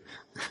takes it.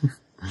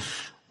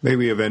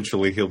 Maybe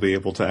eventually he'll be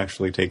able to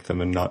actually take them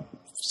and not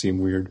seem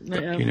weird,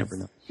 but you never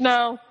know.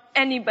 No,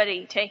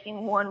 anybody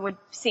taking one would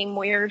seem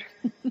weird.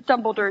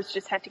 Dumbledore's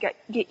just had to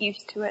get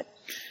used to it.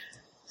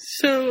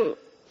 So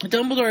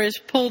Dumbledore has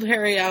pulled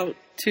Harry out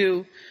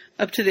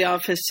up to the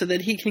office so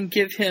that he can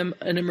give him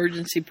an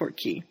emergency port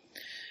key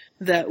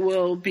that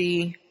will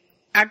be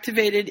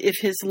activated if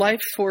his life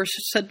force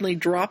suddenly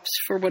drops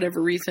for whatever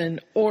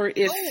reason, or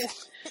if...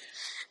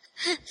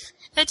 Oh.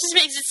 That just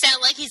makes it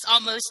sound like he's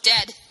almost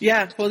dead.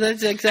 Yeah, well,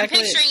 that's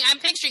exactly I'm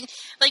picturing,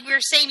 like we were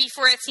saying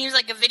before, it seems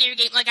like a video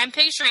game. Like, I'm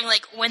picturing,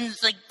 like, when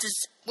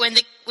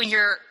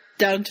you're...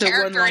 down to one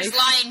life. Character is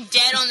lying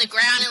dead on the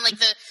ground and, like,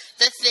 the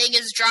thing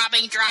is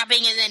dropping,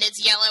 and then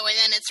it's yellow, and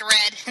then it's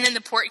red, and then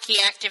the port key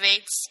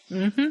activates.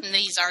 Mm-hmm. And then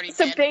he's already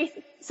dead.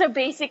 So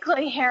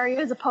basically, Harry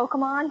is a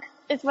Pokemon,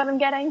 is what I'm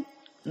getting.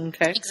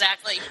 Okay.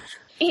 Exactly.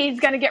 He's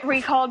gonna get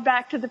recalled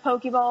back to the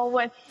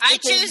Pokeball I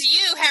choose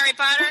you, Harry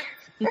Potter!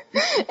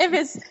 if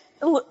his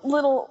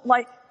little,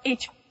 like,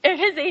 if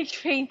his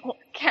HP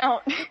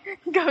count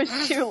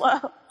goes too low.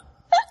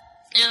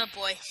 Oh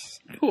boy.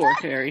 Poor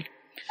Harry.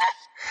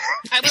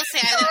 I will say,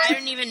 I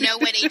don't even know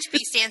what HP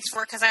stands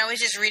for because I always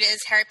just read it as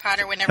Harry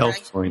Potter whenever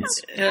Health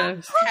points.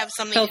 have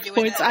something Health to do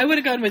points. with it. I would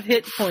have gone with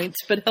hit points,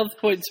 but health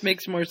points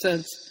makes more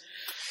sense.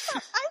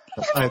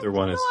 Either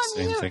one is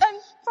the same thing. I'm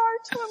far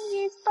too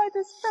amused by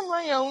this for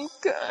my own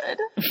good.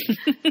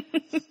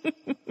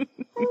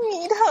 I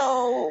need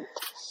hope.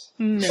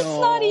 No. It's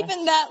not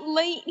even that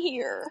late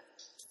here.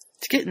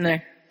 It's getting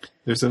there.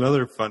 There's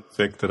another fun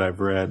fic that I've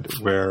read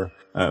where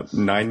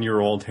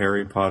 9-year-old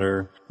Harry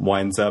Potter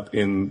winds up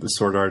in the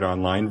Sword Art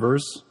Online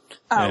verse.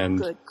 Oh, and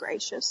good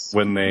gracious.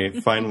 when they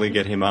finally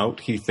get him out,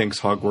 he thinks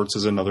Hogwarts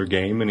is another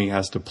game and he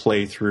has to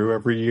play through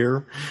every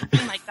year.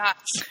 Oh my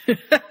gosh.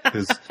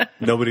 Because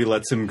nobody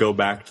lets him go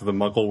back to the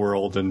Muggle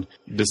world and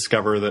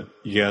discover that,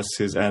 yes,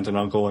 his aunt and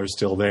uncle are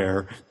still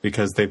there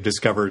because they've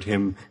discovered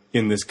him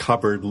in this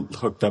cupboard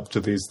hooked up to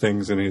these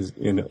things and he's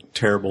in a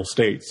terrible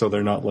state, so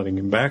they're not letting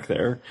him back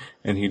there.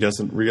 And he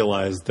doesn't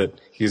realize that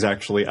he's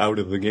actually out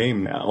of the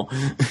game now.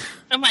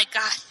 Oh my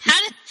god.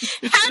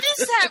 How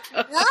does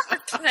that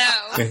work,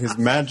 though? His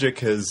magic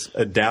has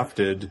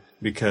adapted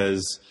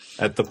because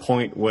at the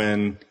point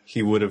when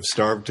he would have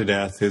starved to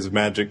death, his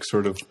magic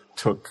sort of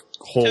took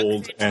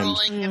hold and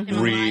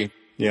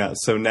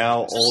so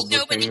now all of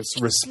the things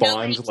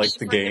respond like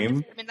the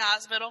game. In the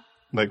hospital.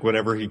 Like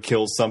whenever he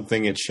kills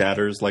something, it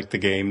shatters like the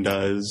game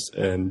does,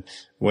 and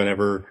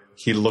whenever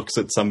he looks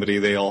at somebody,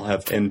 they all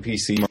have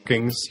NPC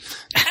markings.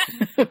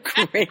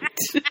 Great.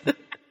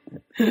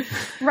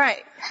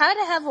 Right. How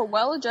to have a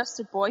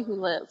well-adjusted boy who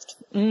lived.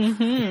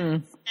 Mm-hmm.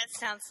 That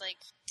sounds like...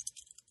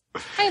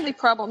 highly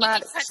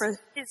problematic for...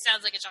 It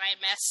sounds like a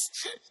giant mess.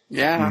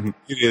 Yeah.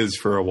 It is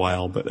for a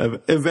while,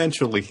 but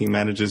eventually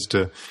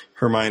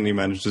Hermione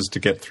manages to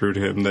get through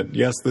to him that,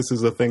 yes, this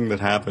is a thing that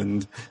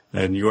happened,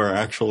 and you are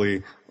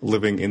actually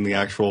living in the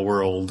actual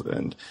world.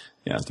 And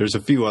yeah, there's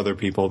a few other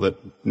people that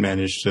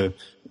manage to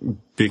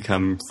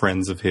become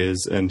friends of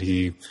his, and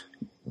he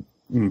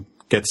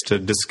gets to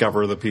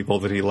discover the people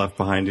that he left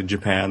behind in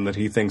Japan that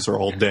he thinks are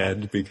all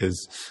dead,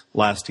 because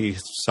last he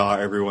saw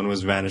everyone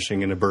was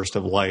vanishing in a burst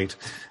of light.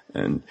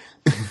 And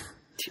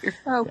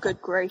oh,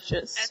 good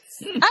gracious.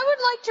 I would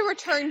like to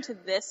return to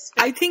this.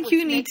 I think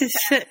you need to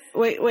send...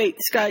 Wait,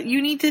 Scott.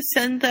 You need to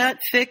send that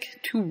fic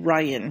to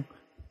Ryan.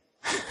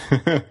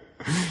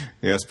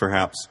 Yes,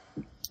 perhaps.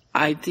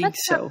 I think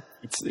so.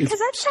 Because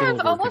that's kind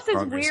of almost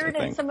as weird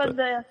as some of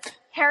the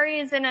Harry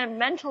is in a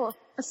mental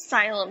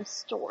asylum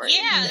story.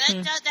 Yeah,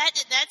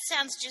 that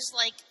sounds just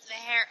like the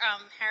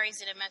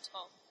Harry's in a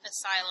mental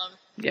asylum.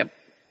 Yep.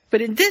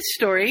 But in this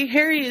story,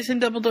 Harry is in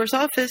Dumbledore's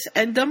office,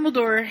 and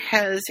Dumbledore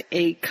has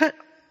a cut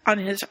on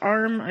his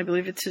arm. I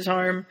believe it's his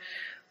arm.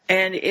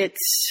 And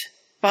it's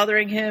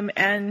bothering him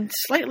and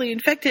slightly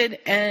infected.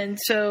 And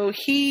so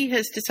he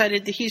has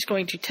decided that he's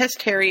going to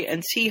test Harry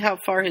and see how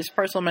far his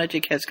parcel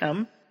magic has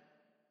come.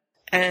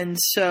 And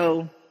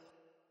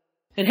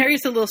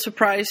Harry's a little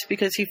surprised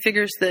because he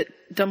figures that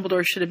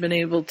Dumbledore should have been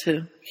able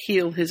to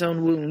heal his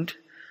own wound.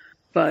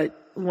 But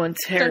once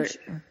don't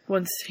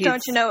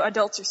you know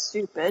adults are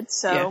stupid,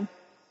 so... Yeah.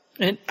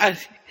 And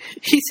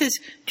he says,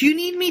 do you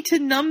need me to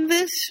numb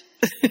this?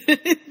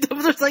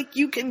 Dumbledore's like,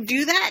 you can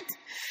do that?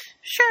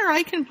 Sure,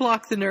 I can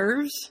block the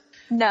nerves.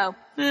 No.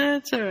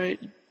 That's all right.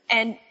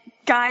 And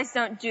guys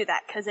don't do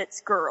that because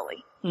it's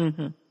girly.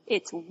 Mm-hmm.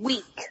 It's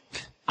weak.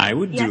 I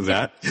would do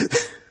that.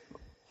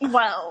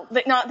 Well,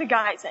 not the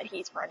guys that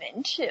he's run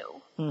into.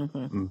 Mm-hmm.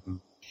 Mm-hmm.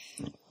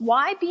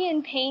 Why be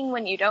in pain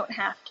when you don't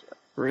have to?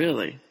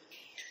 Really?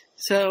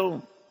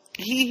 So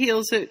he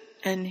heals it,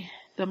 and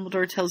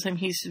Dumbledore tells him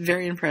he's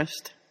very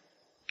impressed.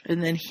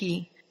 And then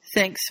he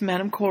thanks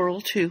Madame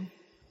Quirrell, too.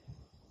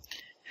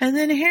 And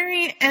then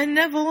Harry and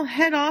Neville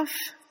head off.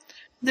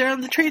 They're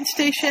on the train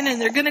station, and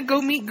they're going to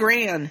go meet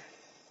Gran.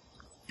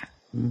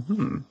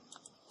 Mm-hmm.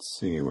 Let's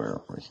see, where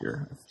are we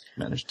here? I've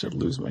managed to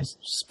lose my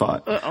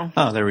spot. Uh-oh.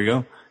 Oh, there we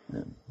go.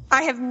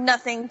 I have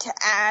nothing to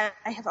add.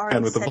 I have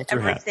already said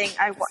everything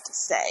I want to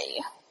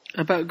say.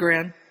 About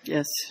Gran,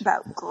 yes.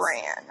 About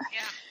Gran.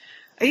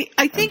 Yeah.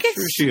 I think I'm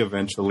sure she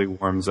eventually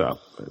warms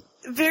up. But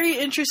very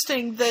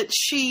interesting that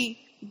she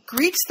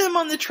greets them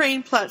on the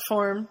train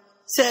platform,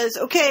 says,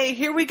 okay,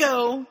 here we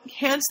go,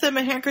 hands them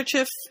a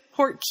handkerchief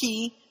port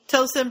key,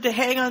 tells them to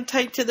hang on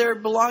tight to their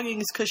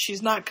belongings because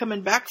she's not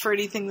coming back for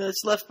anything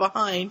that's left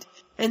behind.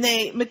 And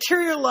they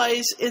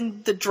materialize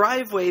in the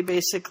driveway,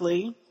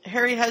 basically.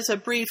 Harry has a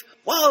brief,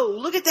 whoa,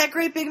 look at that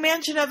great big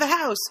mansion of a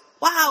house.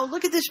 Wow,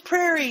 look at this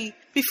prairie.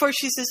 Before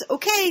she says,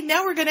 okay,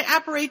 now we're going to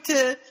apparate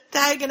to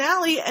Diagon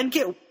Alley and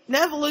get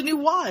Neville a new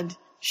wand.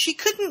 She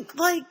couldn't,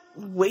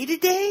 wait a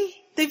day?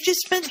 They've just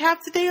spent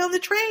half the day on the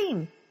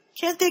train.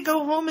 Can't they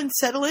go home and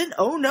settle in?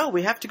 Oh, no,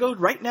 we have to go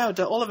right now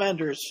to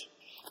Ollivander's.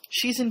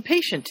 She's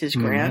impatient, is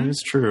Gran. That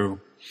is true.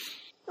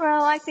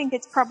 Well, I think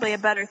it's probably a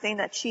better thing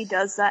that she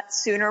does that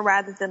sooner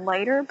rather than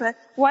later, but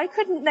why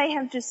couldn't they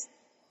have just,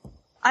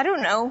 I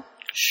don't know,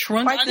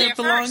 shrunk their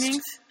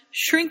belongings?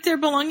 shrink their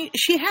belongings.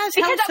 She has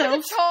because house that elves.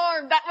 was a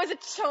charm. That was a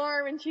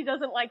charm, and she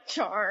doesn't like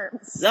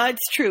charms.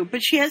 That's true,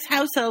 but she has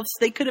house elves.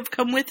 They could have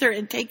come with her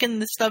and taken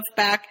the stuff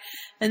back,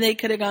 and they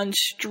could have gone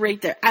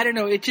straight there. I don't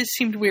know. It just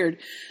seemed weird.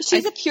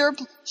 She's an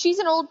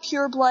old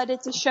pureblood.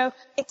 It's a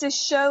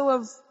show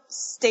of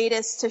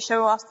status to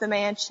show off the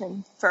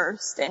mansion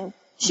first, and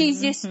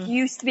she's just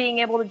used to being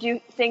able to do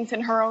things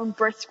in her own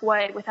brisk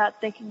way without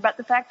thinking about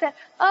the fact that,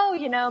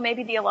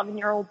 maybe the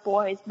 11-year-old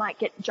boys might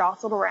get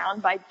jostled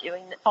around by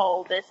doing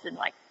all this in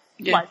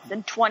less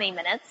than 20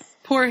 minutes.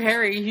 Poor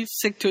Harry, he's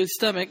sick to his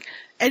stomach.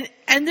 And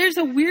there's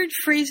a weird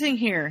phrasing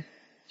here.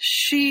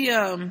 She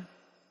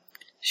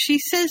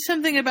says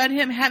something about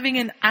him having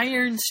an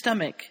iron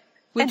stomach.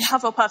 And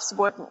Hufflepuffs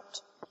wouldn't.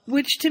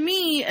 Which to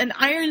me, an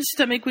iron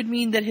stomach would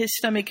mean that his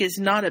stomach is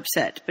not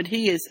upset, but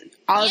he is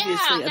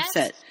obviously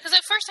upset. Because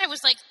at first I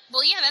was like,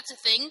 well, yeah, that's a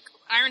thing.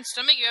 Iron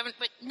stomach, you haven't,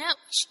 but no,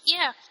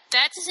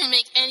 that doesn't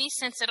make any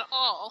sense at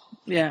all.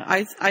 Yeah,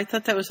 I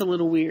thought that was a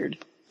little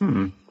weird.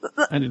 I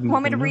didn't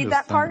want me to read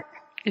that part?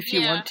 If you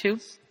want to.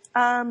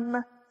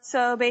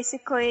 So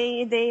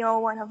basically, they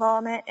all want to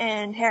vomit,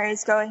 and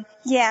Harry's going,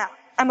 yeah,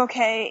 I'm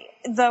okay,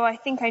 though I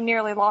think I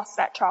nearly lost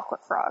that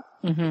chocolate frog.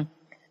 Mm-hmm.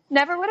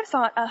 Never would have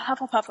thought a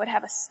Hufflepuff would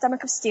have a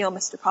stomach of steel,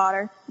 Mr.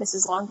 Potter,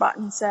 Mrs.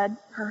 Longbottom said,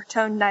 her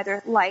tone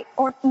neither light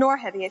nor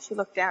heavy as she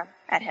looked down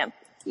at him.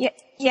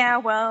 Yeah,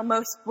 well,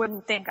 most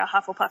wouldn't think a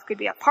Hufflepuff could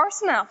be a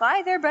parson elf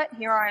either, but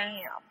here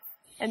I am.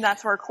 And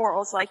that's where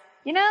Coral's like,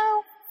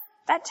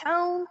 that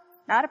tone,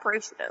 not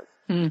appreciative.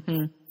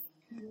 Mm-hmm.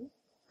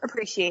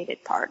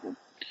 Appreciated, pardon.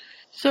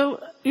 So,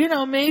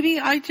 maybe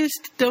I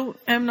just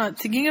am not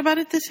thinking about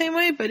it the same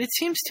way, but it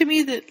seems to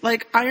me that,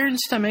 iron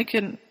stomach,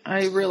 and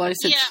I realize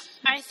it's... Yeah,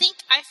 I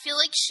feel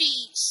like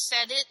she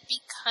said it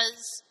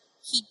because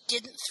he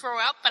didn't throw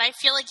up, but I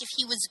feel like if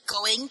he was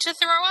going to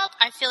throw up,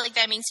 I feel like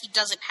that means he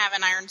doesn't have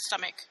an iron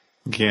stomach.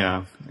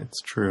 Yeah,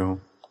 it's true.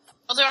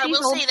 Although I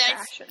will say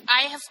that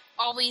I have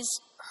always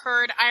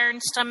heard iron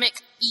stomach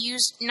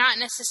used not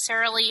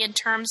necessarily in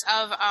terms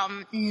of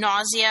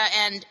nausea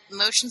and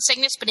motion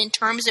sickness, but in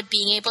terms of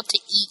being able to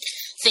eat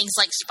things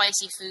like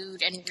spicy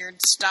food and weird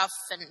stuff,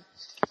 and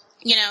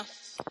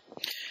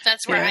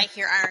that's where I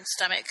hear iron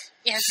stomach.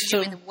 It has to do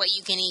with what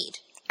you can eat.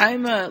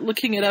 I'm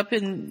looking it up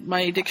in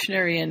my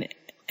dictionary, and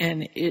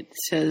it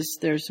says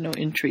there's no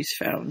entries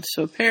found.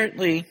 So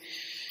apparently,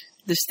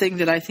 this thing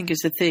that I think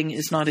is a thing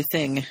is not a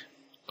thing.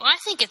 Well, I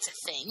think it's a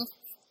thing.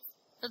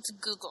 Let's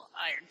Google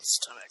iron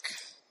stomach.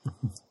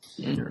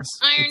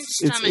 Iron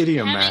stomach. It's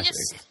idiomatic.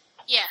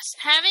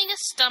 Having a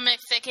stomach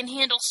that can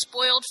handle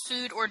spoiled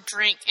food or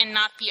drink and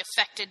not be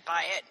affected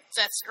by it.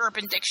 That's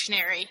Urban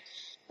Dictionary.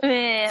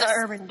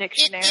 Urban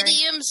Dictionary.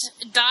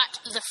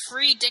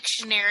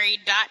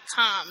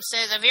 Idioms.thefreedictionary.com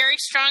says a very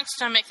strong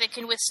stomach that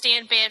can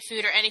withstand bad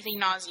food or anything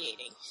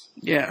nauseating.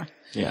 Yeah.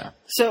 Yeah.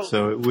 So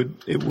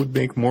it would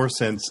make more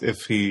sense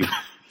if he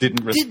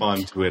didn't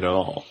respond to it at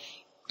all.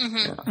 Mm-hmm.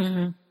 Yeah.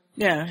 Mm-hmm.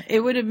 Yeah, it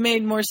would have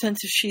made more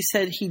sense if she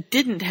said he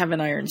didn't have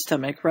an iron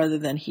stomach rather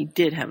than he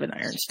did have an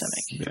iron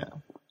stomach. Yeah.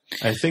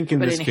 I think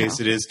in this case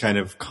it is kind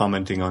of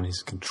commenting on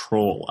his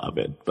control of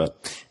it,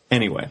 but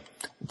anyway.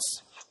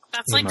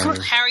 That's like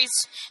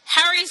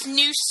Harry's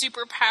new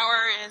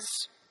superpower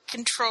is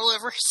control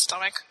over his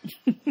stomach.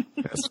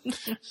 Yes.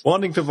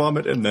 Wanting to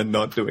vomit and then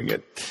not doing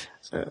it.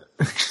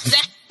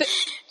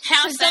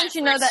 How's that for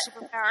a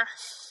superpower?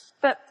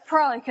 But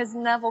probably because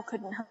Neville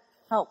couldn't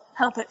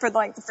help it for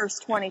the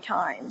first 20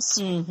 times.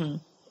 Mm-hmm.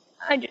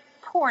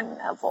 Poor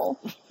Neville.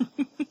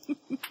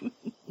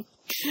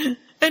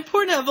 And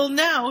poor Neville,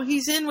 now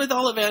he's in with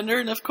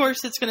Ollivander, and of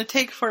course it's going to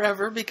take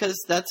forever because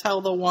that's how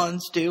the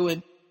wands do.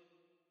 And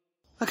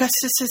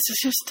Augustus is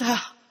just...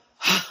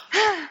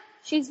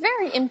 She's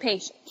very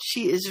impatient.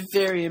 She is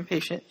very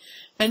impatient.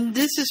 And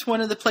this is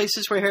one of the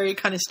places where Harry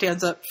kind of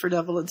stands up for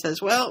Neville and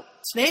says, well,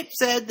 Snape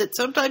said that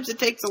sometimes it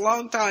takes a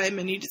long time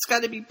and you just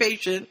got to be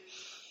patient.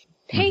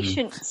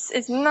 Patience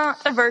is not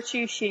a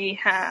virtue she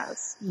has.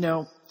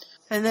 No.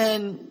 And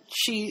then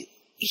he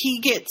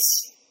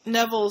gets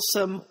Neville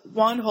some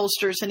wand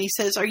holsters and he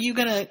says, are you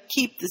going to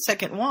keep the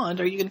second wand?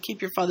 Are you going to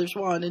keep your father's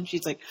wand? And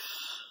she's like,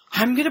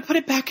 I'm going to put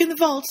it back in the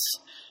vaults.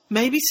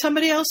 Maybe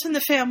somebody else in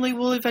the family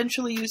will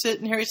eventually use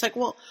it. And Harry's like,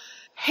 well,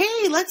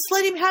 hey, let's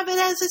let him have it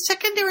as a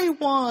secondary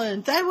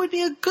wand. That would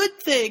be a good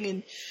thing.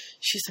 And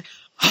she's like,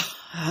 oh,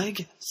 I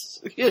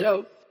guess,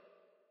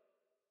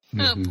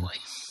 Oh, boy.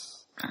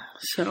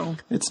 So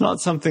it's not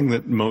something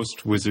that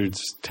most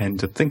wizards tend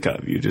to think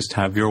of. You just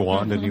have your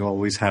wand and you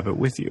always have it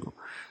with you.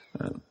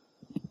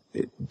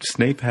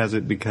 Snape has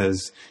it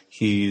because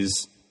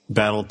he's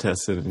battle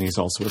tested and he's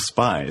also a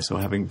spy. So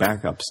having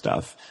backup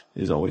stuff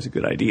is always a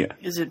good idea.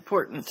 Is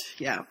important,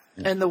 yeah.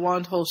 And the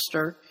wand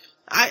holster,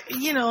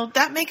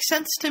 that makes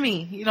sense to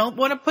me. You don't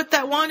want to put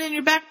that wand in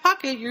your back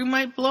pocket; you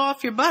might blow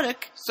off your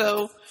buttock.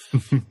 So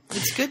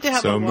it's good to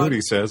have. So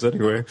Moody says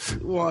anyway.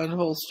 Wand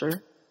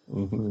holster.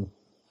 Mm-hmm.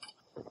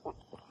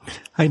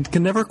 I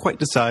can never quite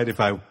decide if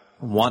I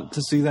want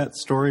to see that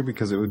story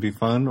because it would be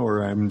fun,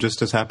 or I'm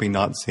just as happy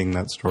not seeing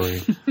that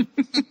story.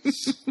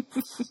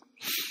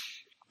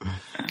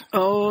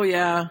 Oh,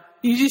 yeah.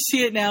 You just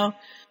see it now.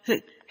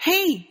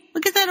 Hey,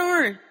 look at that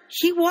oar.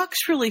 He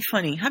walks really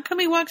funny. How come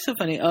he walks so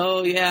funny?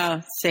 Oh,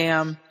 yeah,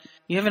 Sam.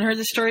 You haven't heard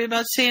the story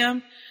about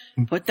Sam?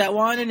 Put that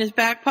wand in his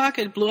back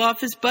pocket, blew off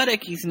his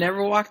buttock. He's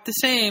never walked the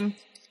same.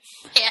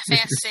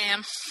 Half-ass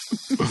Sam.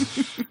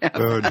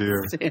 Oh,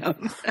 dear.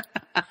 Sam.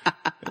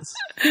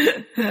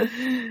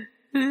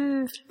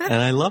 And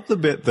I love the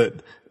bit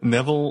that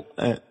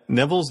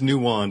Neville's new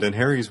wand and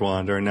Harry's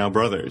wand are now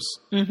brothers.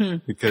 Mm-hmm.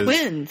 Because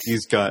twins.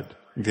 He's got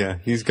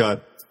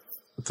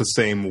the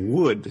same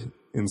wood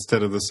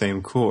instead of the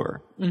same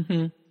core.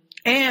 Mm-hmm.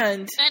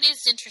 And that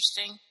is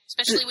interesting,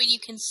 especially when you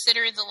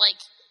consider the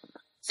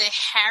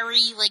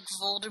Harry,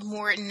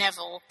 Voldemort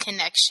Neville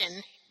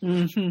connection.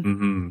 Mm-hmm.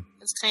 Mm-hmm.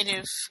 It's kind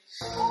of...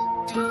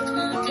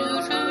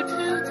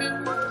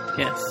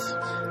 Yes.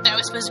 That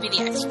was supposed to be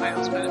the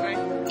X-Files, by the way.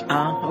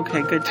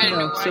 Okay, good to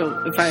know.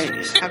 So if I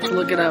have to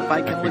look it up,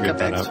 I can look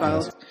up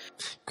X-Files.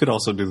 Yes. Could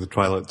also do the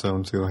Twilight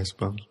Zone too, I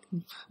suppose.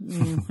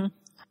 Mm-hmm.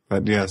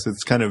 But yes,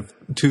 it's kind of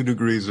 2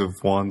 degrees of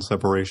wand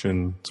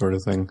separation sort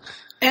of thing.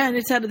 And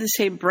it's out of the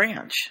same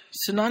branch.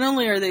 So not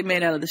only are they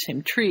made out of the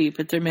same tree,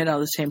 but they're made out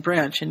of the same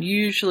branch. And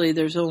usually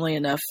there's only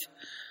enough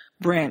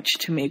branch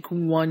to make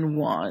one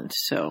wand.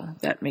 So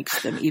that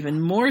makes them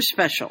even more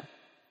special.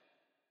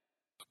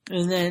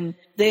 And then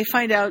they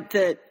find out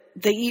that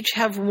they each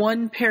have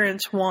one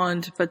parent's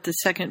wand, but the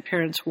second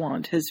parent's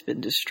wand has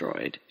been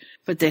destroyed.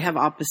 But they have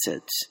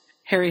opposites.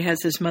 Harry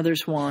has his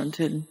mother's wand,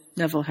 and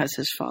Neville has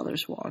his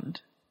father's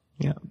wand.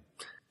 Yeah.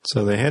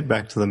 So they head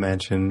back to the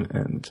mansion,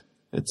 and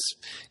it's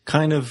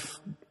kind of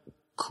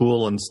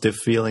cool and stiff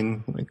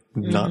feeling.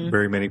 Not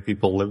very many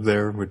people live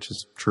there, which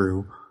is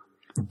true.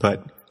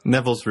 But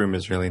Neville's room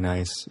is really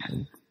nice,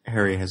 and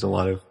Harry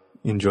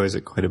enjoys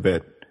it quite a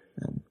bit.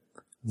 And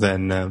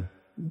then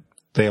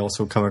they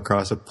also come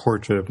across a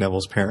portrait of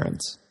Neville's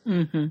parents.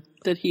 Mm-hmm.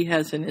 That he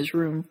has in his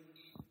room,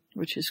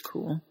 which is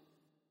cool.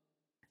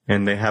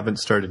 And they haven't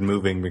started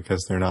moving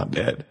because they're not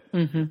dead.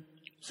 Mm-hmm.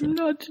 So.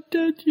 Not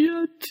dead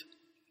yet.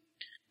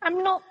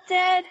 I'm not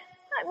dead.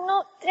 I'm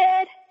not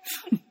dead.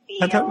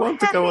 I don't want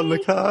to go on the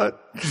cart.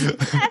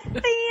 I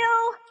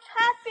feel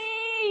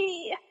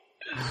happy.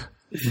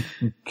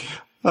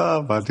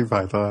 Oh, Monty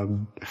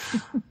Python.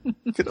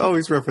 You could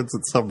always reference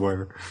it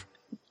somewhere.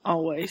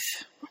 Always.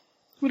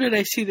 What did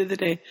I see the other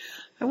day?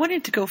 I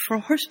wanted to go for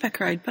a horseback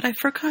ride, but I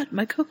forgot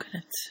my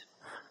coconuts.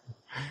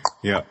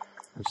 Yeah,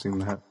 I've seen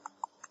that.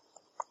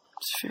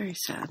 It's very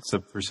sad. It's a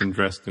person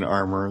dressed in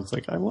armor. It's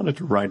I wanted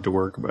to ride to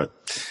work, but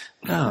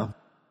no.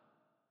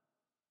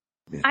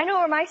 Yeah. I know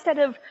where my set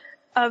of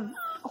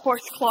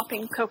horse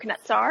clopping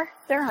coconuts are.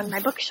 They're on my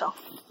bookshelf.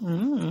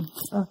 Mm.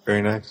 Oh,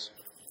 very nice.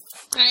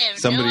 I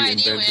have no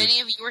idea what any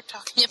of you were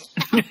talking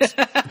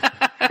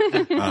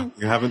about.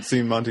 You haven't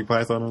seen Monty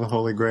Python and the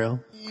Holy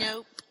Grail?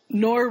 Nope.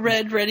 Nor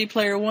read Ready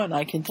Player One,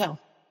 I can tell.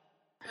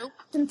 Nope.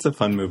 It's a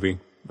fun movie,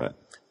 but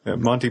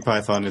Monty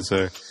Python is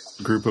a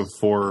group of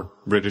 4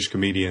 British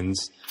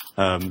comedians.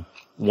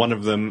 One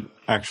of them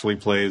actually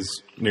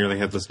plays Nearly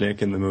Headless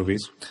Nick in the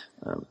movies.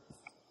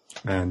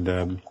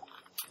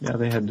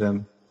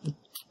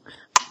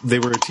 They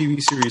were a TV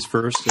series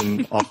first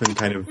and often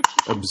kind of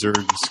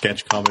absurd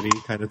sketch comedy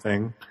kind of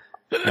thing.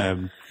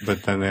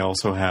 But then they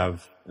also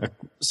have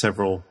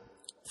several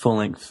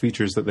full-length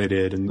features that they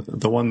did. And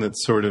the one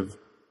that's sort of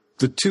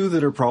the 2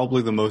 that are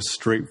probably the most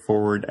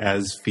straightforward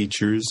as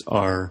features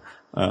are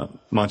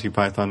Monty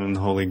Python and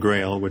the Holy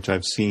Grail, which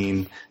I've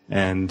seen,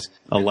 and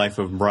A Life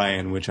of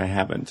Brian, which I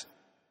haven't.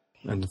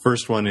 And the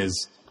first one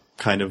is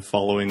kind of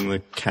following the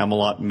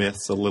Camelot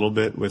myths a little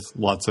bit with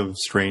lots of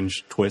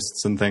strange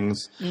twists and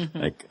things.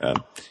 Mm-hmm.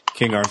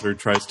 King Arthur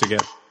tries to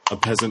get a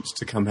peasant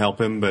to come help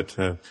him, but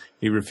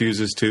he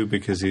refuses to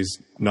because he's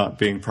not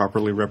being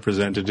properly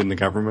represented in the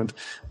government.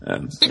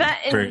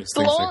 Various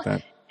things like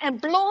that. And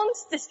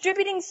blondes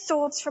distributing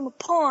swords from a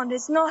pond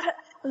is not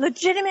a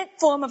legitimate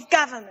form of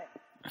government.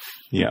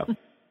 Yeah.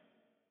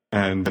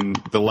 And then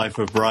The Life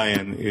of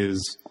Brian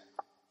is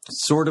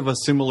sort of a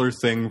similar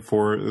thing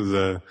for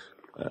the...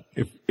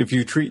 If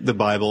you treat the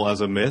Bible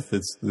as a myth,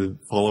 it's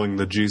following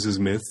the Jesus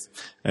myth,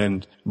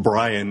 and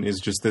Brian is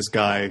just this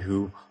guy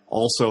who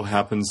also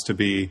happens to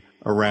be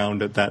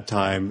around at that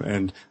time,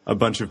 and a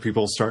bunch of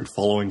people start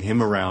following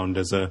him around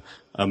as a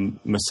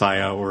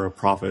messiah or a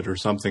prophet or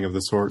something of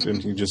the sort,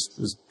 and he just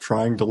is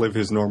trying to live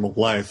his normal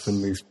life,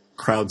 and these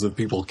crowds of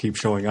people keep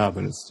showing up,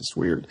 and it's just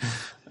weird.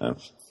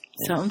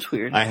 Sounds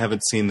weird. I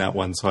haven't seen that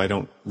one, so I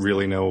don't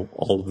really know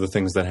all of the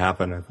things that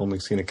happen. I've only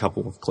seen a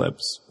couple of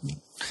clips.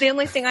 The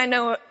only thing I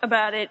know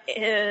about it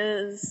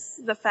is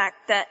the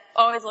fact that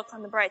always look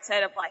on the bright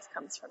side of life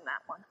comes from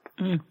that one.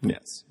 Mm.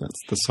 Yes,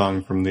 that's the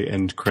song from the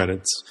end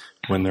credits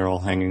when they're all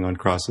hanging on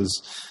crosses.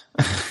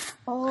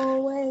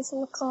 Always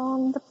look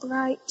on the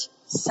bright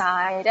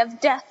side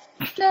of death.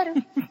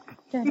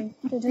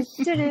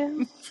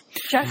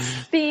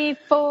 Just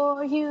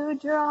before you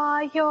draw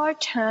your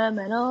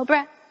terminal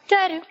breath.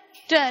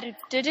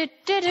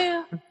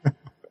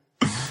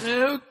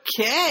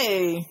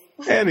 Okay.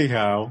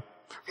 Anyhow,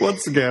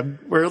 Once again,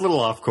 we're a little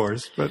off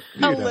course, but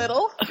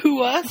little.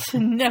 To us,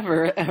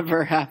 never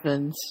ever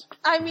happens.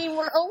 I mean,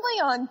 we're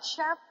only on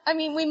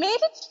we made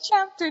it to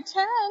chapter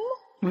 10.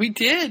 We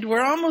did.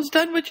 We're almost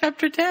done with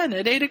chapter 10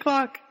 at 8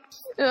 o'clock.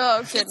 Oh,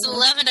 goodness. It's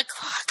 11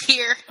 o'clock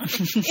here.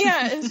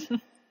 Yeah.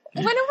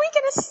 When are we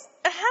gonna?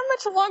 How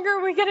much longer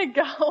are we gonna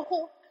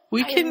go?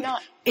 We can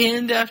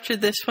end after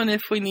this one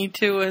if we need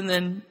to, and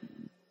then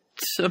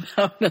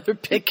somehow another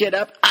pick it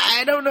up.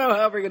 I don't know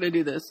how we're gonna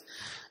do this.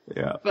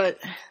 Yeah, but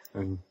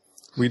and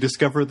we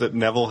discover that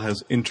Neville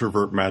has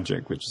introvert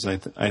magic, which is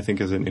I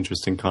think is an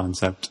interesting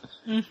concept.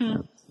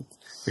 Mm-hmm.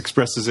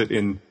 Expresses it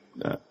in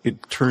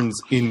it turns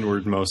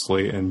inward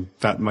mostly, and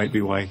that might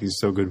be why he's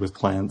so good with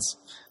plants,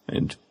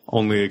 and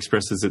only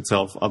expresses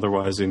itself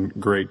otherwise in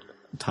great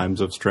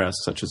times of stress,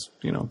 such as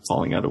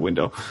falling out a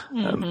window.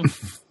 Mm-hmm.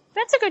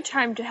 That's a good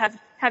time to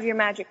have your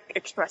magic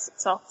express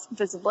itself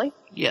visibly.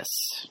 Yes,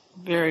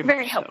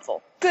 very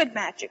helpful. So. Good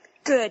magic.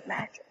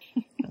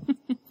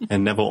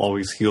 And Neville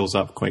always heals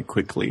up quite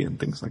quickly and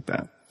things like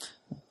that.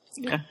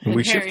 Yeah. And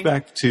we shift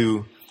back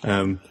to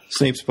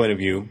Snape's point of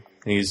view.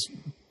 He's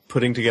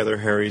putting together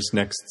Harry's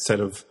next set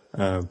of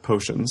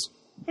potions.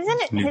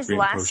 Isn't it his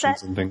last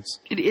set? And things.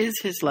 It is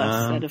his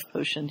last set of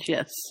potions,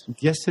 yes.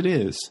 Yes, it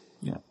is.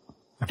 Yeah.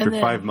 After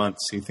 5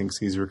 months, he thinks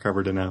he's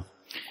recovered enough.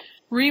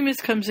 Remus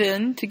comes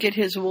in to get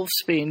his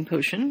Wolfsbane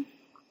potion.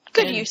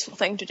 Good, useful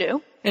thing to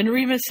do. And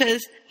Remus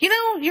says,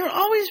 you're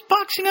always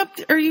boxing up,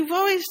 or you've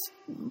always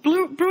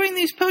brewing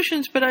these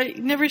potions, but I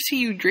never see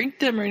you drink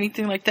them or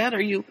anything like that.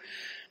 Are you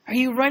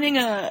running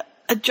a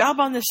job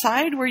on the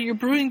side where you're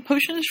brewing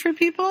potions for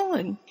people?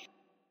 And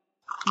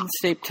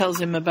Snape tells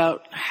him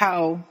about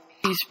how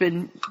he's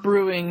been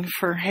brewing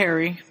for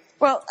Harry.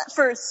 Well,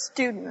 for a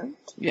student.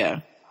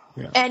 Yeah.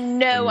 And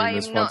no, I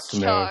am not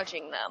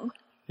charging them.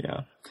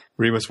 Yeah.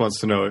 Remus wants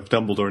to know if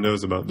Dumbledore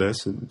knows about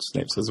this, and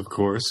Snape says, of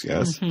course,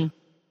 yes. Mm-hmm.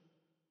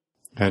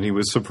 And he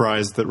was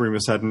surprised that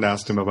Remus hadn't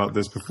asked him about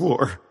this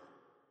before.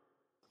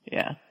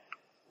 Yeah.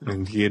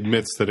 And he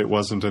admits that it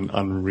wasn't an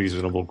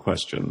unreasonable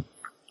question.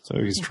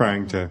 So he's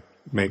trying to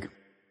make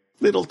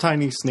little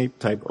tiny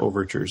Snape-type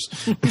overtures.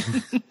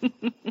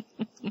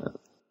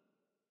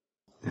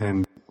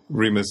 And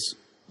Remus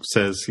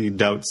says he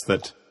doubts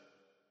that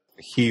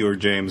he or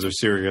James or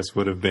Sirius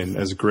would have been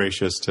as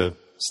gracious to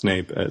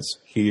Snape as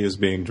he is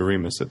being to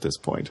Remus at this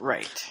point.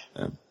 Right.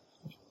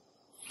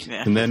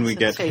 And then we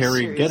get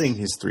Harry getting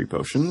his 3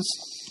 potions.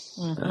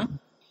 Mm-hmm.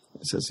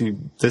 He says,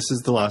 this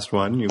is the last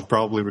one. You've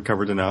probably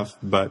recovered enough,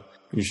 but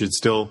you should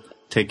still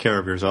take care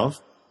of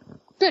yourself.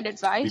 Good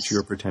advice. Reach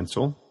your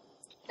potential.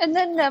 And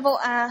then Neville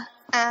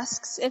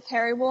asks if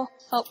Harry will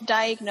help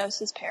diagnose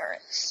his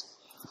parents.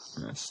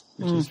 Yes,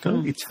 which is going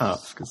to be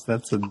tough, because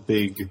that's a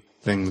big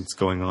thing that's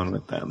going on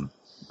with them.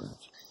 But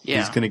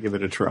he's going to give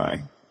it a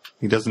try.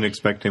 He doesn't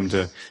expect him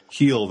to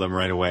heal them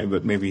right away,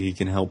 but maybe he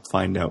can help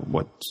find out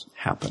what's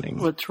happening.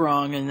 What's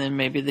wrong, and then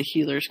maybe the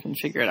healers can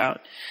figure it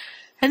out.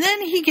 And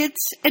then he gets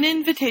an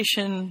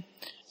invitation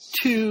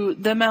to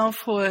the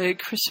Malfoy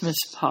Christmas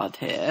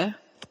party.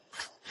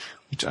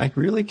 Which I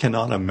really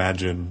cannot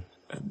imagine.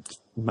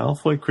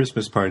 Malfoy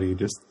Christmas party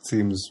just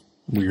seems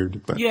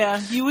weird. But yeah,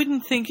 you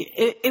wouldn't think...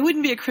 It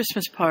wouldn't be a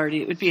Christmas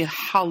party. It would be a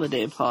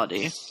holiday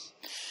party.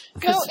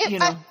 Because,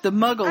 the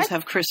Muggles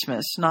have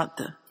Christmas, not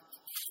the...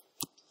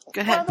 Go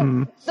ahead.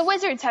 Well, the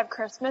Wizards have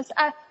Christmas.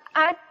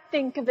 I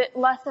think of it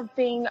less of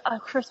being a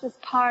Christmas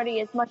party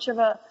as much of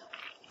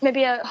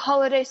maybe a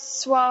holiday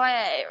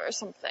soiree or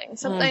something.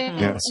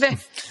 Something, something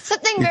it's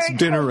very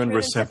dinner and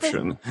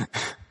reception.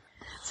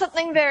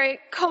 Something very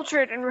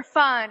cultured and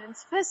refined and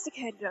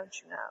sophisticated, don't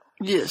you know?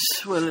 Yes.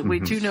 Well, we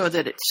do know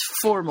that it's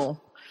formal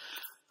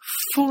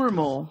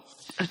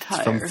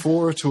attire. From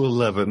 4 to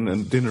 11,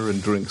 and dinner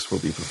and drinks will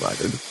be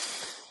provided.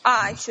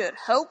 I should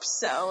hope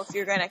so, if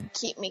you're going to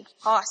keep me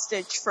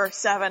hostage for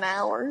 7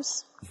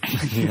 hours.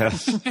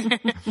 Yes.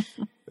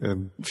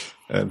 And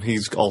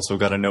he's also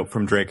got a note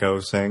from Draco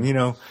saying,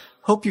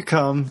 hope you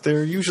come.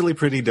 They're usually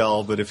pretty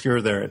dull, but if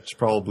you're there, it'd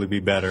probably be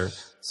better.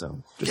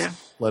 So just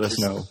let us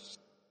know.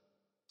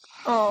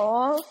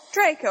 Oh,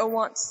 Draco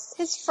wants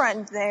his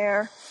friend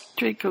there.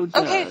 Draco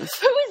does. Okay,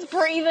 who is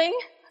breathing?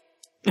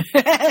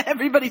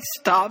 Everybody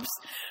stops.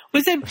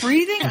 Was it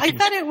breathing? I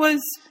thought it was...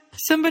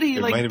 Somebody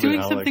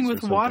doing something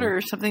with water or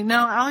something.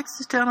 No, Alex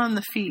is down on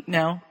the feet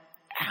now.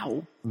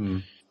 Ow.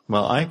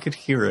 Well, I could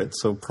hear it,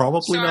 so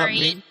probably not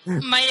me.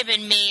 It might have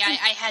been me.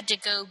 I had to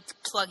go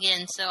plug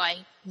in, so I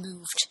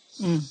moved.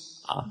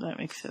 That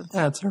makes sense.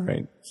 That's all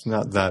right. It's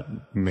not that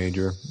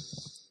major.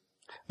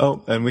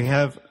 Oh, and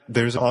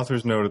there's an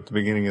author's note at the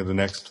beginning of the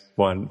next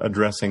one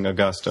addressing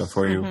Augusta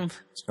for you,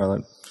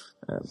 Scarlett.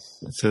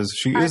 It says,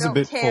 she is a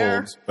bit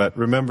cold, but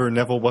remember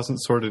Neville wasn't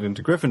sorted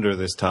into Gryffindor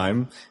this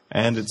time,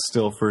 and it's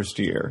still first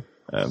year.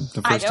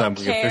 The first time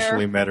we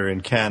officially met her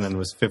in canon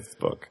was 5th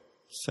book.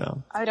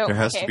 So there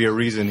has to be a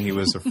reason he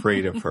was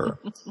afraid of her.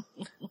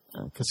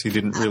 Because he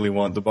didn't really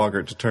want the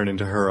boggart to turn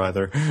into her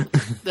either.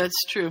 That's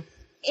true.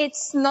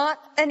 It's not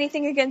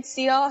anything against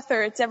the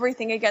author, it's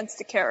everything against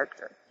the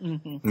character.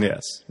 Mm-hmm.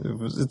 Yes,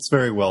 it's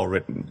very well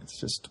written. It's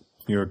just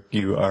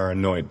You are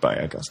annoyed by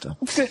Augusta.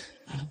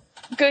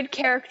 Good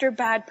character,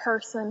 bad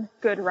person,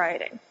 good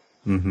writing.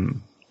 Mm-hmm.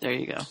 There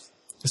you go.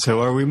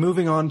 So are we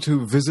moving on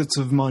to visits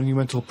of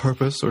monumental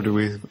purpose, or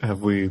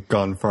have we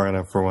gone far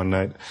enough for one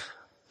night?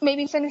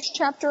 Maybe finish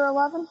chapter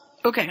 11?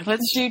 Okay,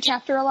 let's do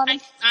chapter 11.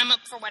 I'm up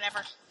for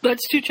whatever.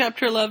 Let's do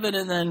chapter 11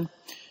 and then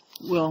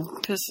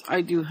because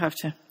I do have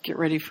to get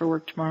ready for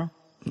work tomorrow.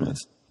 Yes.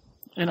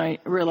 And I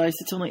realize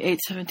it's only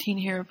 8:17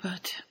 here,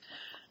 but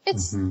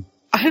it's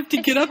I have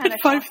to get up at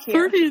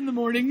 5:30 in the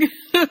morning.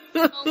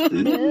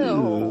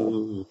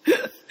 No.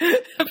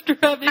 After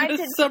having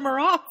the summer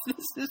off,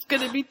 this is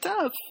going to be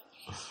tough.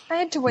 I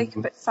had to wake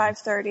up at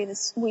 5:30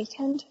 this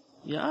weekend.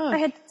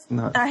 Yeah.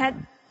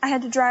 I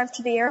had to drive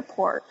to the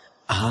airport.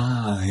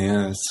 Ah,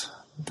 yes.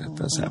 That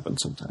does happen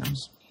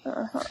sometimes.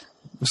 Uh-huh.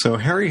 So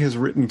Harry has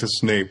written to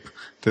Snape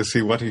to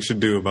see what he should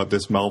do about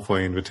this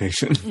Malfoy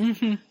invitation.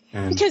 Mm-hmm.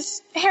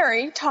 Because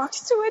Harry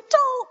talks to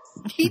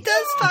adults. He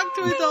does talk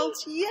to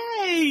adults.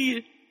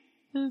 Yay!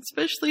 And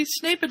especially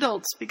Snape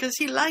adults, because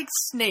he likes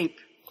Snape.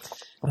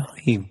 Well,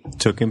 he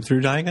took him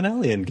through Diagon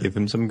Alley and gave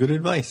him some good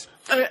advice.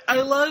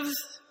 I love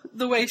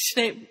the way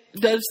Snape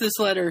does this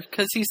letter,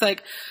 because he's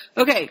like,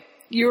 okay,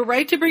 you're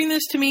right to bring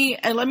this to me,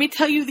 and let me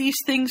tell you these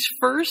things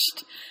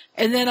first,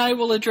 and then I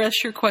will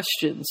address your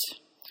questions.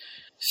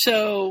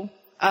 So,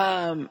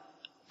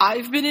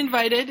 I've been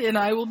invited, and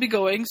I will be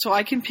going, so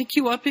I can pick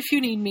you up if you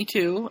need me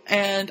to,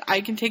 and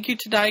I can take you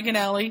to Diagon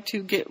Alley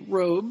to get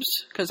robes,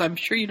 because I'm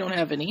sure you don't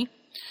have any.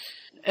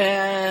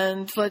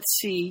 And let's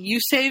see, you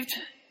saved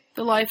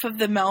the life of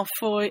the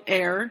Malfoy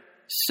heir,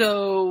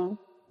 so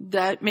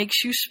that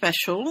makes you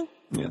special.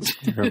 Yes,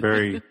 there are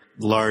very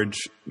large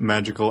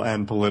magical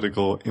and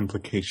political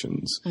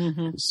implications.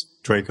 Mm-hmm.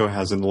 Draco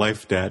has a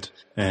life debt,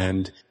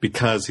 and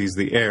because he's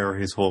the heir,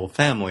 his whole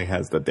family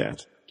has the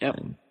debt. Yep.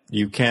 And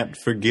you can't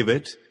forgive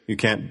it. You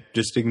can't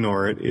just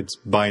ignore it. It's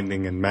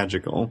binding and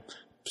magical.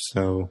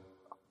 So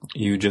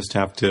you just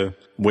have to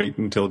wait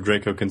until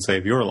Draco can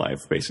save your life,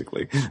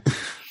 basically.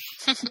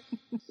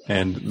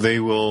 And they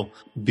will,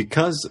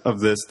 because of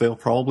this, they'll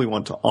probably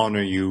want to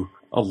honor you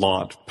a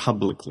lot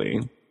publicly.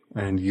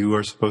 And you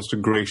are supposed to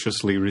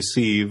graciously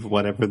receive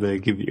whatever they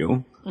give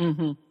you.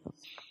 Mm-hmm.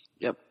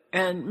 Yep.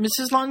 And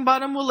Mrs.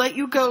 Longbottom will let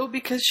you go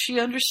because she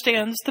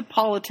understands the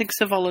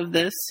politics of all of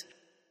this.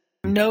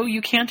 No,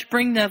 you can't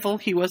bring Neville.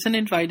 He wasn't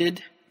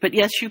invited. But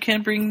yes, you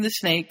can bring the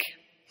snake.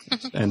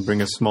 And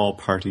bring a small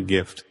party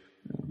gift.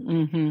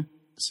 Mm-hmm.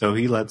 So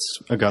he lets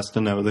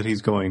Augusta know that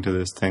he's going to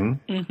this thing.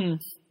 Mm-hmm.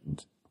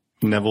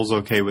 Neville's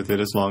okay with it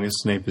as long as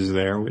Snape is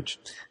there, which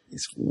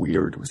is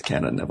weird with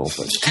canon Neville.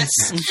 But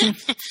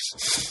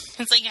it's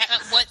like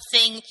what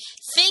things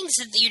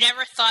that you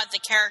never thought the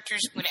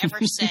characters would ever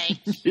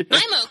say. Yeah.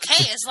 I'm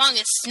okay as long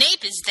as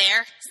Snape is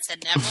there,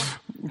 said Neville.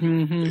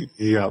 Mm-hmm.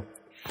 Yep.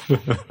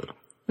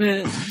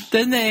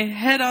 Then they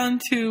head on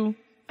to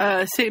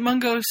St.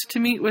 Mungo's to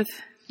meet with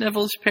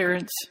Neville's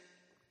parents.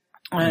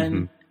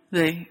 And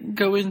they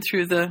go in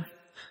through the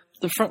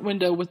front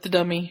window with the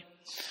dummy.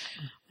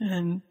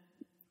 And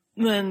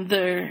then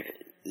they're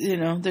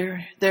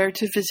there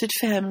to visit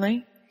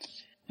family.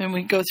 And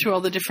we go through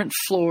all the different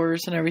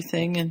floors and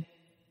everything. And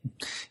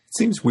it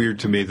seems weird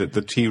to me that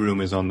the tea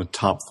room is on the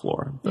top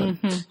floor. But,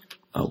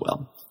 oh,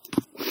 well.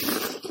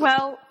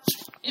 Well,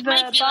 the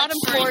bottom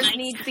floors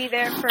need to be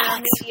there for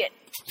immediate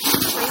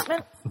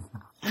treatment.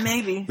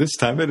 Maybe. This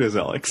time it is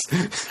Alex.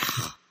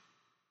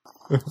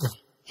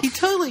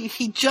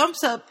 He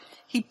jumps up,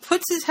 he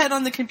puts his head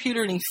on the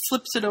computer, and he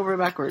flips it over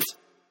backwards.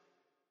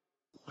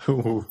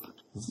 Ooh.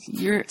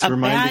 You're it's a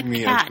reminding bad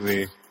me cat. of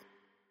the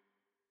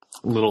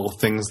little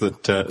things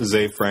that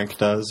Zay Frank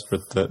does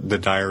with the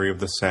Diary of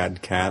the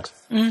Sad Cat.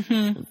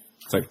 Mm-hmm.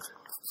 It's like,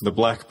 the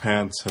black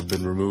pants have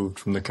been removed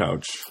from the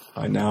couch.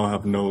 I now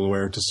have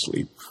nowhere to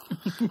sleep.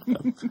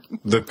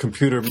 The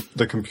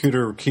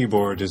computer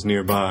keyboard is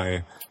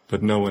nearby,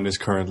 but no one is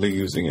currently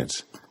using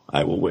it.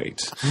 I will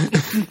wait.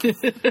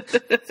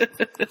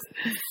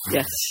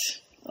 Yes,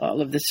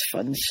 all of this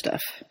fun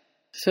stuff.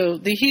 So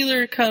the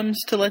healer comes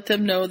to let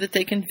them know that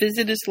they can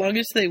visit as long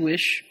as they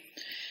wish.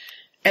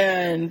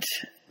 And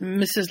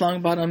Mrs.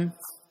 Longbottom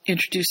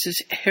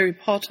introduces Harry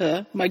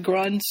Potter, my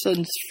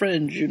grandson's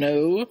friend, you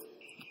know.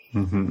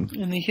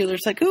 Mm-hmm. And the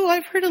healer's like, "Oh,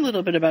 I've heard a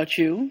little bit about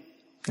you."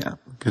 Yeah,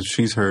 because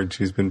she's heard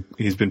he's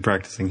been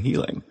practicing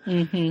healing.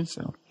 Mm-hmm.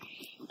 So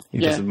he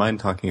doesn't mind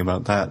talking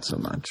about that so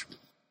much.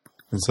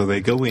 And so they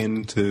go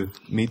in to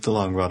meet the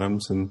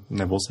Longbottoms, and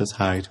Neville says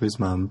hi to his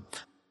mom.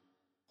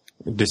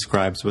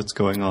 Describes what's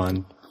going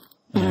on,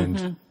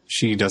 and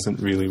she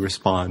doesn't really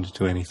respond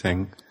to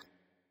anything.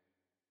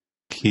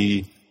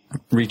 He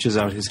reaches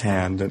out his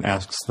hand and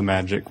asks the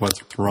magic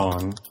what's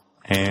wrong,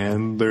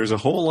 and there's a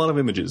whole lot of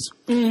images.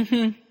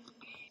 Mm-hmm.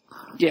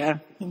 Yeah,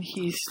 and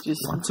he's just...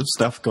 Lots of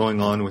stuff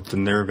going on with the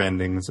nerve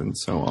endings and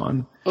so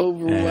on.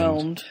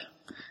 Overwhelmed. And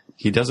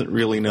he doesn't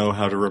really know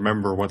how to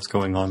remember what's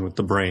going on with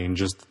the brain,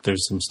 just that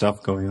there's some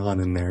stuff going on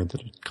in there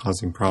that is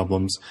causing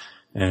problems.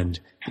 And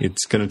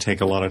it's going to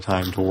take a lot of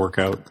time to work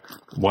out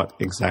what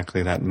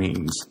exactly that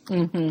means.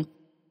 Mm-hmm.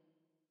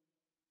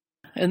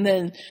 And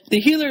then the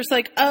healer's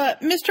like,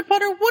 Mr.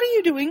 Potter, what are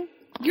you doing?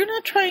 You're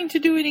not trying to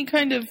do any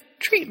kind of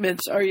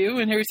treatments, are you?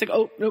 And Harry's like,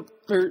 oh, nope.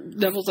 Or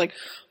Neville's like,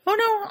 oh,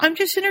 no, I'm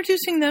just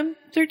introducing them.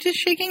 They're just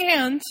shaking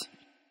hands.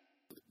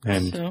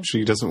 And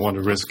she doesn't want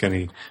to risk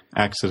any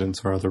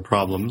accidents or other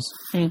problems.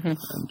 Mm-hmm.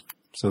 And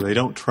so they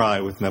don't try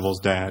with Neville's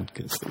dad,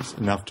 because there's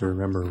enough to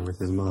remember with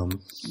his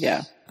mom.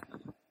 Yeah.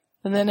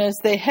 And then as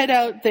they head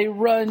out, they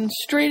run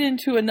straight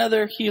into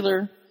another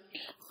healer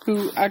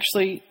who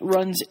actually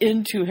runs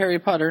into Harry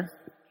Potter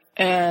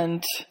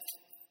and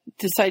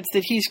decides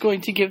that he's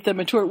going to give them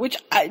a tour.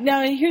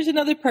 Now, here's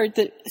another part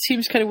that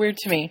seems kind of weird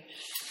to me.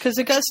 Because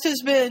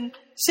Augusta's been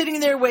sitting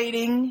there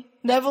waiting.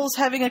 Neville's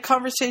having a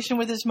conversation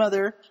with his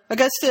mother.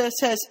 Augusta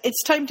says,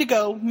 it's time to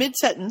go,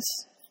 mid-sentence.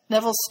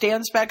 Neville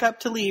stands back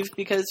up to leave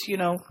because,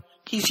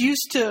 he's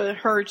used to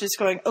her just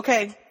going,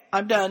 okay,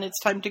 I'm done, it's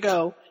time to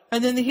go.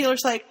 And then the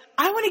healer's like,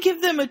 I want to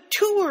give them a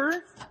tour.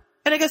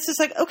 And Augusta's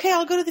like, okay,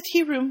 I'll go to the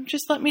tea room.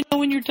 Just let me know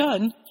when you're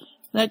done.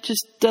 That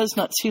just does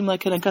not seem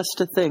like an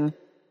Augusta thing.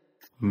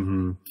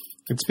 Mm-hmm.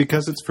 It's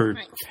because it's for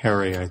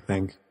Harry, I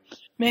think.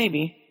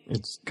 Maybe.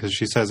 It's because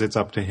she says it's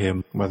up to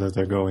him whether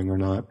they're going or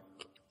not.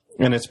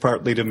 And it's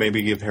partly to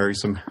maybe give Harry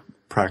some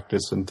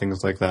practice and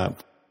things like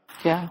that.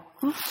 Yeah.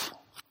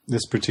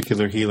 This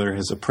particular healer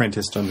has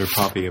apprenticed under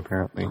Poppy,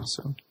 apparently.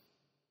 So.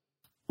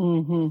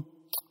 Mm-hmm.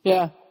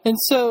 Yeah. And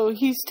so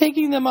he's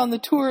taking them on the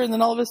tour, and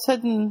then all of a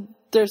sudden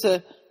there's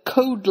a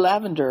code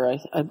lavender,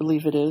 I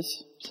believe it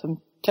is.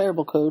 Some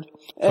terrible code.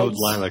 Code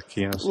lilac,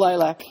 yes.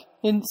 Lilac.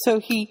 And so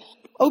he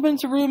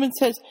opens a room and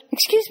says,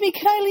 excuse me,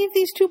 can I leave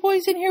these two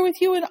boys in here with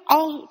you and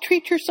I'll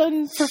treat your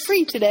son for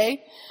free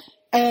today?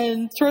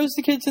 And throws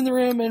the kids in the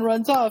room and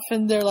runs off.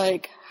 And they're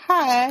like,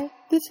 hi,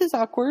 this is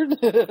awkward.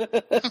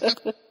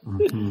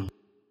 Mm-hmm.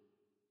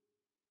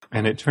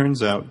 And it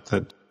turns out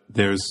that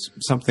there's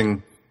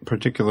something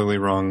particularly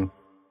wrong.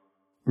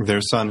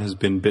 Their son has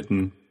been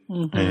bitten,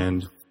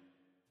 and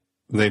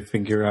they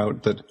figure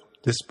out that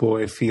this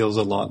boy feels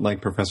a lot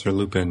like Professor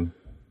Lupin.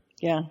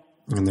 Yeah.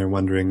 And they're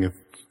wondering if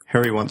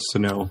Harry wants to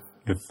know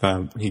if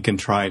he can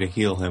try to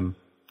heal him.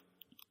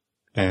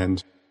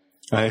 And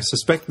I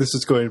suspect this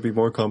is going to be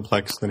more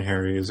complex than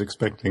Harry is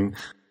expecting.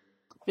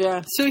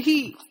 Yeah. So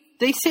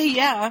they say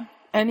yeah,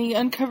 and he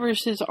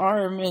uncovers his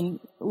arm and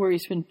where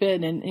he's been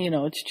bitten, and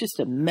it's just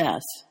a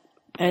mess.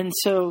 And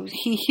so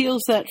he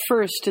heals that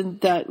first,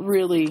 and that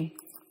really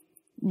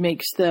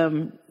makes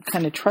them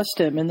kind of trust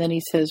him. And then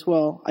he says,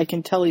 well, I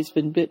can tell he's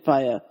been bit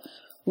by a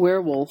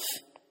werewolf,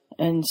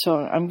 and so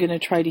I'm going to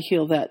try to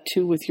heal that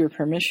too with your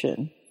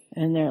permission.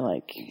 And they're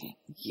like,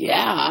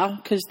 yeah,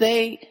 because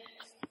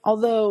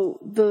although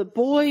the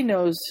boy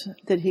knows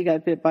that he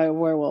got bit by a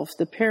werewolf,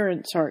 the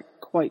parents aren't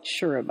quite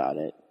sure about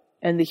it.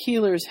 And the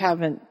healers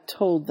haven't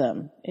told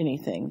them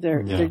anything.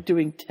 They're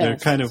doing tests. They're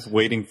kind of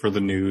waiting for the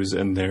news,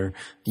 and they're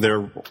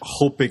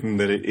hoping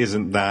that it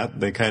isn't that.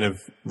 They kind of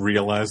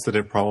realize that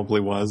it probably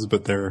was,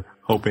 but they're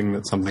hoping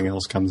that something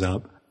else comes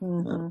up.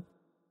 Mm-hmm.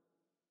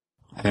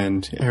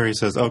 And Harry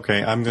says,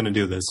 okay, I'm going to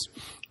do this.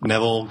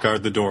 Neville,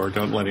 guard the door.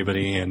 Don't let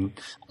anybody in.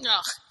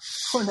 Ugh.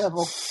 Poor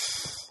Neville.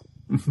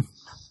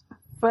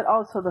 But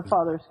also the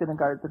father's going to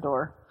guard the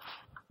door.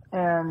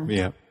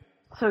 And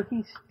so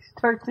he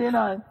starts in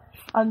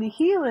on the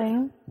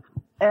healing,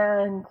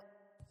 and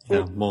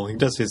well, he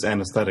does his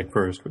anesthetic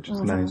first, which is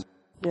nice.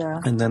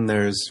 Yeah. And then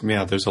there's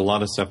a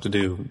lot of stuff to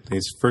do.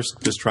 He's first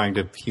just trying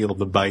to heal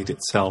the bite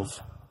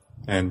itself,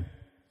 and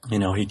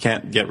he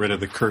can't get rid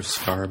of the curse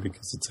scar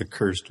because it's a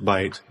cursed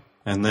bite.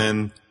 And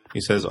then he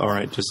says, all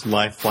right, just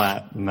lie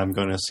flat, and I'm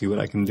going to see what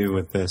I can do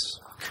with this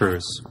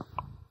curse.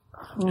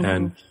 Mm-hmm.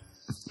 And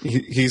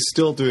he's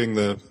still doing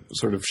the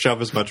sort of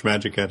shove as much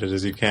magic at it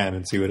as you can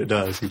and see what it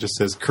does. He just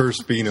says,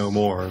 curse be no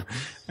more.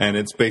 And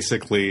it's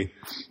basically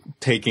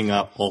taking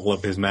up all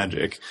of his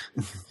magic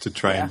to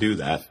try and do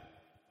that.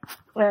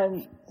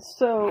 And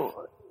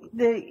so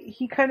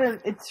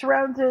it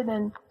surrounds it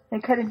and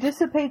kind of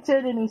dissipates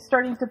it, and he's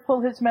starting to pull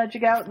his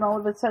magic out, and all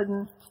of a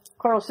sudden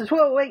Quirrell says,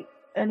 whoa, wait.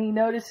 And he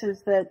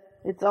notices that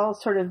it's all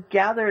sort of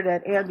gathered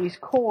at Andy's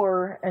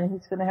core, and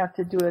he's going to have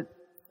to do it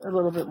a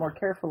little bit more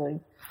carefully.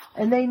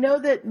 And they know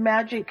that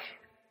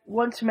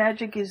once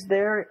magic is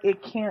there,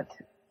 it can't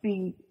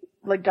be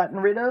gotten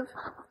rid of.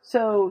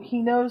 So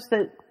he knows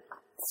that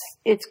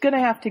it's going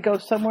to have to go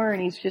somewhere,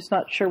 and he's just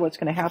not sure what's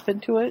going to happen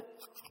to it.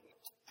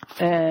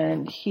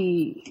 And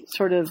he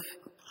sort of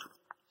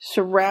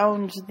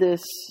surrounds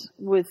this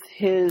with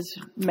his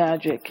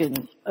magic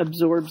and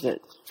absorbs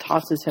it,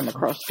 tosses him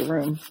across the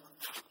room.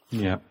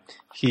 Yeah.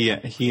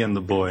 He and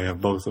the boy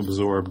have both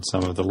absorbed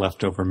some of the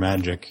leftover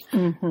magic,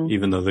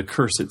 even though the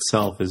curse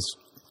itself has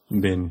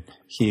been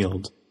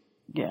healed.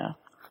 Yeah.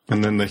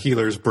 And then the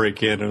healers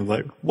break in and are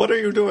like, what are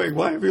you doing?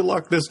 Why have you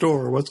locked this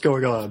door? What's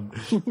going on?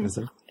 It's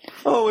like,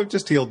 oh, we've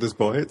just healed this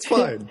boy. It's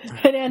fine.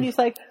 And Andy's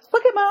like,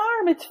 look at my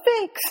arm. It's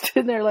fixed.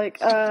 And they're like,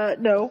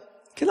 no.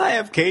 Can I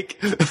have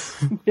cake?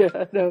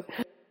 Yeah, no.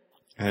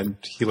 And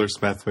Healer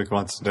Smethwick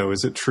wants to know,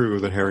 is it true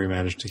that Harry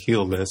managed to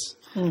heal this?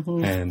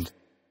 And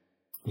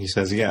he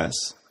says yes.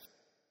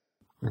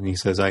 And he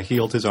says, I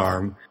healed his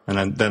arm,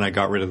 and then I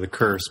got rid of the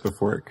curse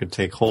before it could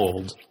take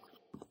hold.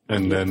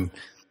 And then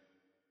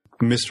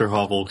Mr.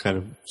 Hovel kind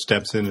of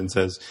steps in and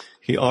says,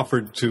 he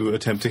offered to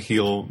attempt to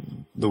heal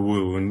the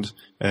wound,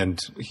 and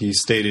he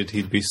stated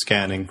he'd be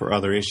scanning for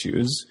other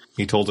issues.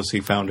 He told us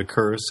he found a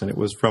curse, and it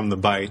was from the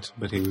bite,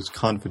 but he was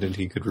confident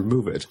he could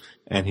remove it,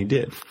 and he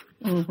did.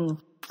 Mm-hmm.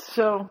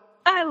 So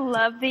I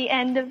love the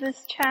end of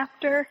this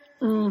chapter.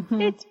 Mm-hmm.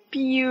 It's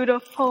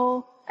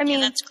beautiful. I mean,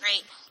 that's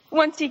great.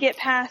 Once you get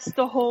past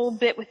the whole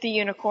bit with the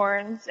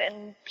unicorns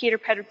and Peter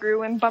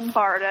Pettigrew and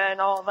Bombarda and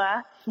all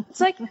that, it's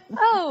like,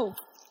 oh,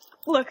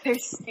 look,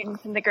 there's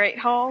students in the Great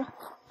Hall.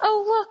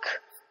 Oh, look,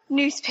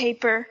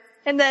 newspaper.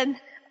 And then,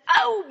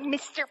 oh,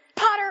 Mr.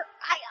 Potter,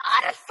 I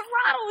ought to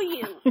throttle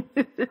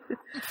you.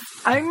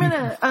 I'm going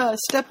to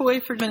step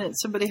away for a minute.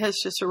 Somebody has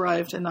just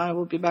arrived, and I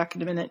will be back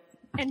in a minute.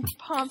 And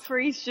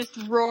Pomfrey's just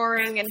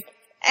roaring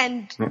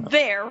and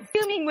there,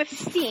 fuming with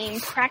steam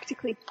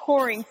practically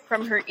pouring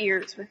from her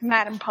ears, with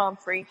Madame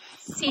Pomfrey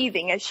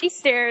seething as she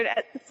stared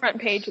at the front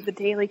page of the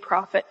Daily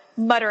Prophet,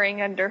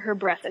 muttering under her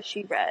breath as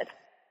she read.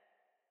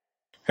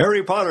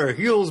 Harry Potter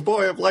heals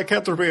boy of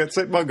lycanthropy at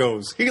St.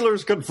 Mungo's.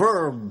 Healers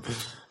confirmed.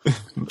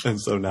 And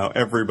so now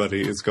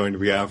everybody is going to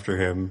be after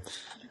him.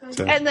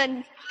 So. And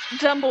then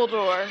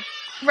Dumbledore,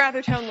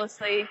 rather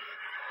tonelessly,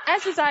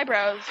 as his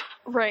eyebrows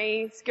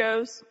raise,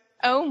 goes,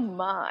 oh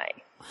my.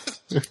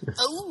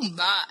 Oh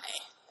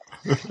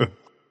my.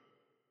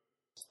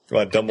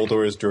 What,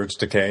 Dumbledore is George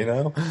Takei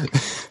now?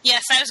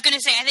 Yes, I was going to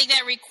say, I think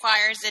that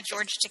requires a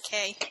George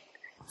Takei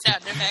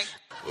sound effect.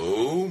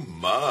 Oh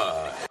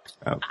my.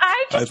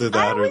 Either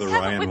that or the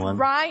have Ryan it with one.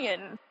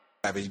 Ryan.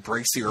 He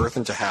breaks the earth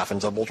into half, and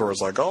Dumbledore is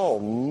like, oh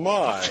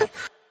my.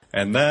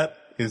 And that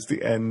is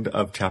the end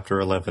of chapter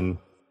 11.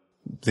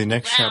 The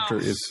next chapter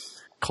is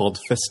called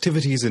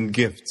Festivities and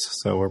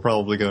Gifts, so we're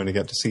probably going to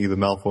get to see the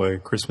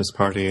Malfoy Christmas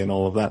party and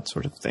all of that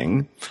sort of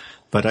thing.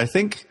 But I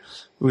think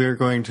we're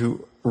going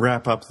to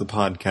wrap up the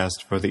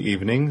podcast for the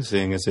evening,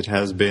 seeing as it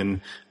has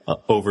been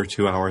over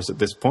 2 hours at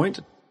this point.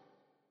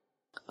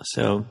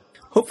 So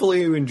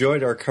hopefully you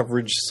enjoyed our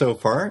coverage so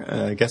far.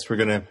 I guess we're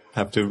going to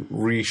have to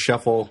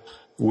reshuffle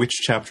which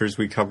chapters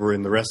we cover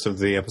in the rest of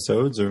the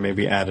episodes, or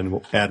maybe add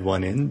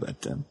one in,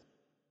 but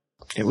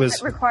it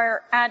was...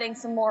 require adding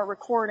some more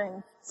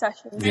recording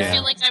sessions. Yeah. I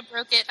feel like I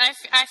broke it.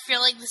 I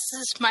feel like this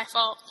is my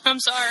fault. I'm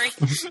sorry.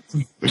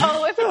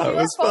 Oh, if it's your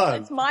was fault,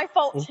 fun. it's my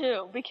fault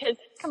too, because,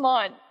 come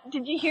on,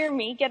 did you hear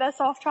me get us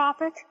off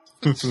topic?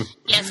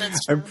 Yes,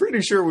 that's true. I'm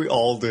pretty sure we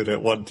all did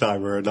at one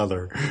time or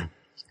another.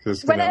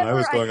 Because I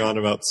was going on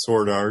about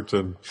sword art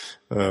and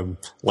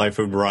Life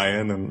of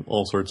Brian and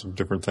all sorts of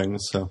different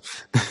things. So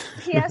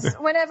Yes,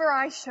 whenever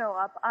I show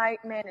up, I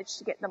manage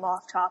to get them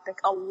off topic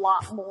a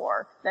lot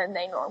more than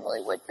they normally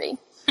would be.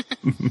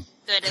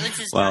 Good, at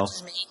least as much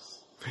as me.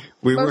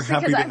 We were Mostly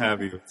happy to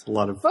have you. It's a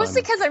lot of fun.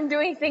 Mostly because I'm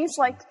doing things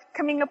like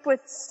coming up with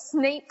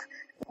Snape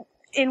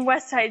in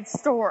West Side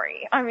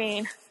Story. I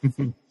mean...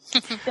 I'm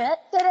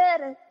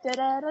glad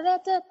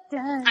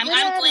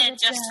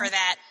just for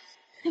that.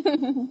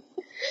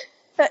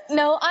 But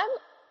no,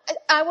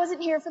 I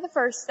wasn't here for the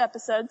first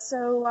episode,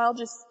 so I'll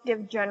just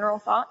give general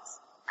thoughts.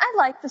 I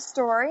like the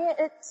story.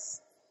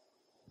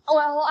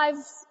 I've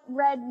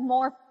read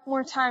more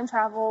time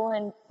travel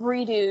and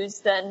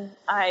redos than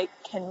I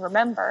can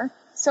remember.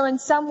 So in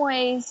some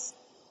ways,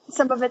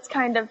 some of it's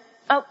kind of,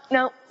 oh,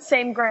 no,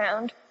 same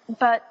ground.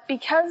 But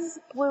because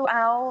Blue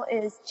Owl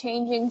is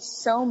changing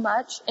so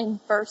much in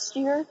first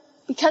year,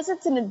 because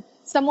it's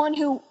someone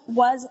who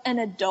was an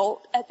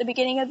adult at the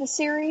beginning of the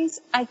series,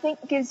 I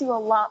think gives you a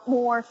lot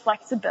more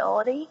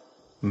flexibility.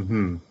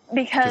 Mm-hmm.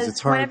 Because it's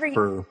hard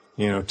for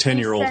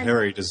 10-year-old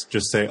Harry to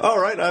just say, all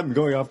right, I'm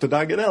going off to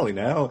Diagon Alley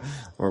now,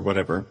 or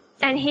whatever.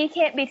 And he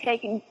can't be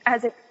taken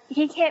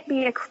he can't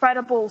be a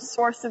credible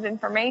source of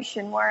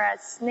information,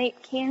 whereas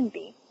Snape can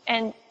be.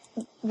 And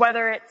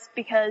whether it's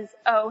because,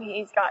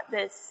 he's got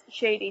this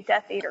shady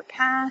Death Eater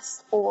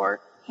past, or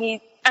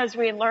he, as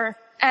we learn,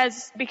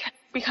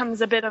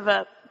 becomes a bit of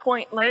a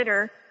point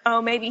later,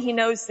 maybe he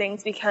knows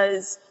things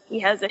because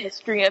he has a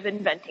history of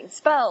inventing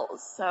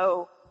spells,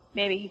 so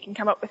maybe he can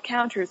come up with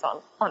counters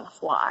on the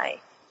fly.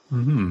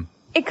 Mm-hmm.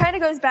 It kind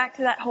of goes back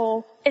to that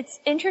whole, it's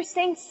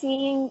interesting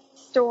seeing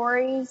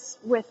stories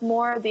with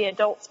more of the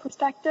adults'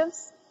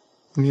 perspectives.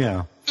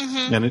 Yeah.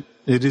 Mm-hmm. And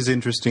it is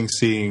interesting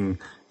seeing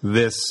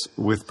this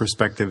with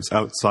perspectives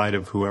outside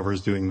of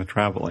whoever's doing the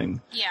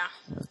traveling. Yeah.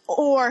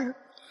 Or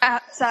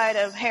outside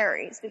of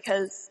Harry's,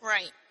 because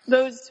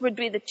those would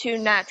be the two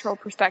natural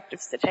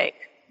perspectives to take.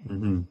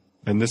 Mm-hmm.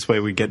 And this way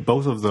we get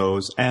both of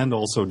those, and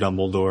also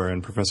Dumbledore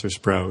and Professor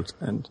Sprout,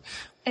 and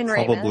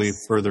probably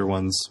Remus. further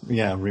ones.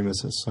 Yeah,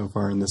 Remus is so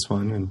far in this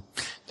one, and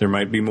there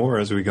might be more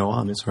as we go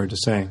on. It's hard to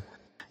say.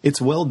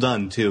 It's well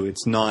done, too.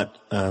 It's not,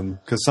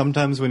 because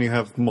sometimes when you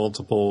have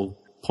multiple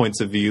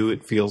points of view,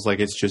 it feels like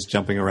it's just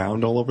jumping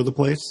around all over the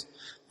place.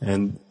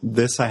 And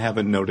this, I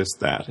haven't noticed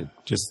that. It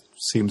just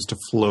seems to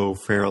flow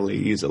fairly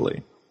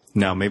easily.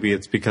 Now, maybe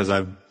it's because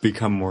I've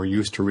become more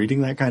used to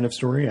reading that kind of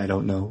story. I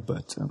don't know,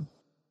 but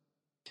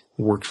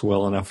works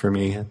well enough for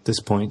me at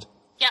this point.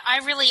 Yeah,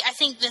 I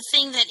think the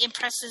thing that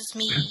impresses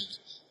me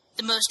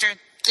the most are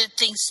the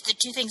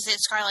two things that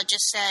Scarlett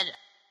just said.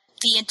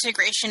 The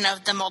integration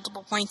of the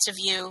multiple points of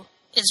view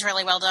is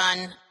really well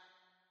done.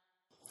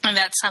 And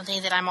that's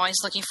something that I'm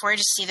always looking for,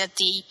 to see that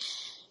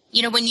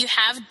when you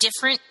have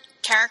different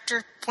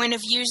character point of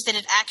views, that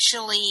it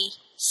actually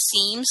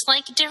seems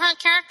like different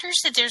characters,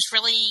 that there's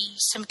really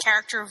some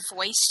character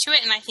voice to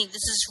it. And I think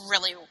this is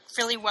really,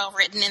 really well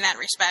written in that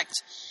respect.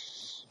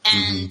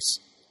 And,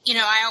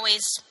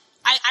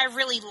 I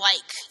really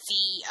like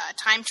the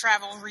time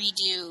travel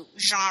redo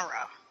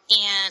genre.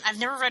 And I've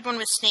never read one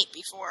with Snape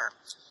before.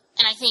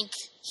 And I think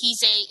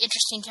he's an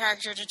interesting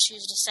character to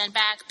choose to send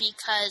back,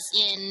 because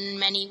in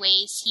many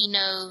ways he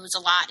knows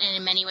a lot, and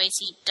in many ways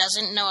he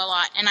doesn't know a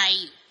lot. And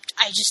I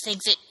just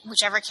think that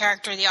whichever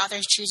character the author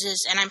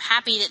chooses, and I'm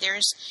happy that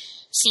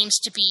seems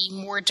to be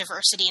more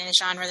diversity in the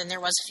genre than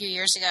there was a few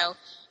years ago,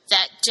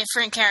 that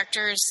different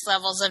characters'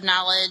 levels of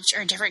knowledge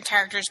or different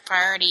characters'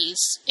 priorities,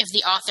 if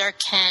the author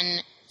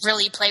can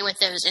really play with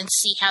those and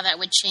see how that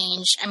would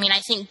change. I mean, I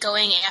think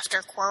going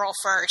after Quirrell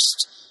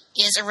first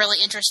is a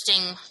really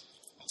interesting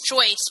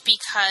choice,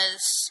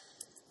 because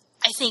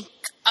I think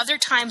other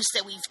times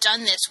that we've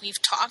done this,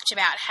 we've talked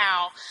about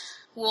how,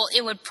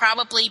 it would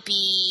probably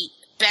be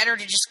better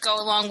to just go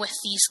along with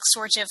these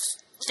sorts of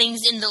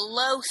things in the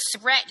low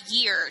threat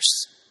years,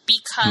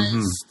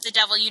 because the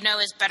devil you know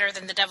is better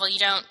than the devil you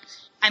don't.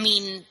 I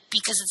mean,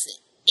 because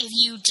if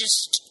you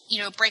just,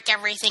 break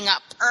everything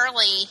up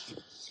early,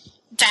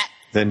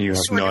 then you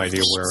have no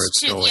idea where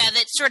it's going. Yeah,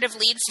 that sort of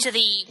leads to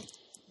the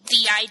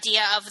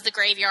idea of the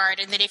graveyard,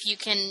 and that if you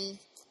can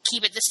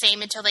keep it the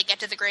same until they get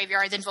to the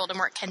graveyard, then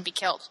Voldemort can be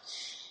killed.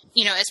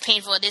 As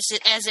painful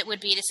as it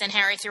would be to send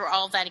Harry through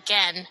all of that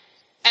again,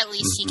 at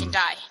least he can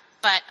die.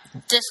 But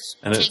this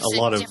takes a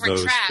lot of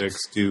those track.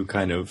 fics do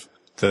kind of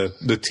the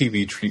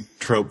TV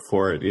trope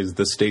for it is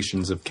the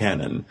stations of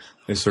canon.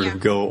 They sort of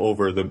go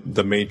over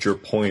the major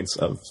points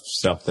of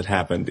stuff that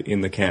happened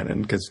in the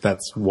canon, because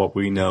that's what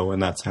we know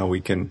and that's how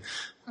we can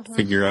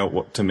figure out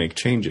what to make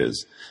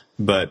changes.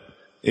 But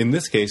in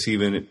this case,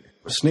 even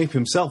Snape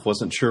himself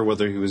wasn't sure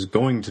whether he was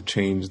going to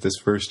change this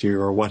first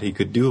year or what he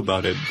could do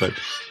about it, but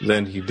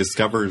then he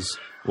discovers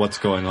what's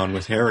going on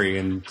with Harry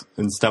and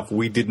stuff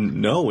we didn't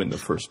know in the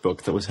first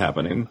book that was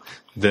happening,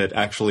 that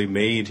actually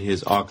made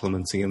his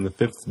occlumency in the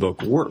fifth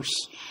book worse,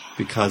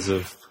 because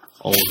of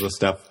all of the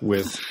stuff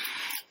with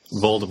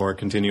Voldemort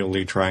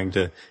continually trying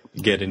to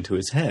get into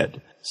his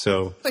head.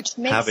 So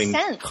having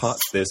caught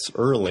this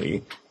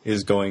early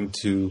is going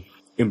to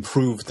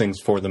improve things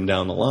for them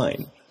down the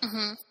line.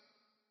 Mm-hmm.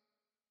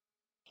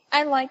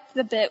 I liked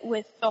the bit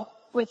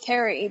with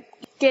Harry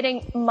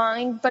getting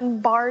mind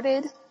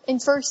bombarded in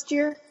first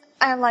year.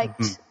 I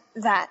liked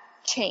that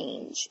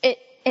change. It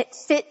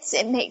fits,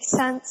 it makes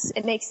sense,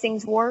 it makes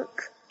things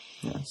work.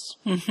 Yes.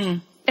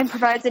 And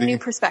provides a new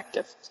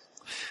perspective.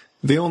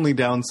 The only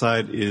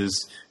downside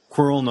is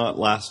Quirrell not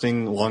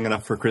lasting long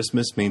enough for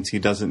Christmas means he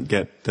doesn't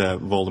get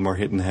Voldemort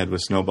hit in the head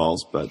with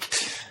snowballs,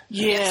 but...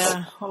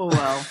 Yeah, oh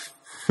well.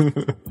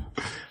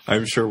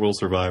 I'm sure we'll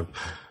survive.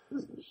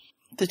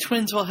 The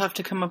twins will have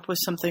to come up with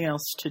something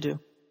else to do.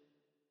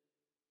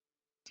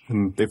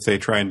 And if they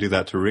try and do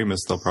that to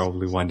Remus, they'll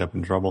probably wind up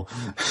in trouble.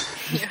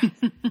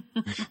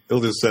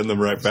 They'll just send them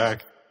right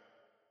back.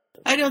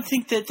 I don't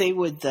think that they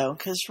would, though,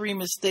 because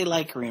they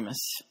like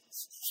Remus.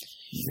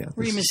 Yeah,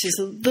 Remus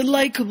is the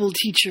likable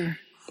teacher.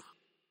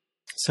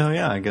 So,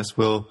 yeah, I guess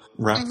we'll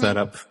wrap that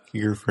up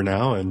here for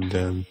now,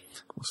 and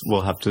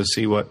we'll have to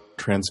see what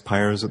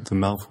transpires at the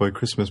Malfoy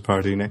Christmas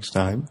party next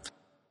time.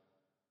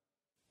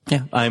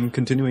 Yeah, I'm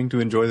continuing to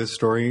enjoy this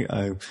story.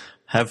 I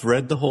have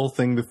read the whole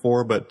thing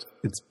before, but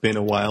it's been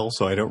a while,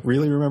 so I don't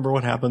really remember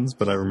what happens,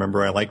 but I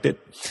remember I liked it.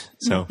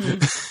 So,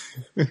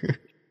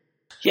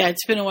 yeah,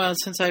 it's been a while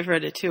since I've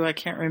read it, too. I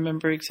can't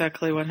remember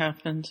exactly what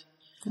happened.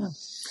 Yeah.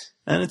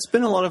 And it's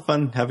been a lot of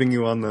fun having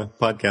you on the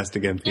podcast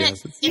again,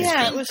 P.S. It's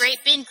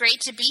been great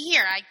to be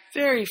here.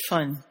 Very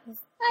fun.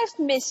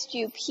 I've missed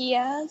you,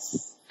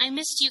 P.S. I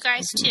missed you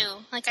guys,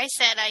 too. Like I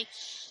said,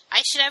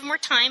 I should have more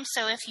time,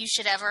 so if you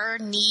should ever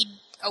need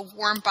a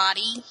warm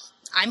body,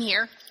 I'm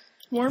here.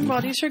 Warm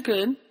bodies are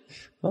good.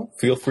 Well,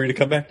 feel free to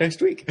come back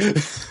next week.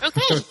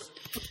 Okay.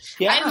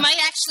 Yeah. I might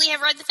actually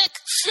have read the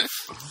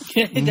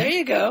fic. There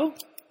you go.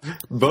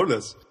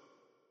 Bonus.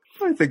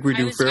 I think we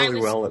do fairly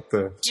well at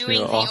the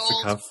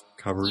off-the-cuff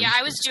covers. Yeah,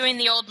 I was doing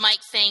the old Mike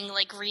thing,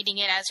 like reading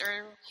it as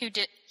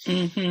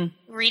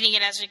reading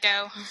it as we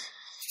go.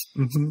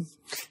 Mm-hmm.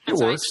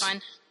 That's always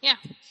fun. Yeah.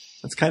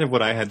 That's kind of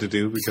what I had to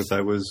do because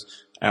I was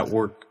at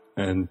work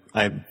and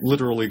I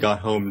literally got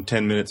home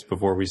 10 minutes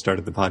before we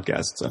started the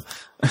podcast. So,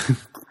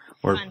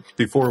 or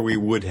before we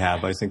would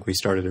have. I think we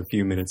started a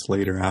few minutes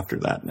later after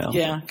that now.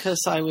 Yeah, because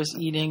I was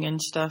eating and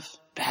stuff.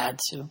 Bad,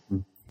 Sue.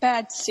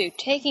 Bad, Sue.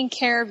 Taking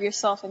care of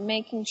yourself and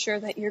making sure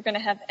that you're going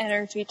to have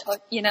energy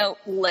to,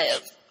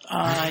 live.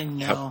 I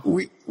know.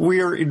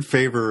 We are in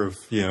favor of,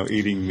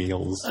 eating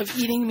meals. Of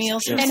eating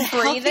meals. And It's a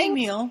healthy breathing?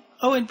 meal.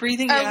 Oh, and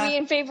breathing, Are yeah. we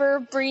in favor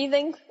of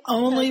breathing?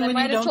 Only Because I when you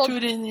might have don't told- do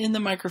it in the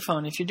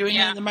microphone. If you're doing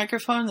it in the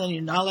microphone, then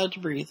you're not allowed to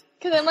breathe.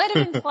 Because I might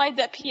have implied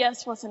that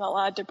PS wasn't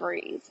allowed to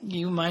breathe.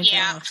 You might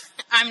have.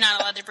 I'm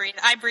not allowed to breathe.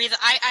 I breathe.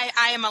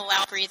 I am a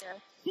loud breather.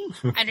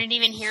 I don't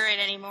even hear it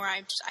anymore.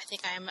 I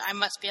think I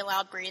must be a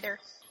loud breather.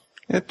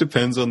 It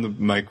depends on the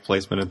mic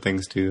placement and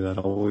things too. That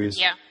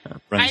always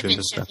runs I've been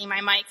into stuff. shifting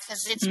my mic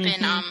because it's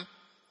been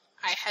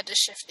I had to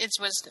shift. It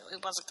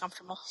wasn't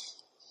comfortable.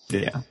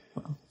 Yeah,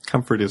 well,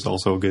 comfort is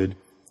also good.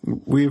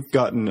 We've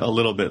gotten a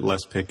little bit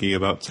less picky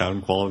about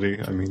sound quality.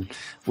 I mean,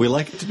 we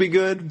like it to be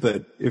good,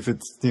 but if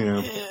it's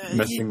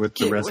messing with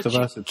the rest of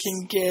us, it's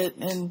can get.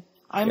 And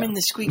I'm in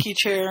the squeaky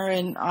chair,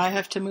 and I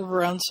have to move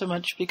around so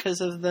much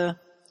because of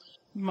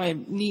my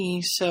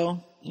knee.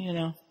 So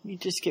you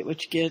just get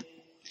what you get.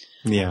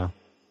 Yeah.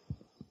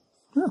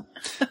 Well,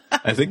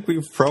 I think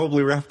we've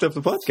probably wrapped up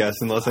the podcast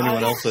unless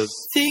anyone else has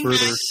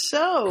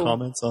further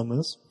comments on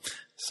this.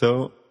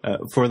 So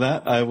for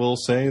that, I will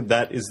say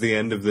that is the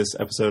end of this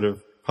episode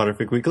of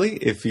Potterfic Weekly.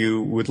 If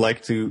you would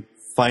like to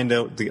find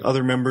out the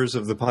other members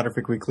of the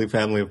Potterfic Weekly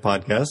family of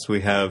podcasts,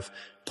 we have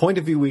Point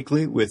of View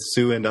Weekly with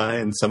Sue and I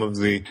and some of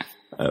the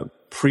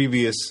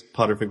previous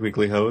Potterfic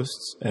Weekly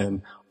hosts,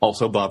 and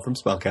also Bob from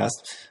Spellcast.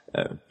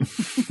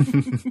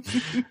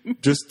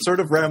 Just sort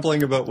of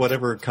rambling about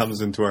whatever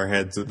comes into our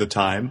heads at the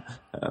time.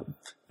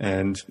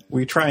 And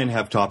we try and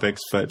have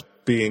topics, but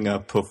being a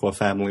Pufwa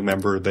family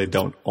member, they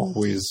don't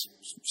always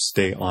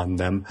stay on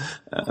them.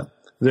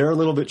 They're a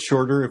little bit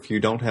shorter. If you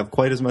don't have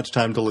quite as much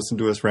time to listen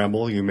to us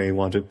ramble, you may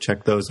want to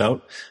check those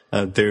out.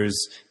 There's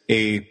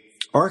a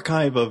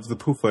archive of the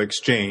Pufwa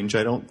Exchange.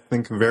 I don't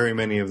think very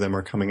many of them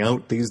are coming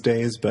out these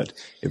days, but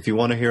if you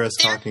want to hear us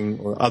talking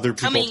or other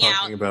people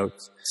talking about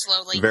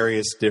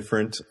various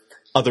different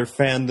other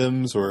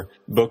fandoms or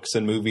books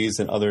and movies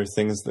and other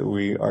things that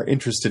we are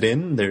interested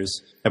in,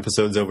 there's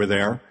episodes over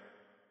there.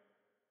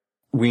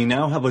 We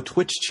now have a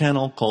Twitch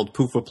channel called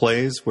Pufwa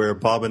Plays, where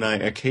Bob and I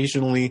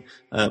occasionally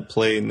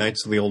play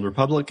Knights of the Old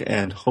Republic,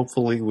 and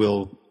hopefully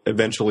we'll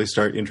eventually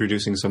start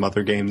introducing some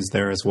other games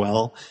there as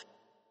well.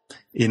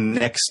 In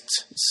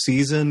next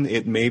season,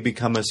 it may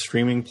become a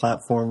streaming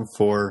platform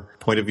for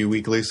Point of View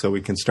Weekly, so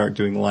we can start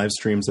doing live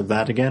streams of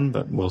that again,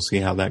 but we'll see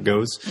how that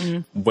goes.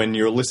 When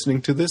you're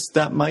listening to this,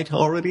 that might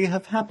already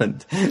have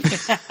happened.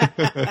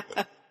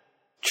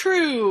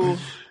 True.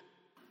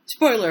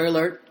 Spoiler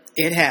alert,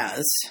 it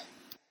has.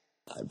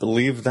 I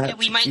believe that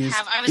we might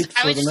have. I was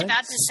just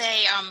about to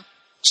say,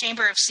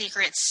 Chamber of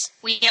Secrets.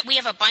 We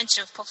have a bunch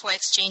of Pufwa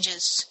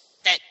exchanges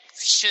that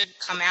should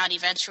come out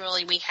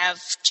eventually. We have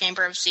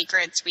Chamber of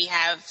Secrets. We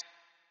have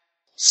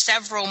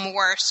several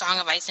more Song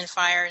of Ice and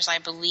Fires, I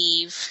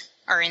believe,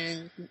 are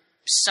in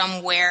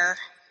somewhere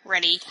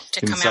ready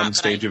to come out. In some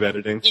stage of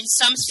editing. In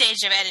some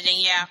stage of editing,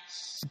 yeah.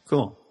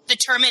 Cool. The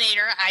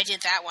Terminator, I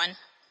did that one.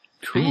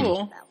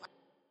 Cool.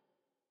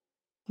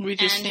 We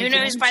just and who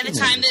knows? By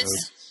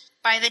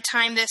the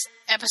time this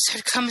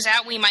episode comes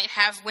out, we might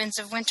have Winds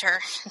of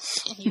Winter,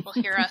 and you will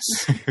hear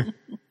us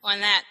on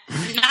that.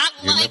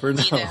 Not likely,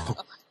 though.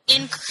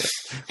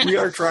 We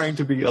are trying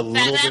to be a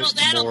little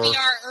bit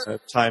more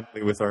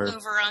timely with our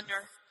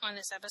over-under on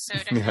this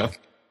episode. Yeah.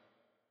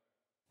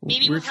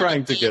 Maybe we're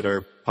trying to get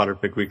our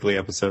Potterfic Weekly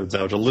episodes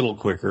out a little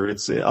quicker.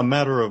 It's a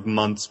matter of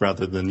months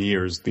rather than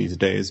years these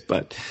days,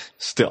 but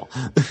still.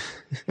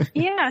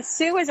 Yeah,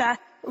 Sue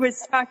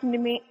was talking to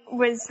me,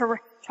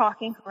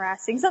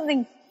 harassing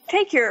something.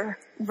 Take your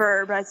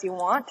verb as you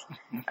want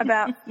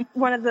about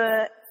one of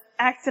the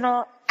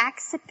accidental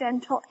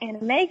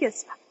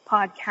Animagus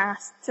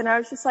podcasts, and I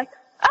was just like,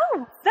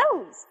 oh,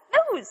 those.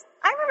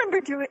 I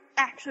remember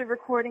actually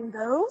recording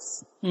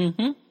those.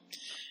 Mm-hmm.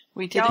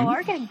 We did. Y'all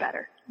are getting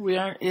better. We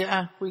are.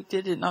 Yeah, we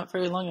did it not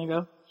very long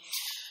ago.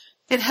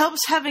 It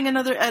helps having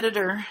another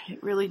editor.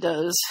 It really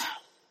does.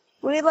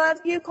 We love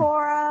you,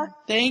 Cora.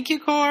 Thank you,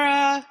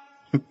 Cora.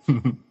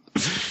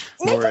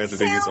 More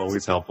editing is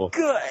always helpful.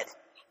 Good.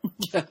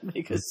 Yeah,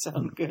 make us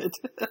sound good.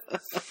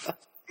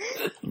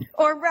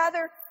 Or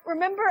rather,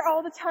 remember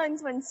all the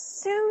times when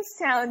Sue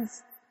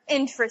sounds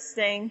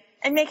interesting,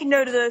 and make a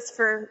note of those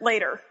for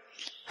later.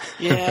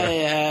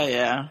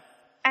 Yeah.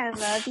 I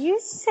love you,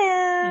 Sue.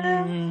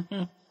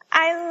 Mm-hmm.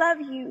 I love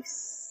you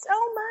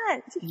so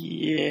much.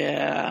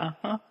 Yeah.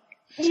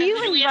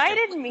 You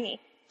invited me.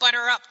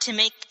 Butter up to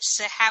make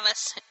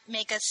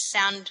us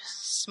sound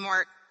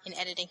smart in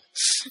editing.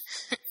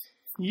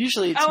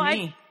 Usually it's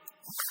me.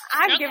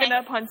 I've given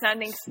up on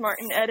sounding smart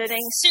in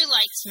editing. Sue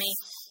likes me.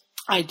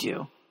 I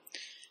do.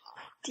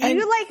 Do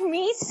you like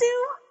me,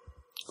 Sue?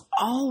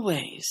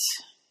 Always.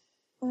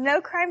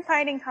 No crime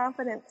fighting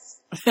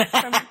confidence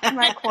from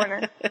my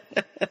corner.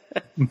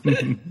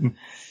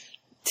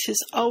 'Tis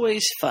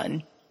always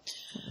fun.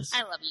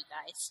 I love you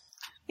guys.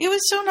 It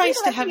was so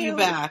nice to have you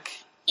back.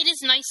 It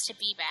is nice to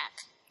be back.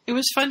 It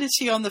was fun to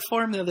see you on the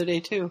forum the other day,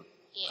 too.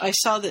 Yeah. I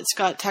saw that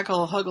Scott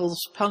Tackle Huggles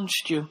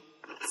punched you.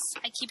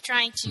 I keep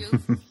trying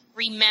to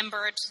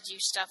remember to do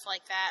stuff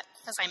like that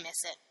because I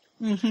miss it.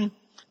 Mm-hmm.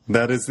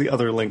 That is the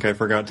other link I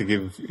forgot to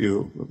give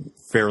you,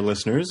 fair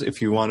listeners.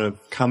 If you want to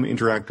come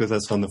interact with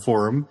us on the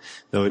forum,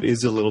 though it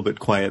is a little bit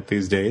quiet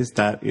these days,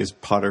 that is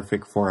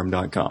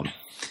potterficforum.com.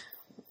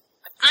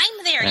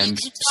 I'm there. And you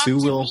can talk Sue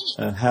to will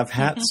me. have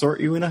Hat sort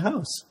you in a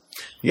house.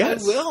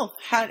 Yes. I will.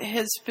 Hat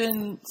has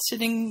been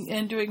sitting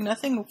and doing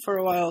nothing for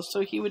a while,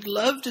 so he would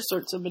love to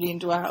sort somebody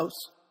into a house.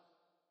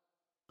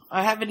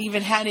 I haven't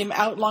even had him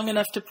out long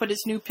enough to put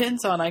his new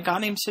pins on. I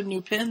got him some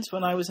new pins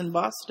when I was in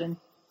Boston.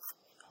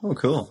 Oh,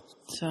 cool.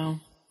 So,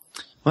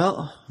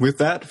 well, with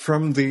that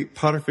from the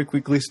Potterfic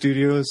Weekly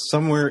Studios,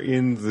 somewhere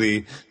in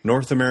the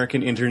North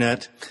American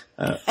internet,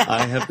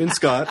 I have been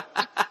Scott.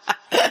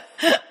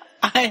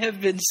 I have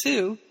been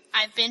Sue.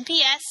 I've been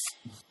PS.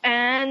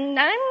 And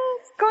I'm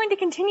going to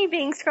continue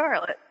being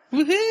Scarlet.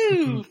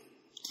 Woohoo!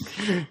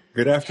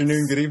 Good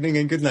afternoon, good evening,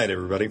 and good night,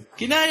 everybody.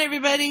 Good night,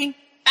 everybody.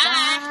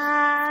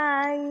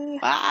 Bye.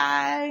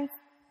 Bye.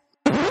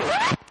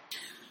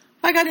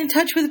 I got in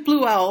touch with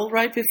Blue Owl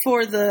right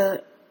before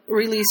the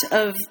release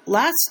of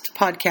last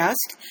podcast,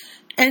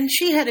 and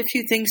she had a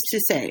few things to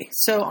say,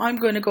 so I'm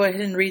going to go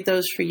ahead and read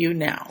those for you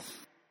now.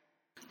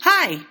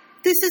 Hi,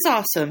 this is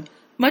awesome.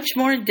 Much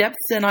more in depth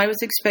than I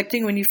was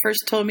expecting when you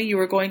first told me you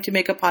were going to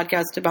make a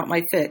podcast about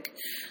my fic.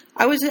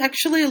 I was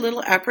actually a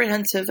little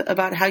apprehensive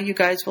about how you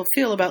guys will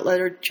feel about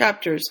lettered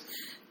chapters,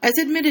 as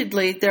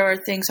admittedly there are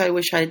things I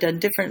wish I had done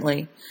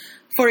differently.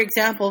 For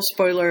example,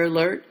 spoiler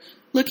alert,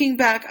 looking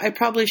back, I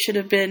probably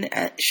shouldn't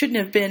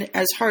have been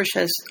as harsh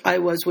as I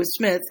was with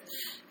Smith,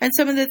 and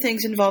some of the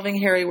things involving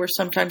Harry were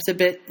sometimes a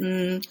bit,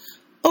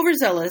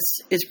 overzealous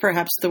is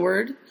perhaps the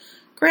word.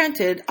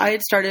 Granted, I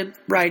had started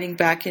writing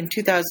back in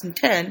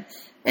 2010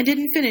 and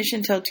didn't finish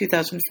until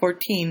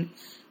 2014,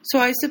 so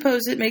I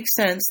suppose it makes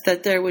sense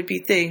that there would be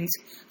things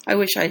I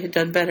wish I had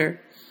done better.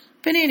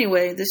 But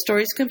anyway, the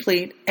story's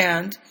complete,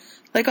 and,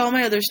 like all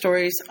my other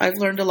stories, I've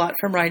learned a lot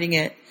from writing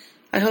it.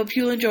 I hope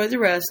you'll enjoy the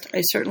rest.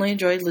 I certainly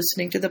enjoyed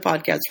listening to the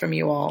podcast from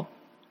you all.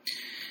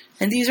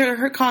 And these are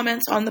her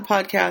comments on the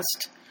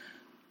podcast.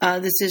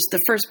 This is the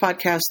first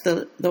podcast,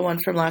 the one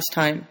from last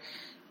time.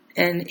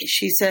 And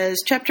she says,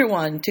 Chapter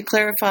 1, to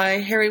clarify,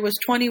 Harry was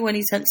 20 when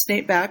he sent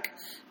Snape back,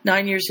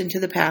 9 years into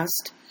the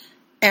past.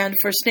 And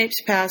for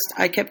Snape's past,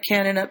 I kept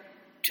canon up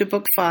to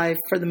book 5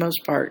 for the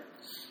most part.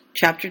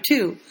 Chapter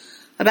 2,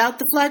 about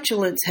the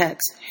flatulence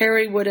hex.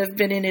 Harry would have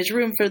been in his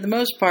room for the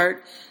most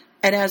part,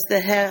 and as the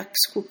hex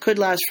could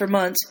last for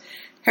months,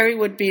 Harry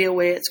would be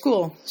away at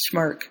school.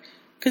 Smirk.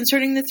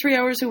 Concerning the 3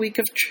 hours a week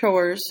of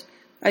chores,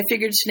 I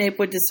figured Snape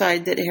would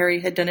decide that Harry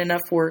had done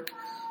enough work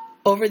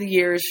over the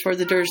years for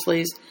the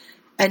Dursleys,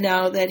 and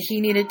now that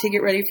he needed to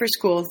get ready for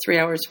school, 3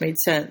 hours made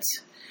sense.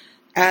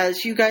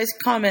 As you guys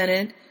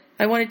commented,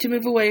 I wanted to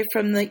move away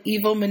from the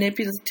evil,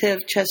 manipulative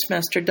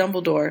chessmaster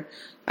Dumbledore.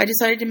 I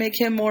decided to make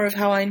him more of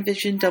how I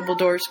envisioned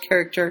Dumbledore's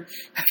character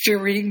after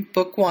reading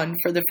Book 1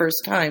 for the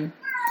first time.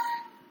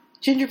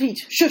 Ginger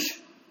Pete, shush!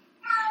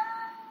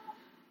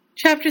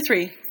 Chapter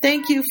 3.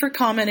 Thank you for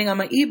commenting on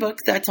my ebook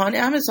that's on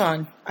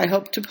Amazon. I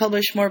hope to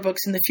publish more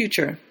books in the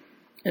future.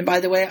 And by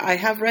the way, I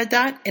have read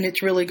that, and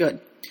it's really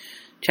good.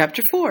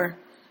 Chapter 4.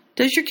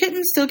 Does your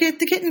kitten still get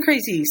the kitten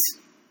crazies?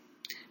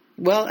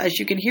 Well, as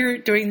you can hear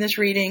during this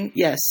reading,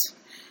 yes.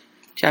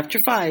 Chapter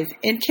 5.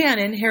 In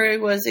canon, Harry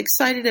was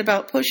excited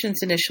about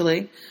potions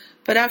initially,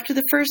 but after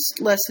the first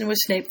lesson with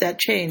Snape, that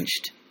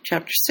changed.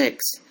 Chapter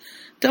 6.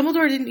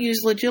 Dumbledore didn't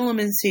use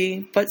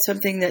legilimency, but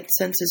something that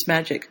senses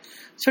magic,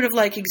 sort of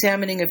like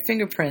examining a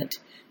fingerprint,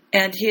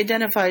 and he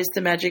identifies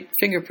the magic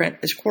fingerprint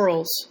as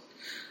Quirrell's.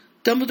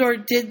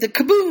 Dumbledore did the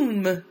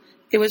kaboom!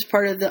 It was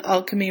part of the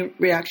alchemy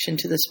reaction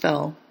to the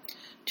spell.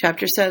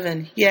 Chapter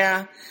 7.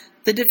 Yeah,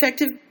 the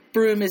defective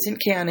broom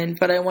isn't canon,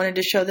 but I wanted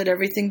to show that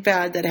everything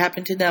bad that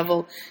happened to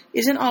Neville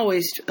isn't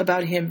always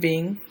about him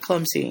being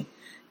clumsy.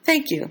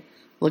 Thank you.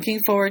 Looking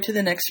forward to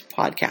the next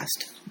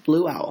podcast.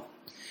 Blue Owl.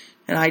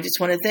 And I just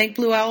want to thank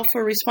Blue Owl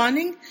for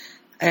responding,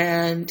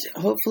 and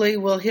hopefully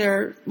we'll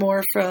hear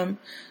more from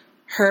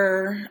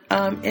her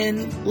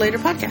in later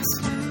podcasts.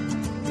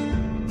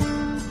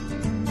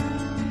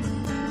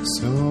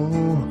 So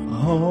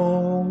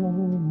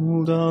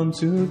hold on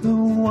to the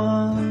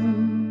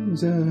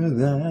wonder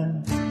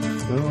that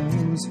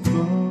those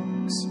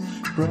books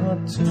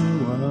brought to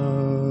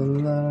our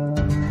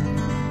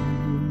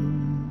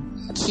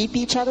lives. Keep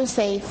each other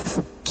safe.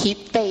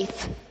 Keep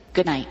faith.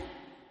 Good night.